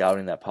job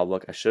scouting that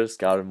public. I should have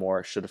scouted more.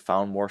 I should have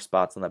found more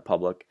spots on that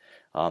public,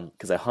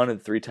 because I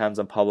hunted 3 times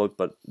on public,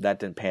 but that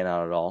didn't pan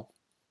out at all.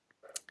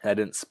 And I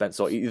didn't spend,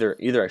 so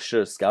either I should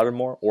have scouted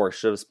more, or I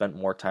should have spent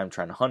more time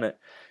trying to hunt it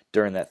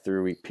during that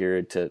 3-week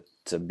period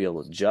to be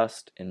able to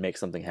adjust and make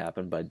something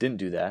happen, but I didn't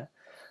do that.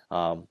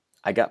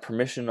 I got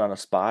permission on a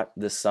spot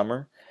this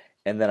summer,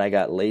 and then I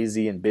got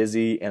lazy and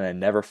busy, and I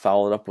never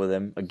followed up with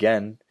him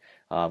again,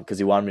 because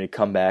he wanted me to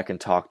come back and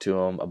talk to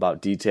him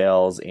about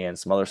details and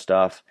some other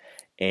stuff,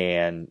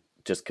 and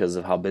just because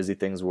of how busy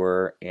things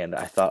were, and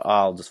I thought,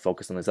 I'll just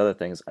focus on these other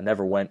things. I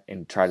never went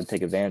and tried to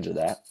take advantage of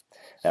that.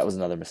 That was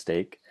another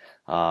mistake.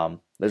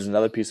 There's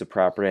another piece of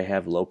property I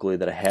have locally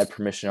that I had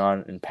permission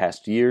on in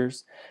past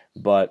years,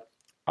 but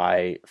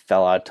I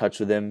fell out of touch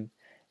with him,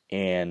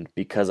 and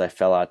because I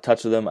fell out of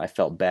touch with him, I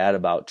felt bad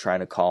about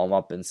trying to call him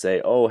up and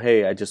say, oh,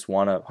 hey, I just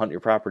want to hunt your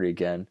property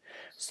again.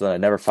 So then I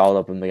never followed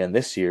up with him again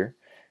this year.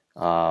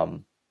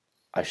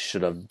 I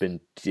should have been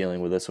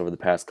dealing with this over the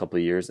past couple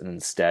of years, and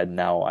instead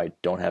now I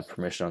don't have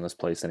permission on this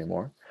place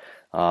anymore.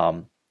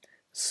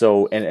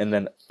 So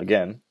then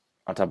again,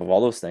 on top of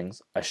all those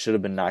things, I should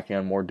have been knocking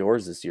on more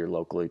doors this year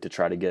locally to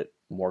try to get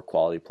more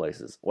quality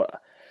places.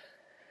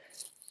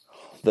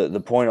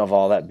 The point of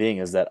all that being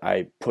is that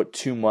I put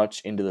too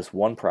much into this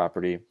one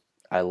property.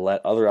 I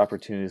let other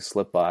opportunities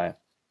slip by.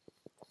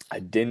 I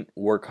didn't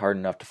work hard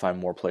enough to find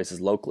more places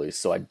locally,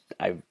 so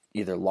I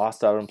either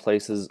lost out on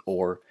places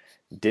or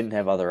didn't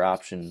have other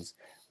options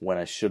when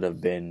I should have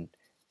been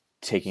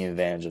taking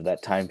advantage of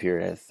that time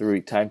period. A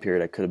 3-week time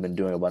period, I could have been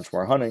doing a bunch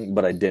more hunting,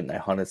 but I didn't. I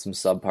hunted some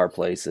subpar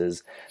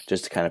places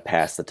just to kind of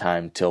pass the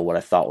time till what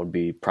I thought would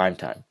be prime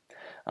time.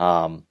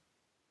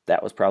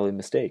 That was probably a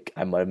mistake.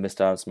 I might have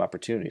missed out on some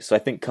opportunities. So I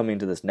think coming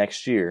into this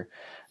next year,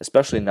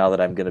 especially now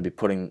that I'm going to be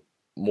putting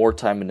more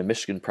time into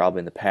Michigan probably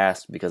in the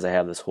past because I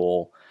have this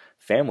whole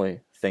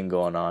family thing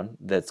going on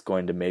that's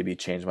going to maybe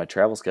change my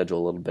travel schedule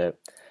a little bit.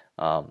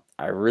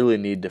 I really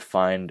need to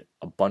find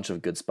a bunch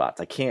of good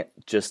spots. I can't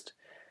just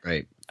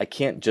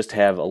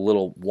have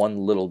one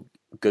little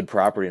good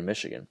property in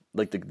Michigan.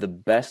 Like the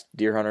best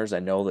deer hunters I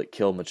know that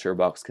kill mature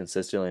bucks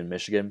consistently in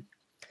Michigan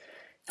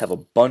have a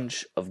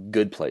bunch of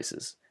good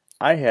places.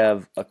 I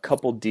have a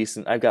couple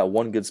decent. I've got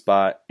one good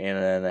spot and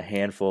then a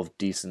handful of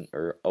decent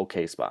or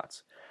okay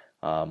spots.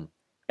 And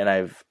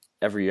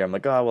every year I'm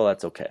like, oh well,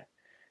 that's okay.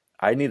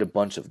 I need a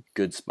bunch of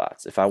good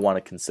spots if I want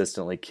to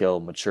consistently kill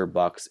mature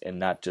bucks and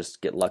not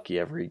just get lucky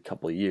every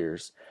couple of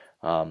years.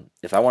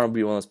 If I want to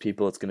be one of those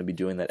people that's going to be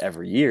doing that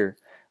every year,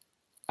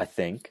 I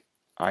think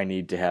I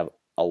need to have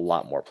a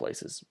lot more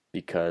places,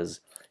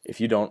 because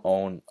if you don't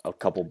own a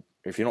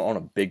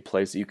big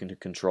place that you can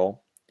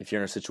control, if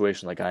you're in a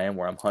situation like I am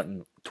where I'm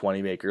hunting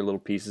 20-acre little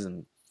pieces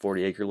and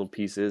 40-acre little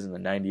pieces and the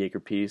 90-acre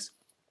piece,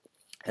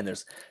 and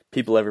there's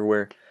people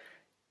everywhere,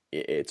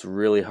 it's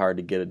really hard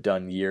to get it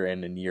done year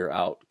in and year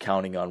out,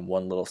 counting on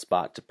one little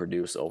spot to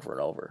produce over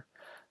and over.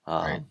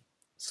 Right.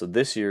 So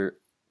this year,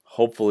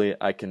 hopefully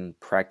I can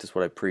practice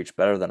what I preach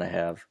better than I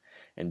have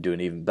and do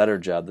an even better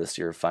job this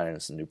year of finding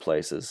some new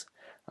places.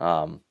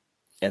 And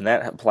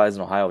that applies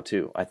in Ohio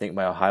too. I think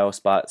my Ohio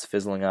spot is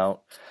fizzling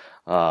out.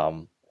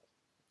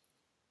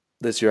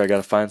 This year I got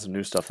to find some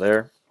new stuff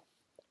there.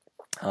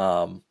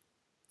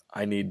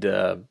 I need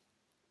to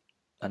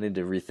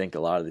rethink a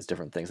lot of these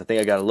different things. I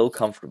think I got a little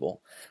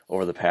comfortable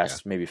over the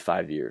past maybe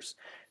 5 years.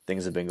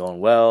 Things have been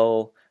going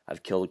well.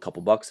 I've killed a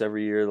couple bucks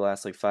every year the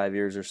last 5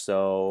 years or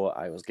so.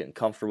 I was getting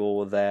comfortable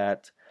with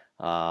that.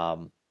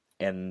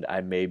 And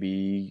I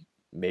maybe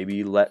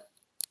let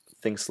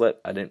things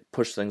slip. I didn't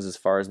push things as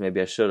far as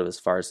maybe I should have, as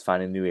far as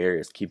finding new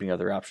areas, keeping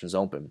other options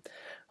open.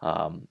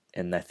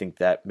 And I think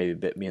that maybe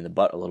bit me in the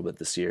butt a little bit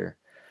this year.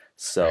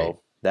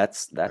 So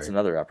that's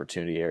another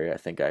opportunity area I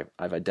think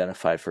I've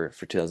identified for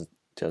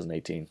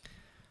 2018.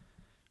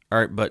 All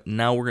right, but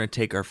now we're going to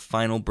take our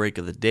final break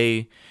of the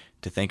day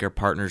to thank our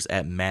partners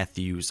at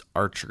Mathews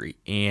Archery.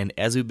 And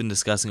as we've been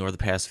discussing over the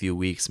past few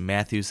weeks,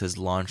 Mathews has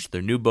launched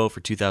their new bow for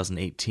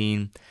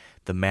 2018,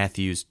 the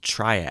Mathews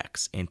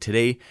Triax. And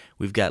today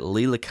we've got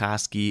Lee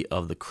Lakosky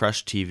of the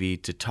Crush TV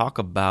to talk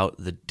about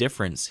the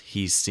difference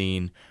he's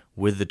seen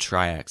with the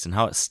Triax and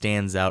how it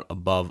stands out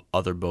above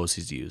other bows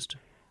he's used.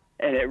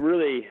 And it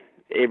really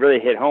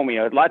hit home.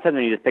 A lot of times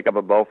when you just pick up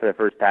a bow for the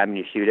first time and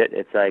you shoot it,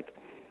 it's like,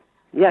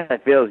 yeah,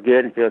 it feels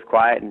good and feels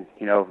quiet and,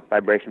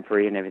 vibration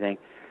free and everything.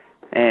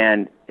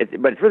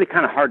 But it's really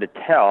kind of hard to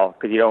tell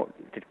because you don't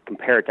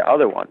compare it to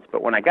other ones.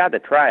 But when I got the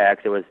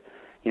Triax, it was,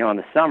 in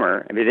the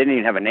summer, they didn't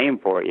even have a name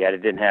for it yet.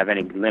 It didn't have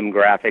any limb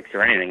graphics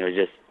or anything. It was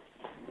just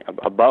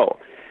a bow.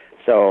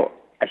 So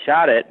I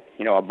shot it,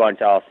 a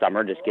bunch all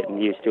summer, just getting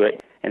used to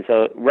it. And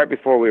so right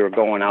before we were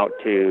going out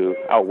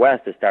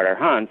west to start our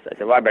hunts, I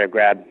said, well, I better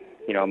grab,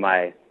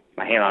 my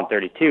Halon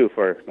 32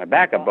 for my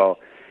backup bow.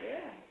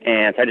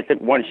 And so I just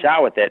took one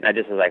shot with it, and I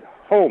just was like,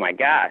 oh, my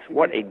gosh,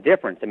 what a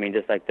difference.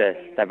 Just like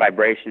that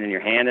vibration in your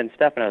hand and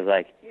stuff. And I was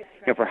like,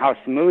 for how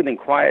smooth and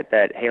quiet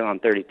that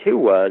Halon 32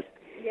 was,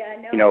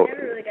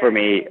 for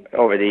me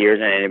over the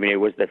years. And it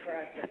was I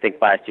think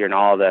last year in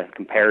all the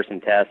comparison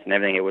tests and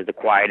everything, it was the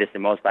quietest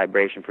and most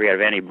vibration-free out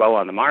of any bow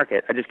on the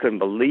market. I just couldn't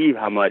believe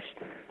how much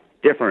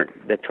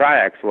different the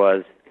Triax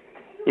was,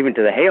 even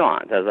to the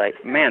Halons. I was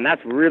like, man,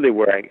 that's really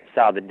where I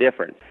saw the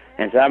difference.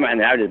 And so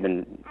I've just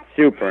been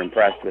super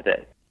impressed with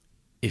it.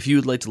 If you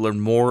would like to learn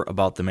more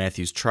about the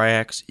Mathews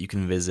Triax, you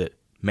can visit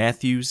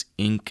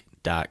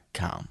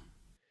MathewsInc.com.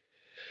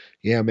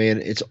 Yeah,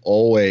 man, it's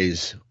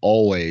always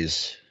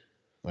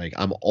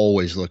I'm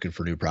always looking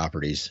for new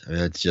properties.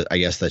 I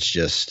guess that's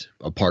just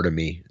a part of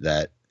me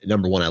that,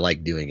 number one, I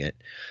like doing it.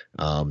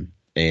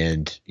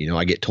 And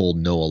I get told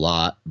no a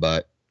lot,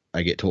 but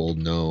I get told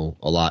no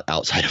a lot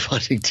outside of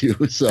hunting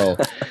too. So,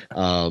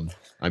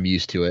 I'm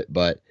used to it,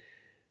 but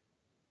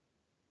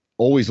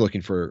always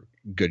looking for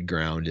good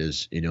ground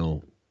is,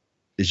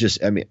 it's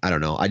just, I don't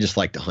know. I just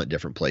like to hunt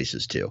different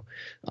places too.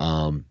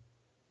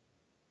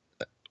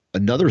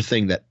 Another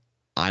thing that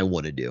I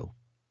want to do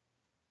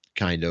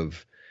kind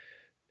of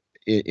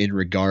in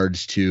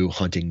regards to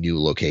hunting new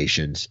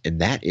locations,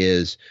 and that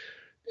is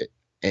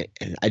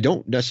and I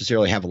don't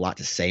necessarily have a lot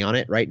to say on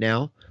it right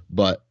now,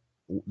 but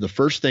the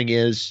first thing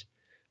is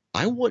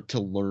I want to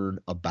learn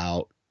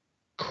about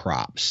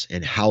crops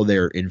and how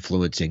they're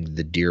influencing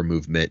the deer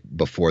movement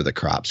before the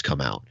crops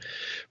come out,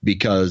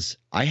 because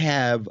I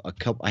had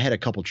a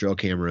couple trail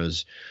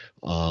cameras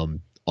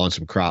on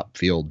some crop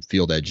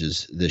field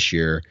edges this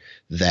year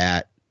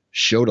that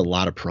showed a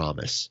lot of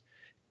promise,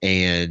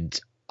 and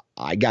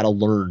I got to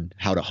learn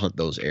how to hunt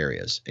those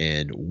areas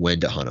and when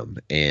to hunt them,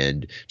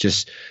 and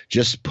just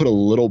put a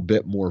little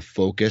bit more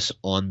focus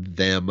on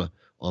them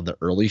on the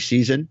early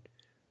season,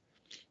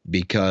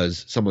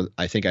 because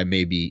I think I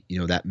may be,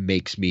 that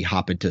makes me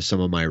hop into some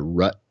of my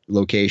rut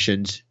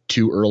locations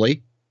too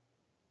early,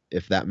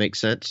 if that makes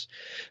sense.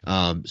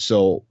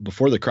 So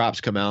before the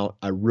crops come out,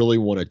 I really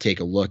want to take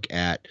a look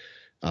at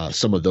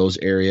some of those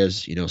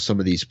areas, some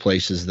of these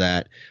places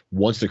that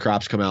once the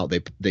crops come out,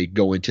 they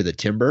go into the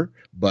timber,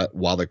 but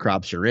while the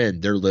crops are in,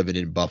 they're living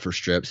in buffer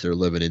strips. They're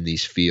living in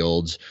these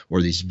fields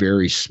or these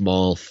very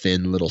small,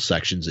 thin little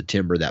sections of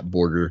timber that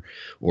border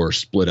or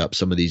split up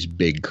some of these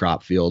big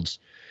crop fields.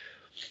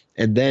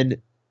 And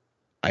then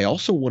I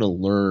also want to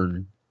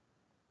learn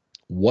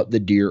what the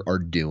deer are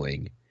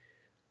doing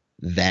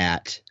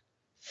that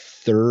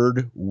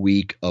third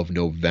week of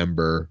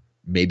November,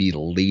 maybe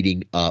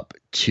leading up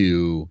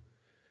to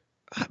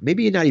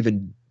maybe not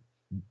even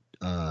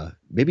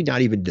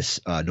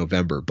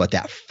November, but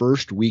that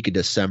first week of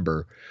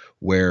December,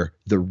 where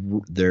the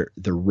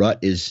rut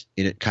is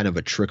in kind of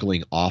a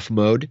trickling off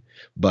mode,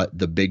 but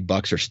the big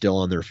bucks are still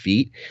on their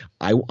feet.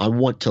 I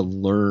want to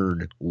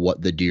learn what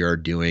the deer are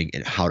doing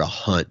and how to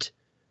hunt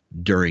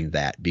during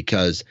that,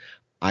 because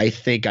I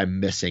think I'm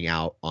missing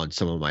out on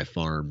some of my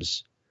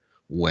farms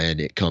when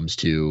it comes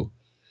to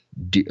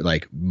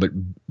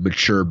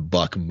mature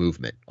buck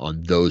movement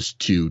on those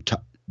two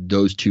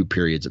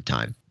periods of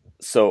time.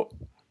 So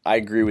I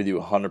agree with you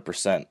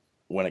 100%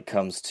 when it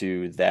comes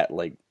to that,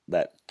 like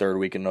that third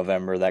week in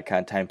November, that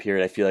kind of time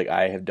period. I feel like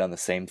I have done the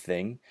same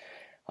thing.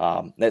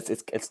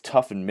 It's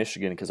tough in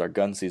Michigan because our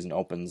gun season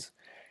opens,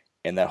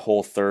 and that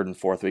whole third and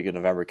fourth week of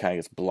November kind of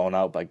gets blown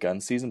out by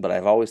gun season. But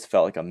I've always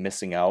felt like I'm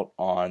missing out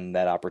on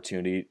that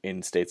opportunity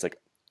in states like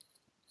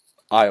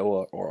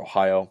Iowa or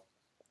Ohio,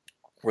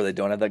 where they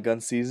don't have that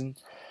gun season.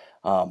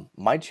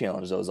 My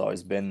challenge, though, has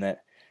always been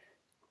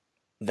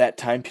that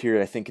time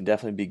period I think can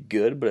definitely be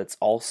good, but it's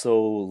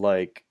also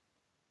like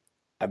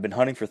I've been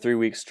hunting for 3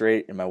 weeks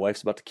straight and my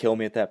wife's about to kill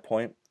me at that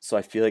point. So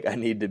I feel like I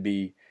need to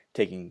be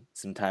taking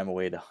some time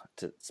away to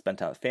spend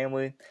time with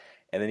family.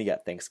 And then you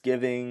got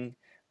Thanksgiving.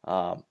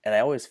 And I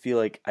always feel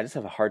like I just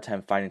have a hard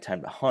time finding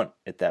time to hunt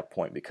at that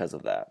point because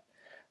of that.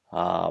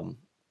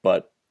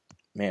 But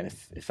man,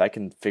 if I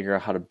can figure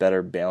out how to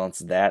better balance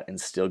that and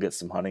still get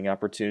some hunting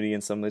opportunity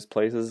in some of these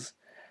places,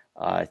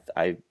 I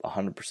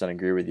 100%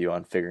 agree with you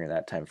on figuring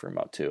that time frame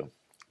out too.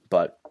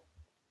 But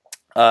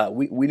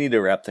we need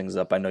to wrap things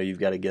up. I know you've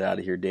got to get out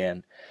of here,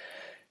 Dan.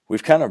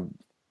 We've kind of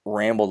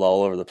rambled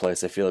all over the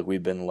place. I feel like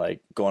we've been like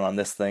going on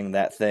this thing,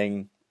 that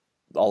thing,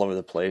 all over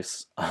the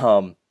place.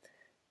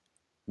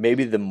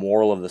 Maybe the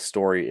moral of the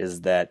story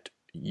is that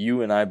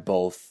you and I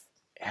both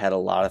had a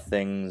lot of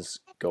things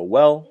go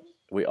well.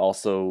 We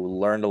also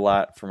learned a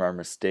lot from our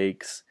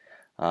mistakes.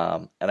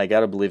 And I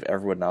got to believe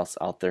everyone else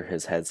out there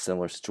has had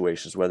similar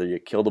situations, whether you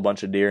killed a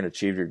bunch of deer and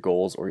achieved your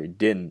goals or you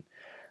didn't.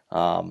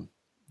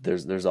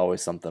 There's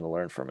always something to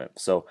learn from it.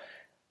 So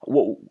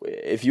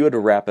if you had to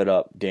wrap it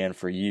up, Dan,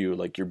 for you,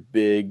 like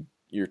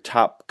your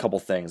top couple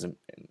things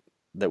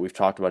that we've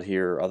talked about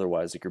here or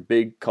otherwise, like your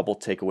big couple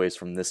takeaways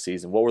from this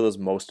season, what were those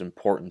most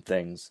important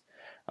things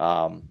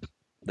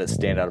that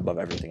stand out above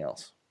everything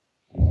else?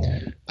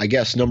 I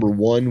guess number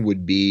one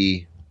would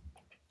be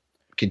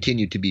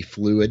continue to be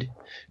fluid,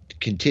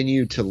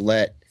 continue to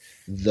let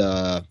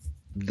the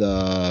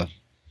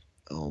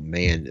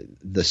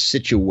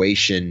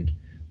situation,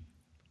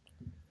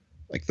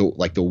 like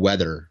the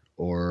weather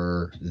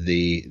or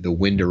the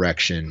wind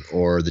direction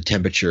or the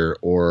temperature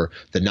or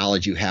the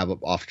knowledge you have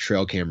off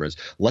trail cameras,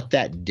 let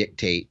that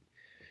dictate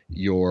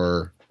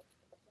your,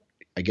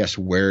 I guess,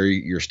 where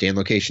your stand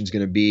location is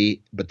going to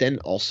be, but then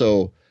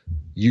also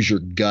use your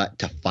gut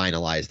to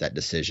finalize that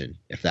decision,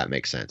 if that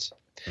makes sense.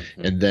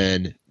 Mm-hmm. And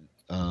then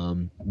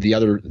the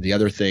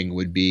other thing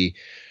would be,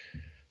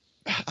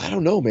 I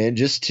don't know, man,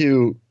 just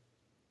to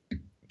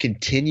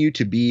continue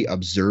to be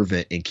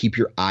observant and keep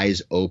your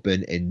eyes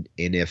open, and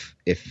if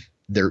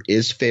there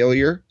is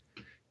failure,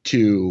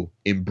 to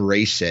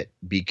embrace it,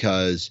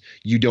 because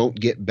you don't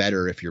get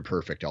better if you're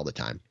perfect all the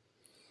time.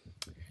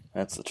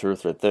 That's the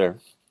truth right there.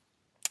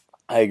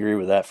 I agree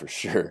with that for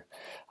sure.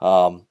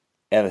 And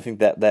I think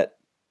that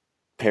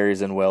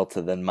parries in well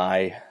to then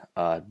my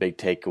big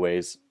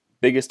takeaways.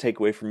 Biggest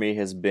takeaway for me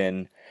has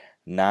been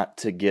not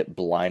to get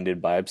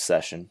blinded by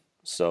obsession.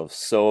 So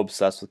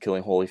obsessed with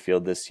killing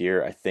Holyfield this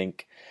year. I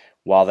think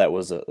while it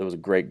was a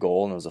great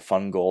goal and it was a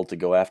fun goal to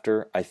go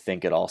after, I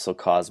think it also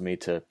caused me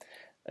to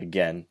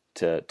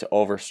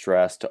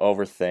overstress, to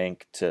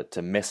overthink,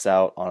 to miss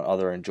out on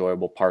other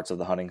enjoyable parts of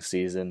the hunting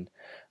season.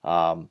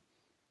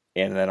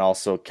 and then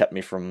also kept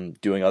me from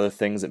doing other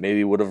things that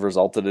maybe would have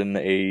resulted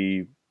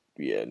in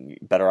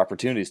better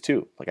opportunities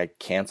too. Like I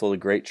canceled a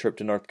great trip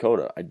to North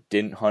Dakota. I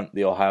didn't hunt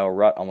the Ohio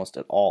rut almost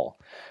at all.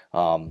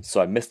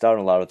 So I missed out on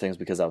a lot of things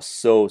because I was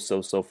so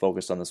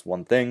focused on this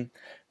one thing,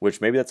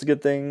 which maybe that's a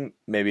good thing,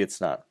 maybe it's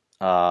not.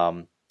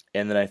 And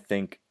then I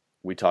think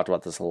we talked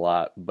about this a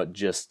lot, but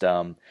just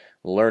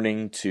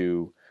learning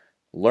to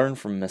learn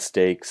from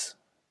mistakes,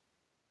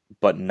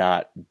 but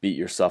not beat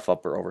yourself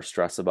up or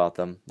overstress about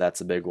them.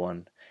 That's a big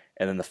one.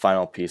 And then the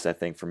final piece I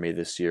think for me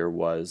this year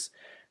was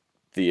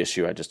the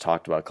issue I just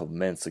talked about a couple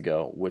minutes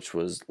ago, which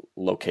was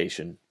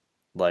location.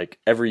 Like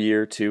every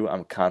year too,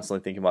 I'm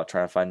constantly thinking about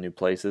trying to find new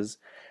places.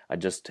 I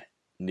just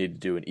need to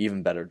do an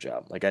even better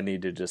job. Like I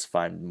need to just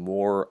find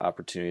more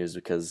opportunities,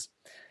 because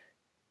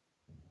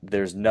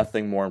there's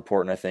nothing more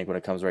important, I think, when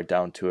it comes right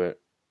down to it,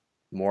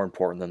 more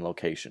important than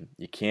location.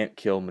 You can't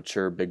kill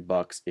mature big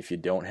bucks if you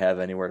don't have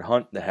anywhere to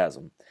hunt that has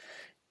them.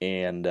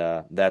 And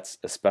that's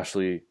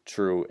especially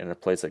true in a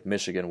place like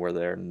Michigan, where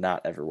they're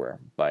not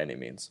everywhere by any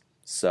means.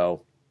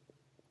 So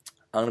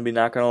I'm going to be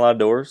knocking on a lot of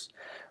doors,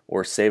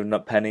 or saving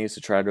up pennies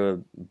to try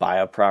to buy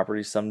a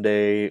property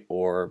someday,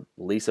 or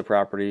lease a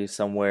property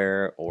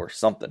somewhere or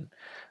something,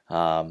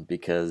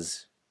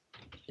 because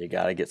you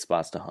got to get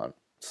spots to hunt.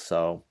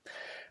 So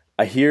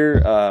I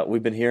hear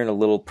we've been hearing a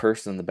little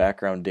person in the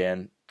background.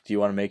 Dan, do you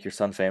want to make your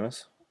son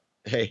famous?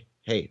 Hey,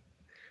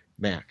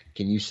 Mac,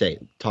 can you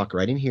talk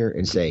right in here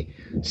and say,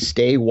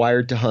 stay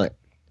wired to hunt?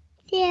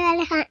 Stay wired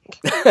to hunt.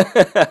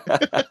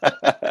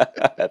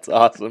 That's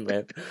awesome,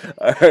 man.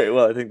 All right,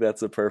 well, I think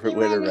that's a perfect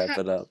way to wrap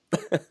it up.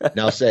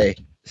 Now say,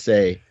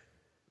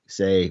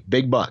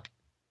 big buck.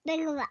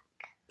 Big buck.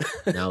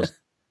 Now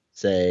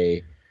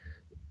say,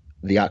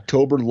 the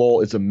October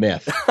lull is a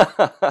myth.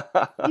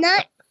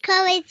 Not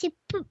crazy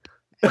poop.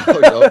 Oh,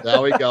 no,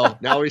 there we go.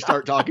 Now we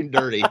start talking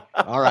dirty.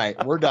 All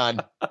right, we're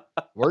done.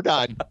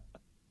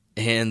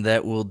 And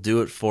that will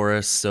do it for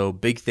us. So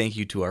big thank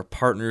you to our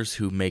partners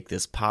who make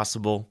this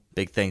possible.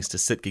 Big thanks to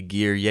Sitka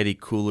Gear, Yeti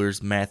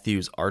Coolers,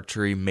 Matthews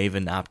Archery,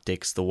 Maven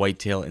Optics, the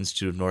Whitetail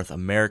Institute of North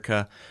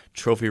America,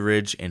 Trophy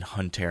Ridge, and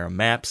Huntera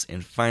Maps.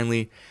 And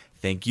finally,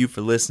 thank you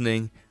for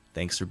listening.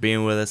 Thanks for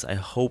being with us. I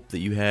hope that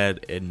you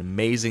had an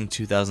amazing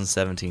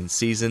 2017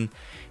 season,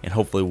 and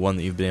hopefully one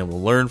that you've been able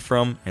to learn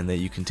from, and that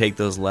you can take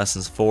those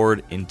lessons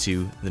forward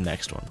into the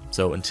next one.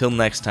 So until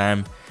next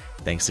time,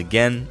 thanks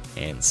again,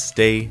 and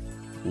stay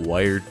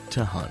wired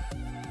to hunt.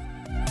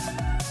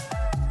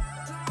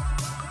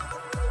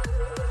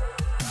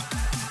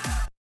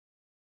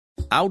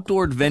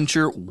 Outdoor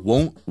adventure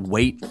won't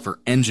wait for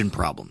engine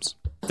problems.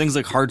 Things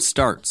like hard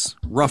starts,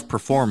 rough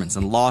performance,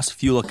 and lost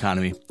fuel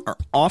economy are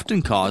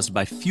often caused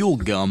by fuel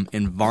gum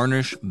and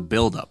varnish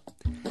buildup.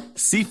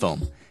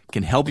 Seafoam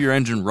can help your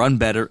engine run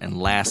better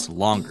and last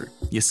longer.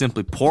 You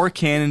simply pour a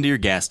can into your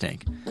gas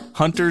tank.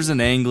 Hunters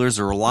and anglers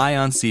rely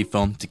on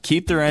Seafoam to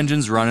keep their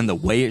engines running the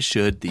way it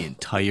should the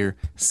entire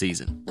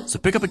season. So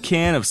pick up a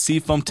can of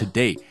Seafoam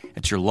today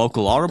at your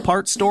local auto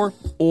parts store,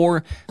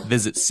 or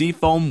visit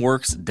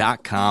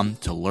seafoamworks.com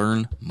to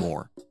learn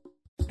more.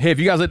 Hey, if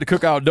you guys like to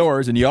cook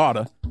outdoors, and you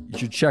oughta, you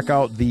should check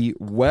out the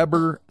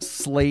Weber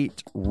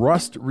Slate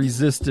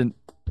rust-resistant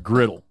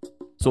griddle.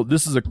 So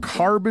this is a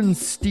carbon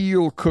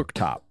steel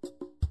cooktop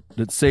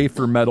that's safe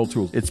for metal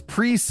tools. It's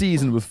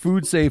pre-seasoned with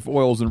food-safe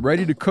oils and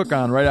ready to cook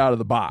on right out of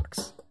the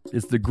box.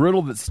 It's the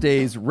griddle that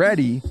stays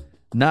ready,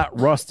 not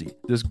rusty.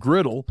 This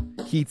griddle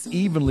heats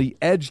evenly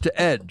edge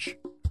to edge,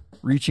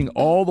 reaching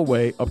all the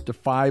way up to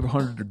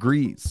 500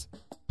 degrees.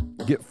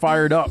 Get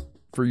fired up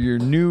for your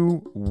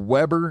new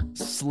Weber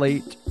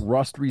Slate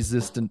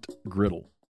rust-resistant griddle.